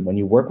just leaves them. When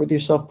you work with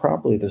yourself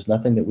properly, there's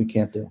nothing that we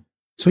can't do.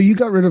 So you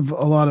got rid of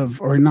a lot of,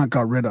 or not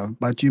got rid of,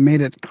 but you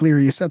made it clear.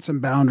 You set some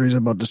boundaries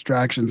about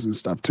distractions and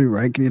stuff too,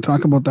 right? Can you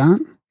talk about that?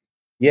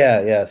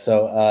 Yeah.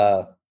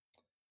 So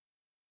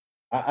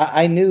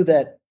I knew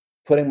that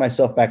putting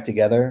myself back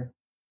together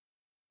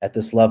at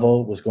this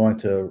level was going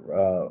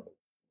to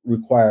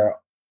require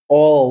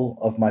all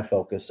of my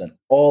focus and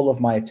all of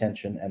my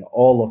attention and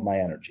all of my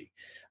energy.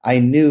 I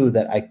knew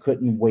that I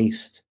couldn't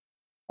waste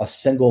a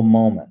single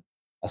moment,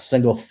 a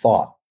single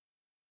thought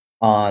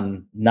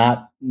on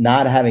not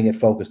having it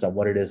focused on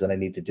what it is that I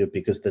need to do,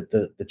 because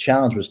the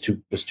challenge was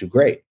too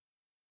great.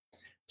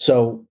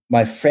 So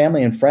my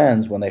family and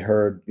friends, when they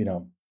heard,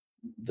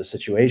 the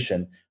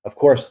situation, of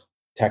course,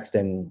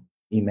 texting,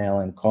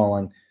 emailing,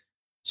 calling.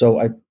 So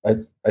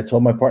I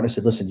told my partner, I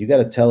said, listen, you got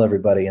to tell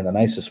everybody in the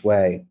nicest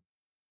way,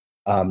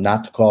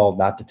 not to call,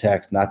 not to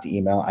text, not to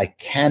email. I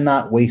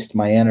cannot waste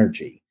my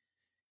energy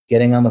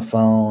getting on the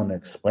phone,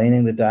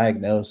 explaining the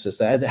diagnosis.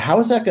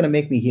 How is that going to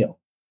make me heal?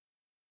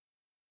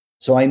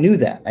 So I knew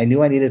that. I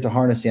knew I needed to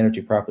harness the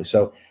energy properly.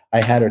 So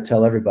I had her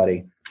tell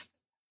everybody,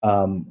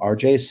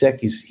 RJ is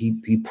sick.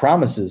 He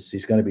promises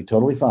he's going to be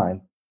totally fine.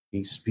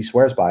 He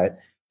swears by it.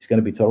 He's going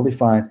to be totally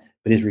fine,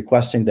 but he's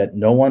requesting that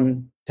no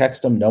one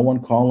text him, no one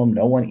call him,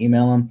 no one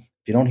email him.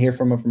 If you don't hear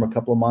from him from a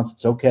couple of months,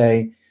 it's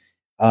okay.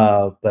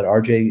 But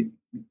RJ,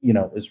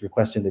 is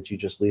requesting that you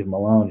just leave him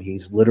alone.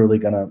 He's literally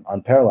going to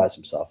unparalyze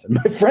himself. And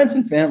my friends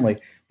and family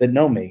that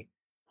know me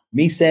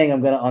saying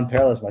I'm going to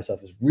unparalyze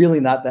myself is really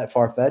not that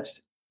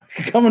far-fetched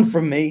coming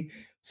from me.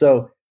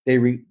 So they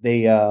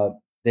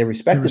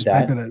respected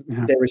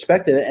that. They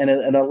respected it, and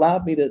it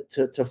allowed me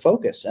to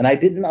focus. And I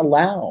didn't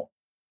allow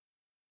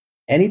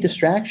any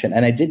distraction.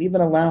 And I didn't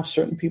even allow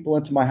certain people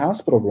into my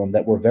hospital room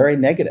that were very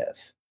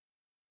negative.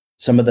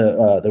 Some of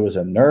there was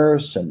a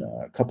nurse and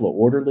a couple of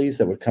orderlies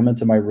that would come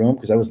into my room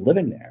because I was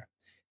living there.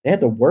 They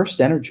had the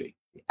worst energy,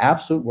 the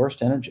absolute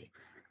worst energy.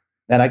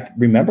 And I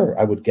remember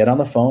I would get on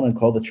the phone and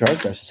call the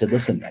charge nurse and said,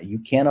 listen, you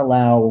can't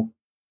allow,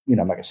 I'm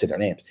not going to say their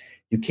names.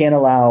 You can't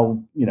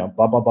allow,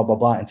 blah, blah, blah, blah,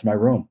 blah into my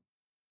room.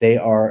 They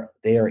are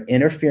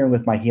interfering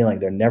with my healing.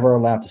 They're never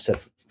allowed to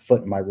set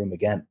foot in my room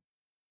again.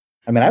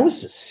 I mean, I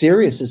was as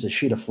serious as a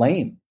sheet of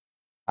flame.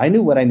 I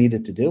knew what I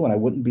needed to do, and I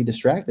wouldn't be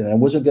distracted, and I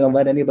wasn't going to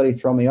let anybody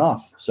throw me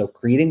off. So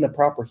creating the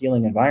proper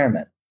healing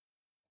environment,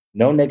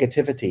 no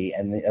negativity,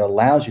 and it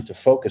allows you to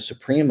focus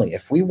supremely.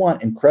 If we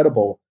want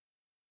incredible,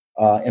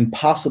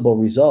 impossible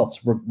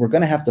results, we're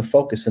going to have to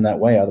focus in that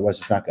way. Otherwise,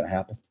 it's not going to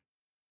happen.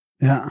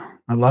 Yeah,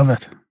 I love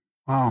it.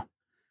 Wow.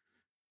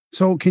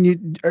 So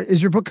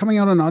is your book coming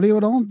out on audio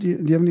at all? Do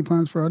you have any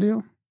plans for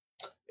audio?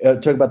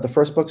 Talk about the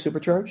first book,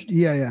 Supercharged?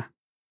 Yeah.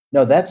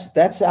 No,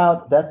 that's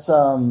out. That's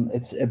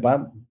it's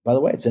by the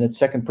way, it's in its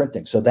second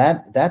printing. So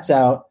that's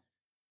out.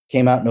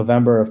 Came out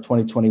November of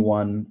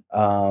 2021.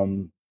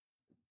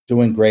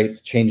 Doing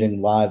great,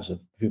 changing lives of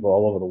people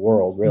all over the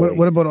world. Really.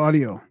 What about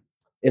audio?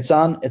 It's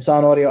on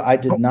audio. I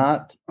did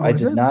not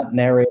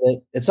narrate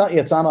it. It's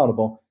on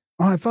Audible.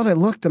 Oh, I thought I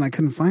looked and I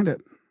couldn't find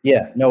it.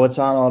 Yeah, no, it's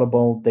on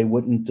Audible. They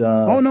wouldn't.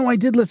 Oh no, I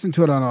did listen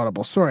to it on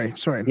Audible. Sorry.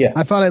 Yeah,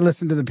 I thought I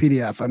listened to the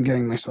PDF. I'm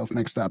getting myself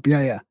mixed up.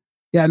 Yeah.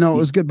 No, it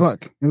was a good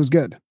book. It was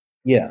good.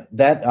 Yeah,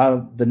 that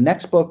the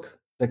next book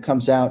that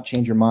comes out,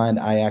 Change Your Mind.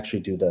 I actually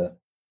do the.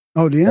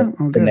 Oh, do you?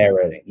 The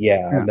narrating.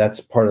 Yeah, and that's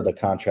part of the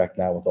contract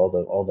now with all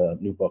the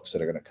new books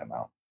that are going to come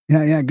out.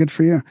 Yeah, good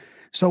for you.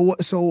 So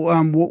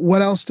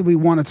what else do we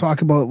want to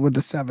talk about with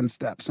the 7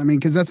 steps? I mean,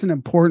 because that's an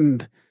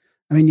important.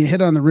 I mean, you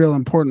hit on the real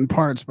important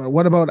parts, but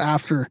what about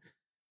after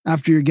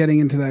you're getting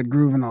into that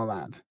groove and all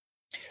that?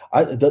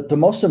 The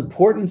most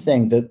important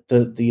thing that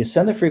the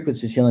Ascended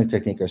Frequencies healing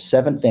technique are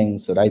 7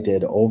 things that I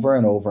did over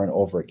and over and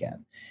over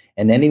again.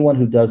 And anyone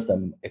who does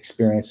them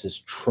experiences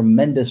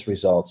tremendous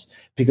results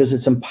because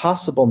it's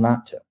impossible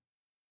not to.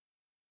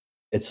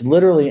 It's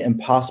literally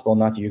impossible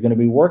not to. You're going to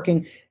be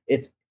working.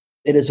 It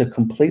is a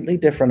completely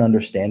different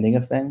understanding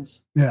of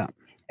things. Yeah.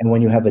 And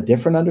when you have a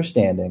different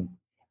understanding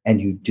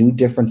and you do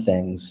different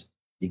things,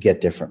 you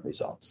get different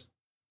results.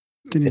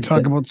 Can you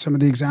talk about some of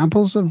the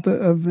examples of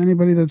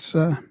anybody that's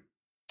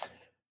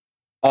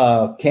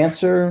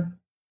cancer,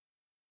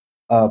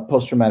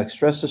 post-traumatic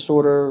stress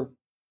disorder,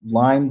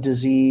 Lyme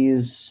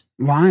disease.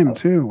 Lyme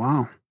too.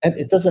 Wow.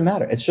 It doesn't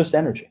matter. It's just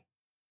energy.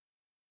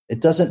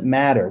 It doesn't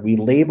matter. We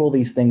label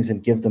these things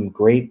and give them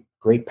great,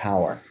 great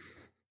power.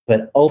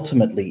 But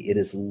ultimately, it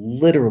is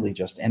literally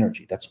just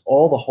energy. That's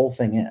all the whole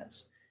thing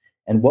is.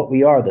 And what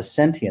we are, the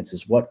sentience,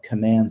 is what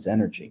commands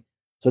energy.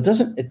 So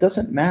it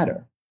doesn't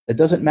matter. It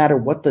doesn't matter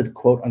what the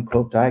quote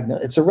unquote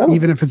diagnosis. It's irrelevant.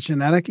 Even if it's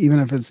genetic, even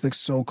if it's the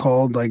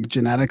so-called like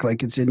genetic,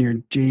 like it's in your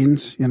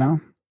genes,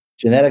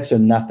 Genetics are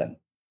nothing.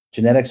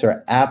 Genetics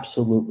are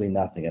absolutely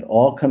nothing. It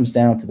all comes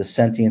down to the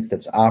sentience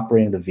that's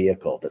operating the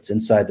vehicle, that's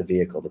inside the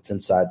vehicle, that's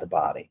inside the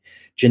body.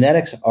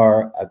 Genetics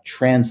are a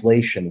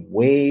translation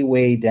way,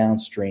 way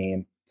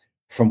downstream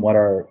from what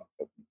are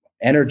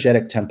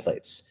energetic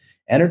templates.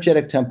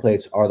 Energetic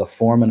templates are the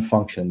form and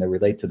function. They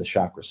relate to the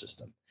chakra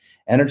system.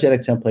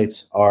 Energetic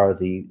templates are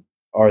the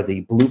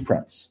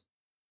blueprints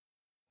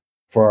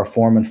for our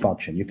form and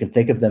function. You can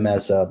think of them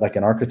as like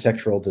an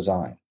architectural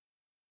design.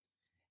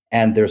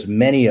 And there's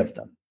many of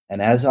them.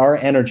 And as our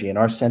energy and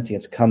our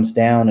sentience comes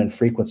down in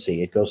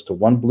frequency, it goes to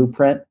one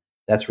blueprint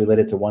that's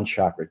related to one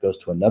chakra. It goes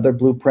to another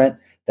blueprint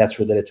that's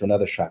related to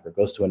another chakra. It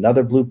goes to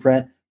another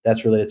blueprint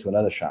that's related to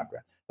another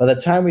chakra. By the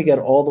time we get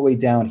all the way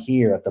down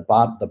here at the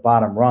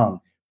bottom rung,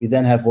 we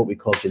then have what we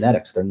call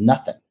genetics. They're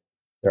nothing.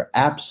 They're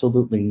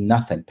absolutely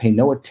nothing. Pay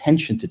no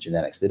attention to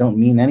genetics. They don't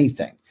mean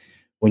anything.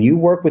 When you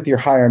work with your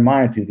higher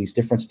mind through these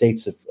different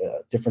states of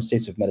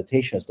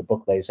meditation, as the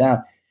book lays out,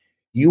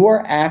 you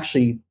are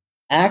actually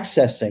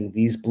accessing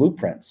these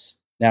blueprints.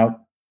 Now,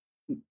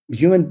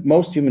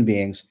 most human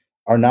beings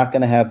are not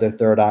going to have their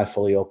third eye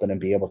fully open and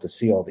be able to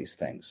see all these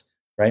things,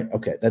 right?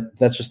 Okay,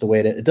 that's just the way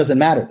it is. It doesn't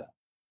matter though,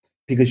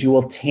 because you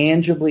will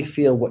tangibly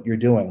feel what you're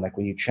doing. Like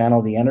when you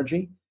channel the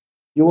energy,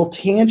 you will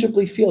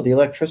tangibly feel the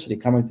electricity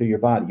coming through your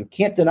body. You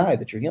can't deny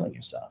that you're healing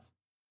yourself.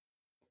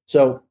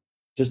 So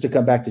just to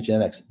come back to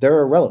genetics, they're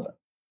irrelevant.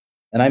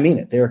 And I mean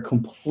it. They are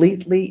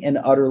completely and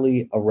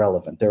utterly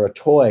irrelevant. They're a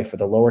toy for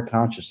the lower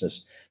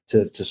consciousness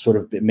to sort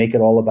of make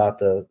it all about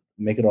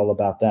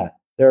that.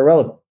 They're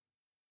irrelevant.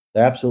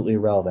 They're absolutely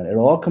irrelevant. It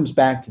all comes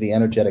back to the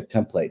energetic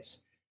templates.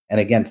 And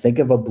again, think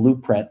of a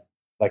blueprint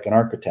like an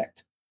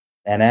architect.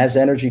 And as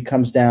energy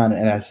comes down,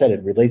 and I said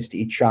it relates to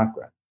each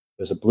chakra.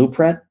 There's a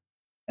blueprint,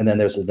 and then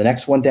there's the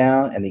next one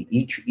down, and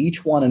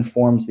each one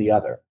informs the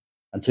other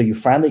until you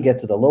finally get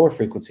to the lower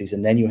frequencies,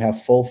 and then you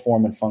have full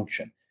form and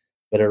function.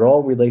 But it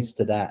all relates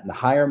to that. And the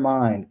higher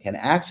mind can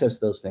access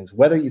those things.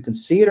 Whether you can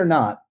see it or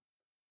not,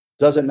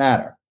 doesn't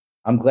matter.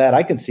 I'm glad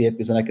I can see it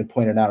because then I can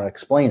point it out and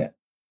explain it.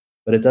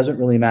 But it doesn't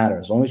really matter.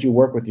 As long as you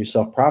work with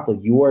yourself properly,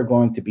 you are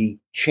going to be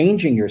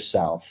changing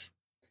yourself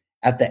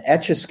at the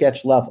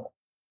etch-a-sketch level,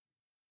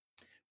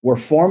 where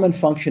form and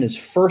function is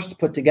first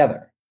put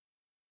together.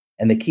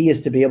 And the key is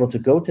to be able to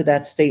go to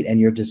that state, and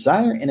your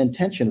desire and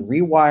intention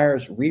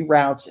rewires,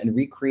 reroutes, and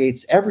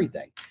recreates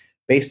everything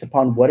based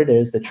upon what it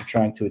is that you're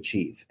trying to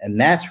achieve. And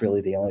that's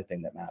really the only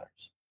thing that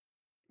matters.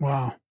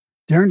 Wow.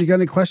 Darren, do you got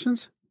any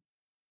questions?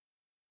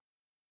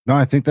 No,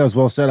 I think that was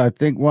well said. I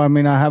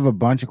have a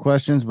bunch of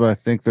questions, but I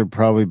think they're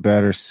probably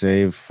better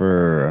saved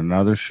for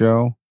another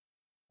show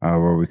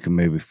where we can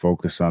maybe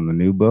focus on the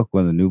new book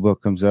when the new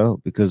book comes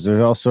out, because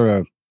they're all sort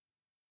of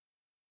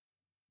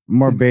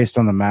more based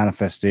on the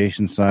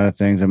manifestation side of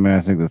things. I mean, I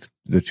think that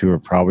the two are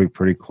probably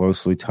pretty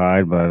closely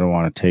tied, but I don't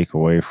want to take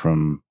away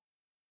from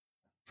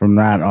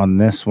that on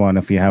this one.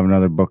 If you have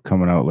another book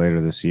coming out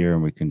later this year,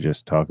 and we can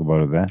just talk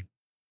about it then.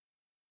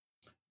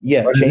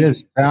 Yeah, but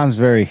it sounds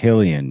very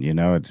Hillian.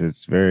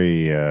 It's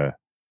very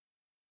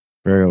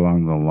very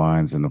along the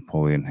lines of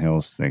Napoleon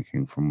Hill's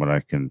thinking, from what I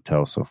can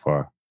tell so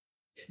far.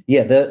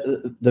 Yeah,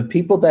 the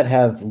people that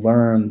have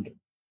learned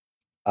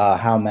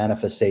how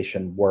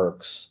manifestation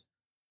works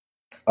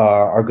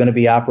are going to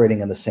be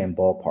operating in the same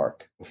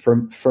ballpark.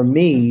 For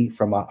me,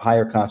 from a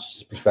higher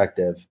consciousness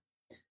perspective,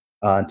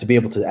 to be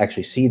able to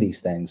actually see these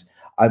things,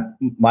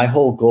 my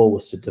whole goal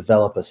was to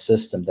develop a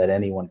system that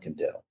anyone can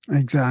do.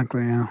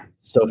 Exactly. Yeah.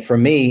 So for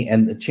me,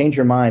 and Change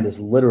Your Mind is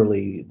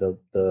literally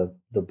the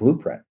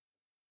blueprint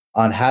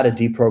on how to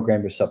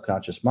deprogram your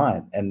subconscious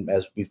mind. And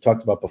as we've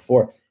talked about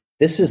before,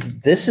 this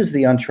is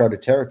the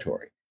uncharted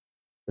territory.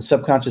 The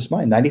subconscious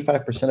mind,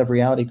 95% of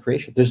reality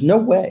creation. There's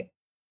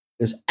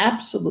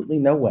absolutely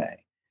no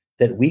way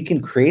that we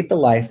can create the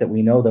life that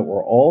we know that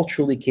we're all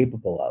truly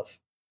capable of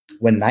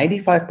when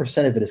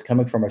 95% of it is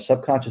coming from our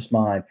subconscious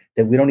mind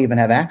that we don't even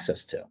have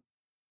access to.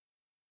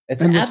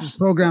 It's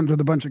programmed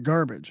with a bunch of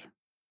garbage.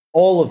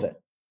 All of it.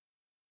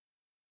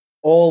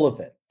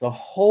 The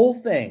whole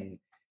thing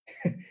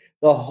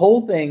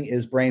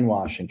is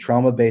brainwashing,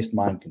 trauma-based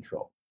mind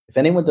control. If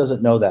anyone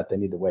doesn't know that, they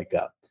need to wake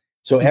up.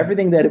 So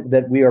everything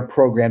that we are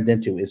programmed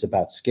into is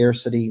about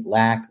scarcity,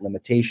 lack,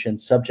 limitation,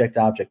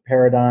 subject-object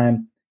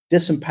paradigm,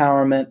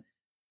 disempowerment.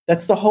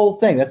 That's the whole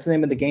thing. That's the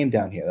name of the game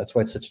down here. That's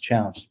why it's such a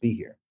challenge to be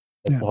here.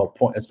 That's the whole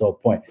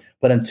point.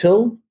 But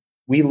until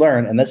we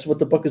learn, and this is what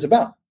the book is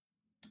about,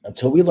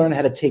 until we learn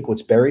how to take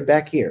what's buried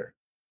back here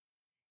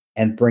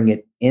and bring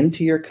it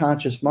into your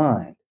conscious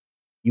mind,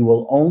 you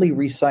will only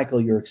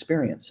recycle your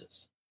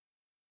experiences.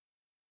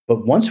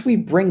 But once we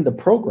bring the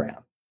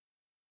program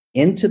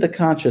into the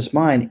conscious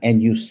mind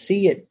and you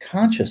see it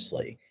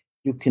consciously,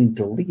 you can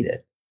delete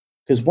it.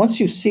 Because once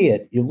you see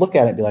it, you look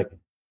at it and be like,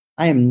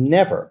 I am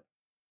never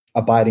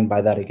abiding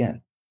by that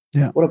again.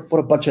 Yeah. What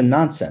a bunch of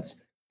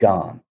nonsense.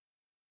 Gone.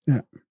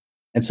 Yeah.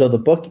 And so the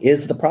book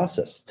is the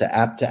process to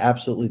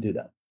absolutely do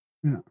that.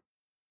 Yeah.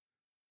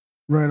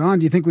 Right on.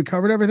 Do you think we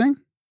covered everything?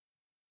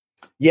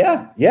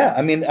 Yeah.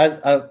 I mean,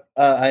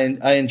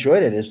 I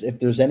enjoyed it. If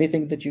there's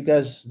anything that you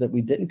guys that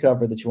we didn't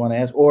cover that you want to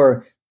ask,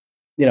 or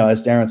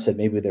as Darren said,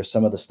 maybe there's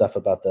some of the stuff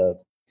about the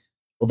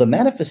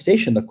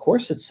manifestation. The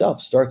course itself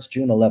starts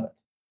June 11th.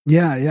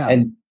 Yeah.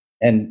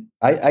 And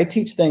I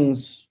teach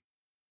things,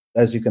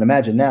 as you can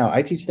imagine now,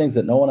 I teach things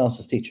that no one else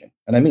is teaching,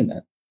 and I mean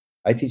that.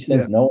 I teach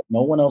things no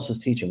one else is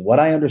teaching. What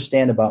I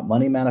understand about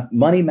money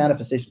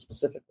manifestation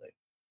specifically,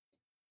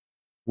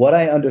 what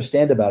I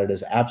understand about it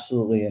is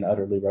absolutely and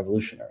utterly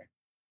revolutionary.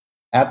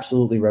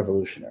 Absolutely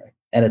revolutionary.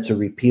 And it's a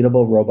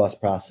repeatable, robust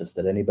process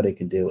that anybody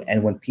can do.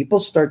 And when people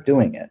start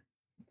doing it,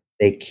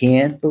 they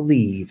can't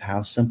believe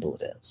how simple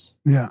it is.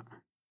 Yeah.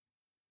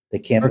 They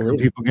can't Where can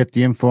believe it. people get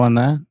the info on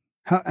that?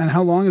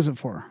 How long is it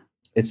for?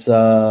 It's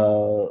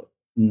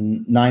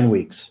 9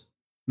 weeks.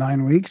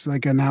 9 weeks,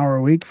 like an hour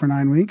a week for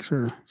 9 weeks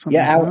or something?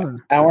 Yeah, like that,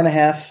 hour and a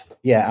half.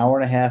 Yeah, hour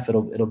and a half.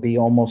 It'll be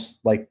almost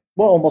like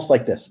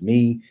this.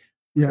 Me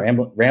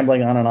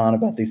rambling on and on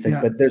about these things.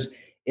 Yeah. But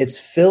it's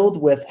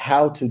filled with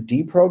how to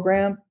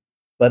deprogram,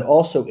 but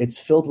also it's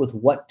filled with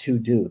what to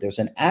do. There's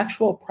an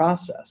actual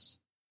process.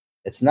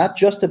 It's not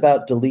just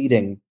about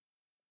deleting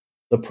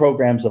the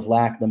programs of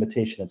lack,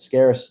 limitation, and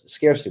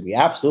scarcity. We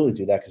absolutely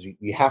do that because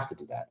we have to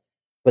do that.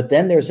 But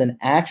then there's an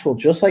actual,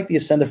 just like the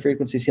Ascend the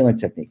Frequencies healing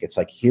technique, it's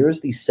like,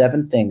 here's these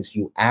 7 things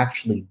you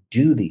actually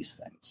do these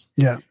things.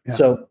 Yeah.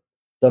 So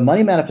the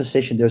money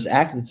manifestation,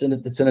 it's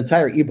an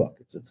entire ebook.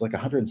 It's like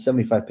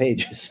 175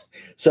 pages.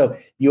 So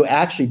you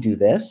actually do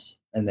this,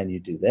 and then you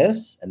do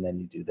this, and then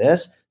you do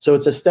this. So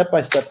it's a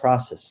step-by-step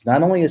process.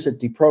 Not only is it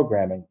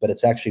deprogramming, but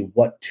it's actually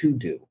what to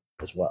do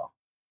as well.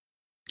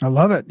 I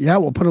love it. Yeah,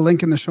 we'll put a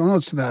link in the show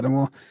notes to that,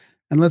 and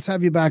let's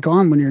have you back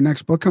on when your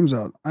next book comes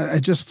out. I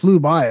just flew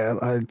by.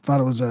 I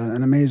thought it was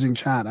an amazing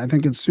chat. I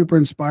think it's super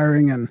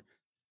inspiring, and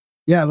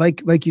yeah,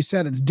 like you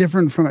said, it's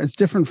different from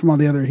all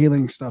the other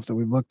healing stuff that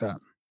we've looked at.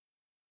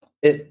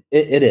 It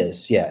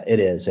is. Yeah,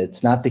 it is.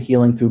 It's not the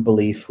healing through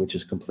belief, which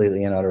is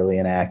completely and utterly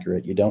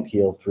inaccurate. You don't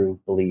heal through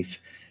belief.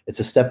 It's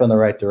a step in the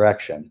right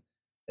direction.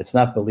 It's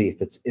not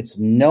belief. It's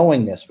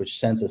knowingness, which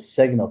sends a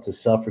signal to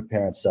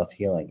self-repair and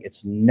self-healing.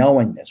 It's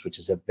knowingness, which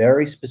is a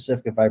very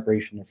specific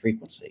vibration and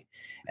frequency.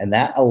 And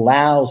that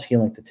allows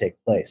healing to take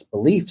place.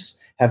 Beliefs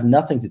have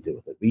nothing to do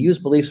with it. We use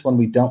beliefs when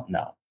we don't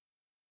know.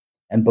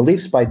 And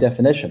beliefs, by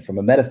definition, from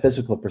a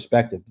metaphysical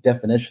perspective,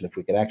 definition, if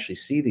we could actually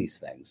see these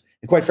things,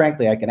 and quite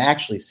frankly, I can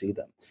actually see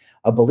them.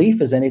 A belief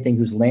is anything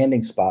whose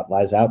landing spot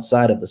lies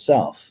outside of the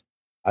self.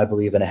 I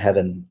believe in a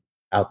heaven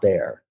out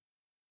there.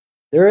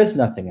 There is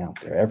nothing out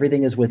there.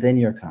 Everything is within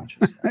your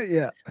consciousness.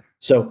 Yeah.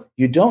 So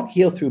you don't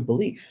heal through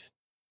belief.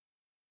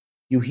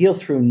 You heal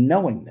through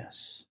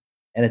knowingness.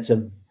 And it's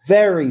a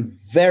very,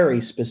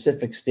 very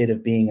specific state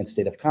of being and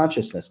state of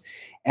consciousness.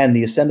 And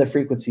the Ascend the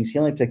Frequencies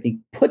healing technique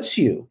puts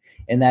you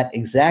in that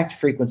exact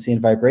frequency and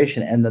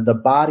vibration. And the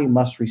body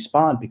must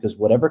respond, because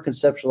whatever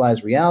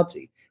conceptualized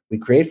reality we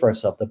create for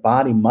ourselves, the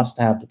body must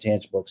have the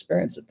tangible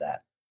experience of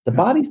that. The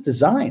body's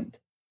designed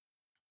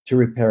to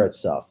repair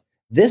itself.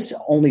 This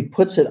only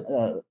puts it,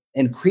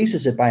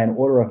 increases it by an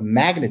order of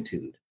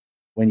magnitude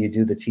when you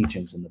do the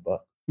teachings in the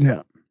book.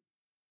 Yeah.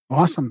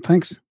 Awesome.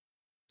 Thanks.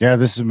 Yeah,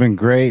 this has been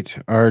great,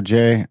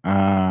 RJ.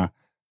 I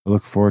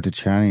look forward to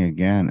chatting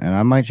again, and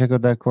I might check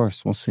out that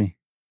course. We'll see.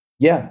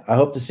 Yeah, I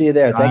hope to see you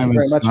there. Thank you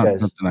very much,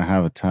 guys. Something I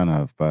have a ton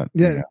of, but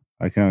yeah,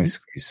 I can always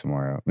squeeze some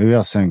more out. Maybe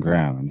I'll send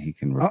Graham, and he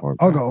can report.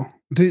 I'll go.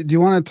 Do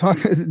you want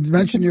to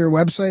mention your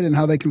website and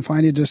how they can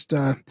find you just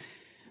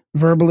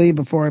verbally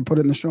before I put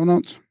it in the show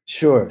notes?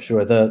 Sure.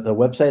 The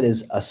website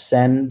is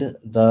Ascend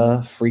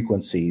the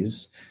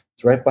Frequencies.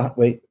 It's right behind.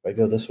 Wait, if I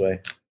go this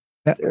way,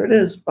 there it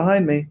is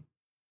behind me.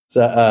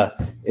 So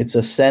it's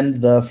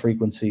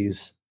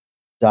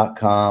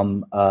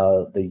ascendthefrequencies.com.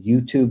 The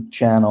YouTube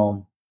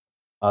channel,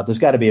 there's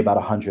got to be about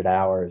 100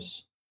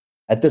 hours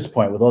at this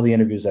point, with all the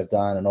interviews I've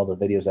done and all the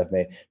videos I've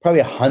made. Probably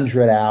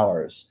 100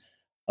 hours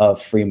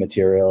of free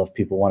material if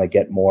people want to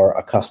get more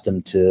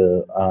accustomed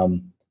to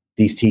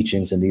these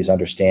teachings and these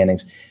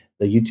understandings.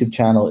 The YouTube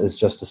channel is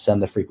just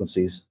Ascend the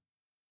Frequencies,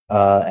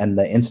 and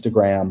the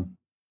Instagram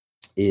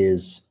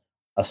is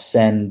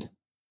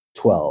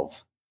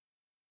Ascend12.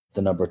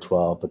 The number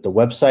 12. But the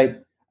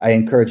website, I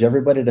encourage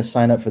everybody to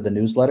sign up for the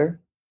newsletter,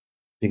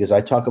 because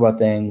I talk about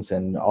things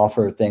and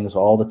offer things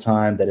all the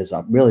time that is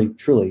really,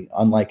 truly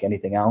unlike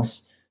anything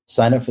else.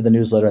 Sign up for the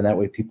newsletter, and that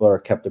way people are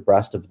kept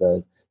abreast of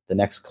the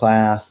next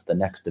class, the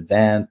next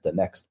event, the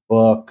next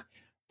book,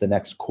 the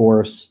next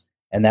course.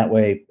 And that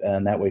way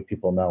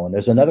people know. And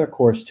there's another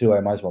course too,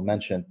 I might as well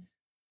mention.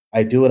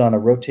 I do it on a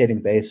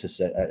rotating basis.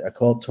 I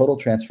call it Total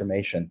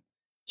Transformation.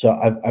 So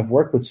I've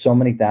worked with so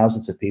many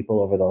thousands of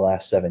people over the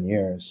last 7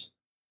 years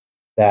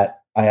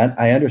that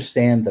I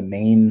understand the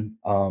main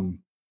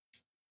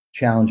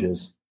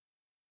challenges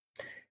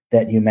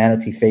that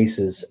humanity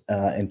faces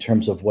in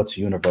terms of what's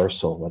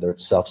universal, whether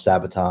it's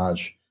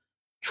self-sabotage,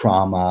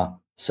 trauma,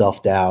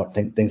 self-doubt,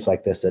 things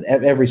like this that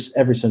every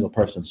single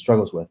person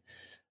struggles with.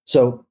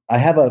 So I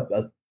have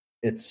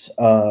it's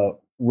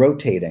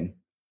rotating,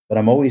 but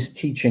I'm always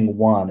teaching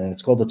one, and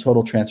it's called the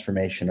Total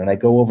Transformation. And I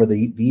go over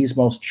these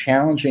most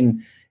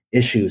challenging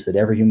issues that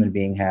every human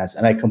being has,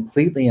 and I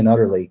completely and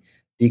utterly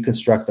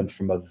deconstruct them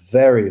from a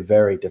very,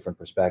 very different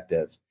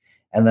perspective.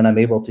 And then I'm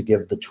able to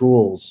give the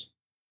tools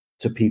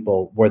to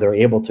people where they're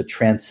able to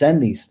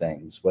transcend these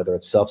things, whether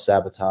it's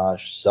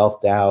self-sabotage,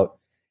 self-doubt,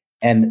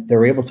 and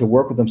they're able to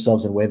work with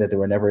themselves in a way that they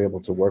were never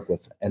able to work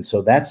with. And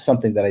so that's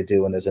something that I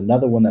do. And there's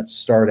another one that's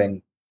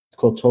starting. It's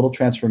called Total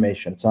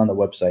Transformation. It's on the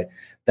website.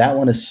 That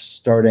one is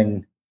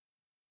starting.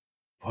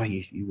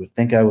 Boy, you would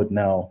think I would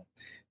know.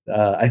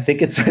 I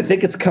think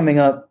it's coming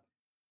up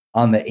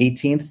on the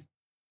 18th,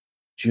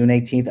 June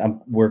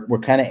 18th. We're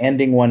kind of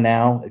ending one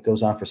now. It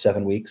goes on for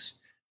 7 weeks.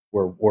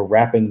 We're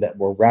wrapping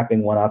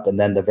one up, and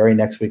then the very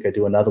next week I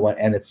do another one,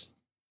 and it's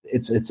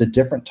a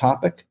different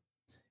topic.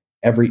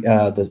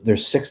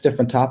 There's 6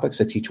 different topics.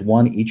 I teach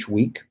one each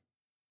week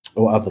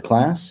of the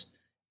class,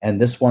 and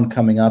this one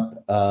coming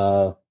up,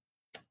 how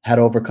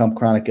to overcome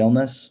chronic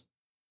illness,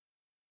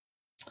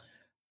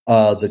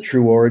 the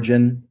true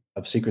origin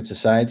of secret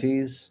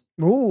societies.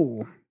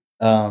 Ooh.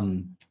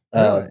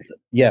 Really?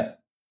 Yeah.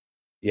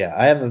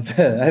 I have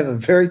a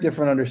very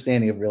different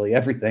understanding of really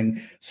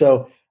everything.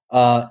 So,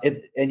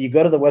 and you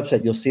go to the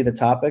website, you'll see the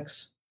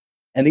topics,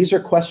 and these are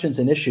questions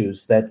and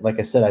issues that, like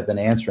I said, I've been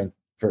answering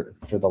for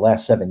the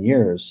last 7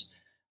 years.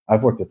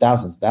 I've worked with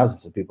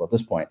thousands of people at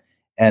this point,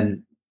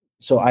 and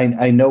so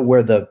I know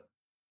where the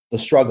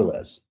struggle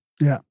is.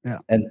 Yeah.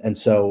 And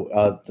so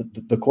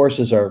the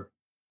courses are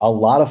a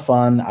lot of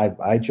fun.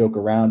 I joke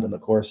around in the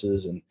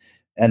courses,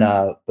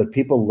 but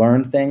people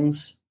learn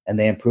things and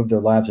they improve their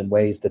lives in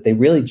ways that they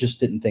really just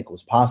didn't think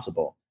was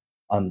possible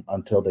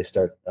until they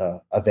start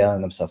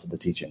availing themselves of the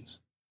teachings.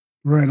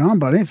 Right on,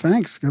 buddy.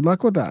 Thanks. Good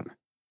luck with that.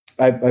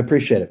 I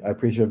appreciate it. I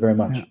appreciate it very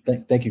much. Yeah.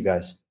 Thank you,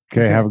 guys.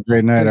 Okay. Have a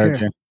great night,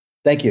 RJ.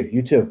 Thank you.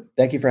 You too.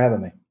 Thank you for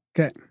having me.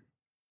 Okay.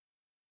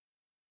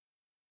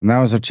 And that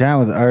was a chat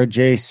with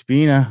RJ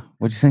Spina.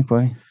 What'd you think,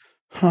 buddy?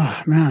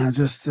 Oh, man, I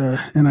just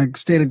in a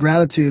state of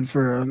gratitude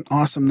for an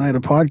awesome night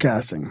of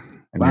podcasting.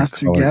 And last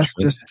 2 guests,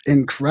 just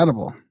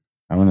incredible.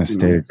 I'm in a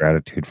state of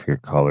gratitude for your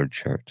collared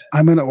shirt.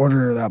 I'm going to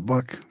order that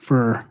book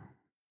for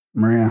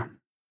Maria.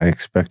 I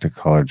expect a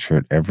collared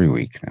shirt every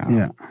week now.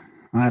 Yeah.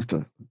 I have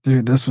to.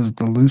 Dude, this was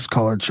the loose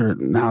collared shirt.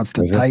 Now it's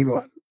the tight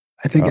one.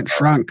 I think it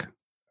shrunk.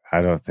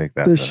 I don't think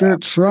that's the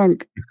shirt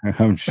shrunk.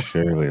 I'm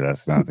surely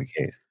that's not the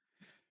case.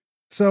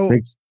 So,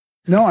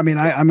 no, I mean,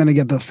 I'm going to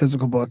get the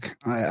physical book.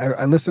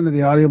 I listened to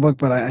the audiobook,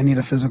 but I need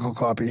a physical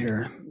copy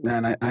here.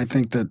 And I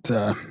think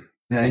that,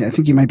 I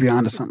think you might be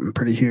onto something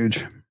pretty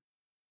huge.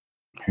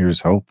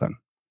 Here's hoping.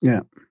 Yeah.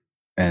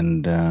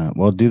 And,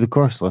 well, do the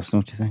course. Let us know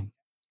what you think.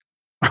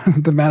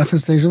 The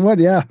manifestation one?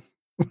 Yeah.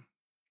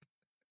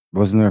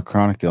 Wasn't there a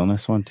chronic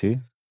illness one too?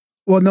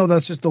 Well, no,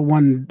 that's just the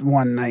one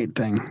night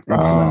thing.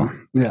 It's,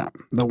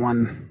 the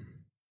one.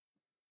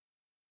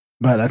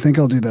 But I think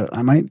I'll do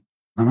I might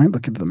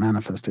look at the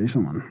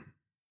manifestation one.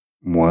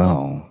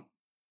 Well,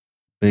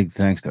 big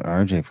thanks to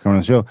RJ for coming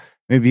on the show.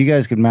 Maybe you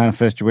guys could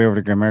manifest your way over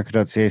to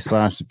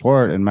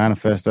grimerica.ca/support and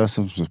manifest us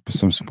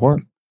some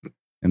support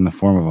in the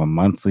form of a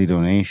monthly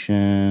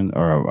donation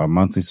or a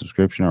monthly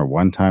subscription or a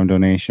one-time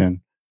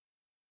donation,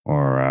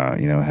 or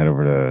head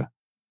over to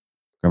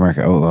Grimerica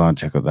Outlaw and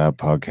check out that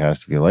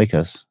podcast if you like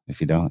us.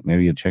 If you don't,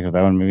 maybe you'll check out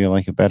that one. Maybe you'll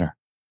like it better.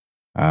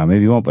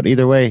 Maybe you won't. But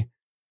either way,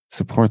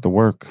 support the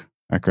work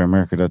at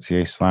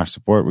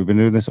grimerica.ca/support. We've been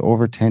doing this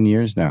over 10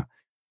 years now.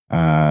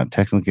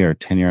 Technically, our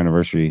 10-year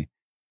anniversary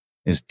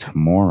is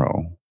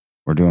tomorrow.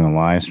 We're doing a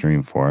live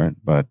stream for it.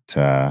 But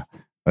by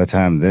the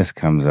time this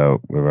comes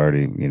out, we've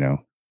already,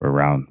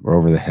 we're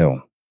over the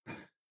hill.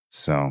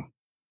 So,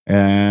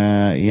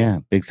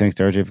 big thanks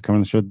to RJ for coming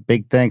on the show.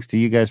 Big thanks to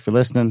you guys for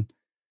listening.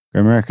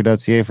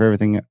 Grimerica.ca for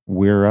everything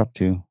we're up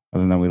to.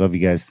 Other than that, we love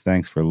you guys.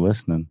 Thanks for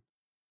listening.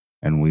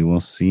 And we will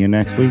see you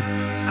next week.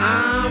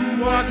 I'm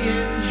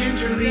walking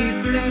gingerly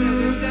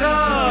through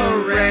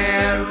the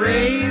rat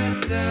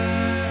race.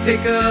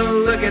 Take a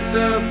look at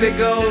the big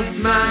old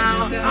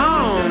smile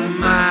on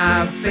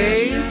my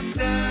face.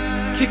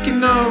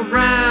 Kicking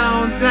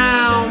around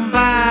down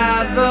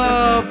by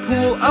the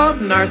pool of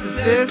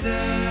narcissists.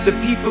 The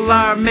people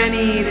are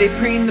many, they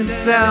preen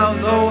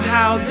themselves. Oh,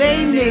 how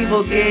they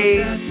navel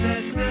gaze.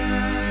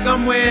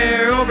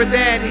 Somewhere over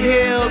that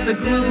hill, the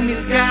gloomy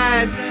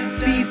skies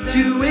cease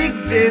to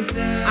exist.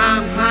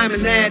 I'm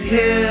climbing that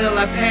hill,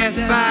 I pass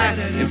by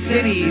and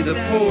pity the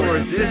poor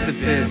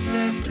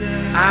Sisyphus.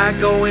 I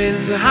go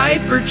into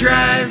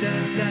hyperdrive,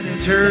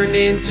 turn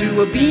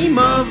into a beam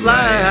of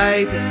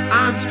light.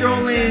 I'm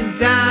strolling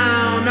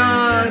down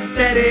a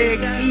static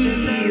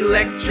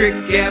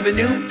electric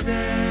avenue.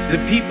 The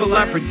people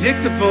are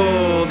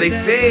predictable, they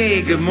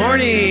say good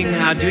morning,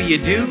 how do you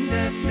do?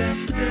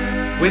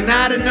 When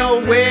out of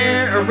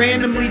nowhere, a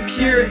randomly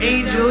pure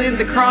angel in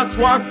the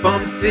crosswalk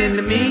bumps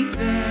into me,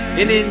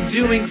 and in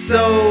doing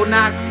so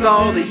knocks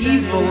all the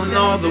evil and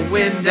all the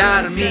wind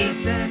out of me.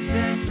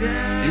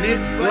 And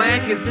it's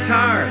black as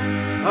tar,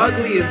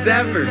 ugly as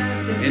ever,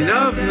 and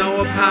of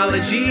no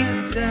apology.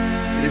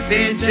 This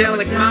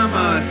angelic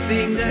mama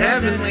sings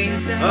heavenly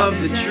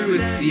of the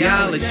truest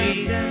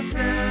theology.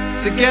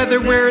 Together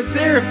we're a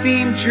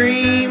seraphim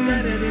dream,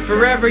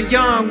 forever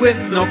young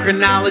with no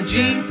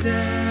chronology.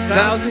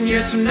 1,000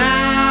 years from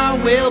now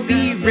we'll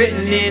be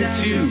written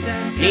into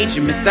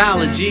ancient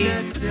mythology.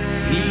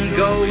 We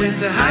go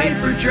into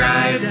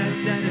hyperdrive,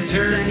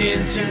 turn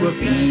into a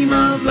beam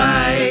of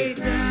light.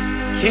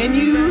 Can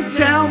you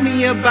tell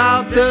me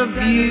about the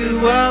view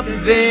up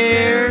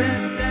there?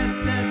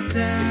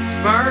 It's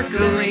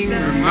sparkling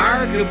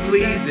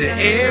remarkably, the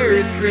air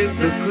is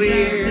crystal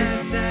clear.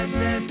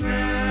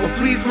 Well,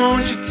 please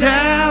won't you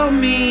tell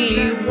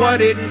me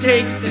what it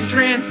takes to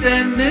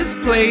transcend this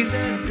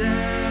place?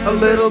 A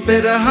little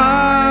bit of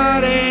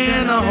heart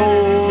and a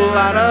whole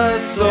lot of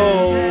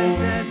soul.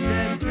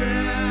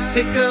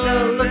 Take a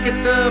look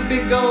at the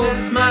big old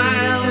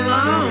smile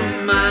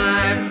on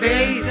my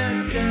face,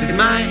 as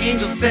my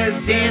angel says,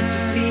 dance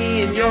with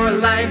me and your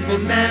life will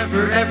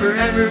never, ever,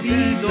 ever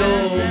be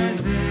dull.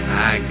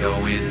 I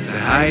go into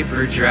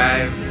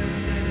hyperdrive,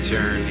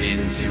 turn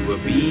into a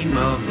beam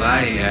of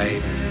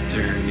light,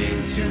 turn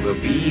into a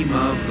beam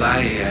of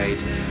light,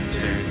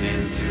 turn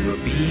into a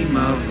beam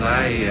of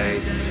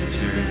light,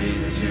 turn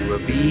into a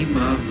beam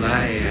of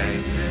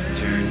light,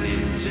 turn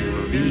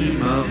into a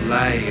beam of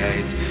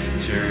light,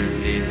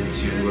 turn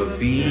into a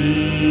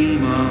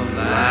beam of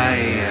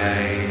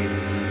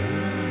light,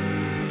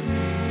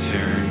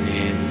 turn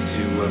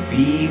into a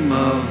beam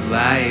of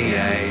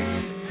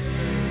light,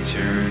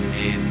 turn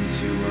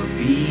into a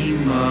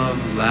beam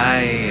of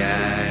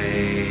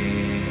light.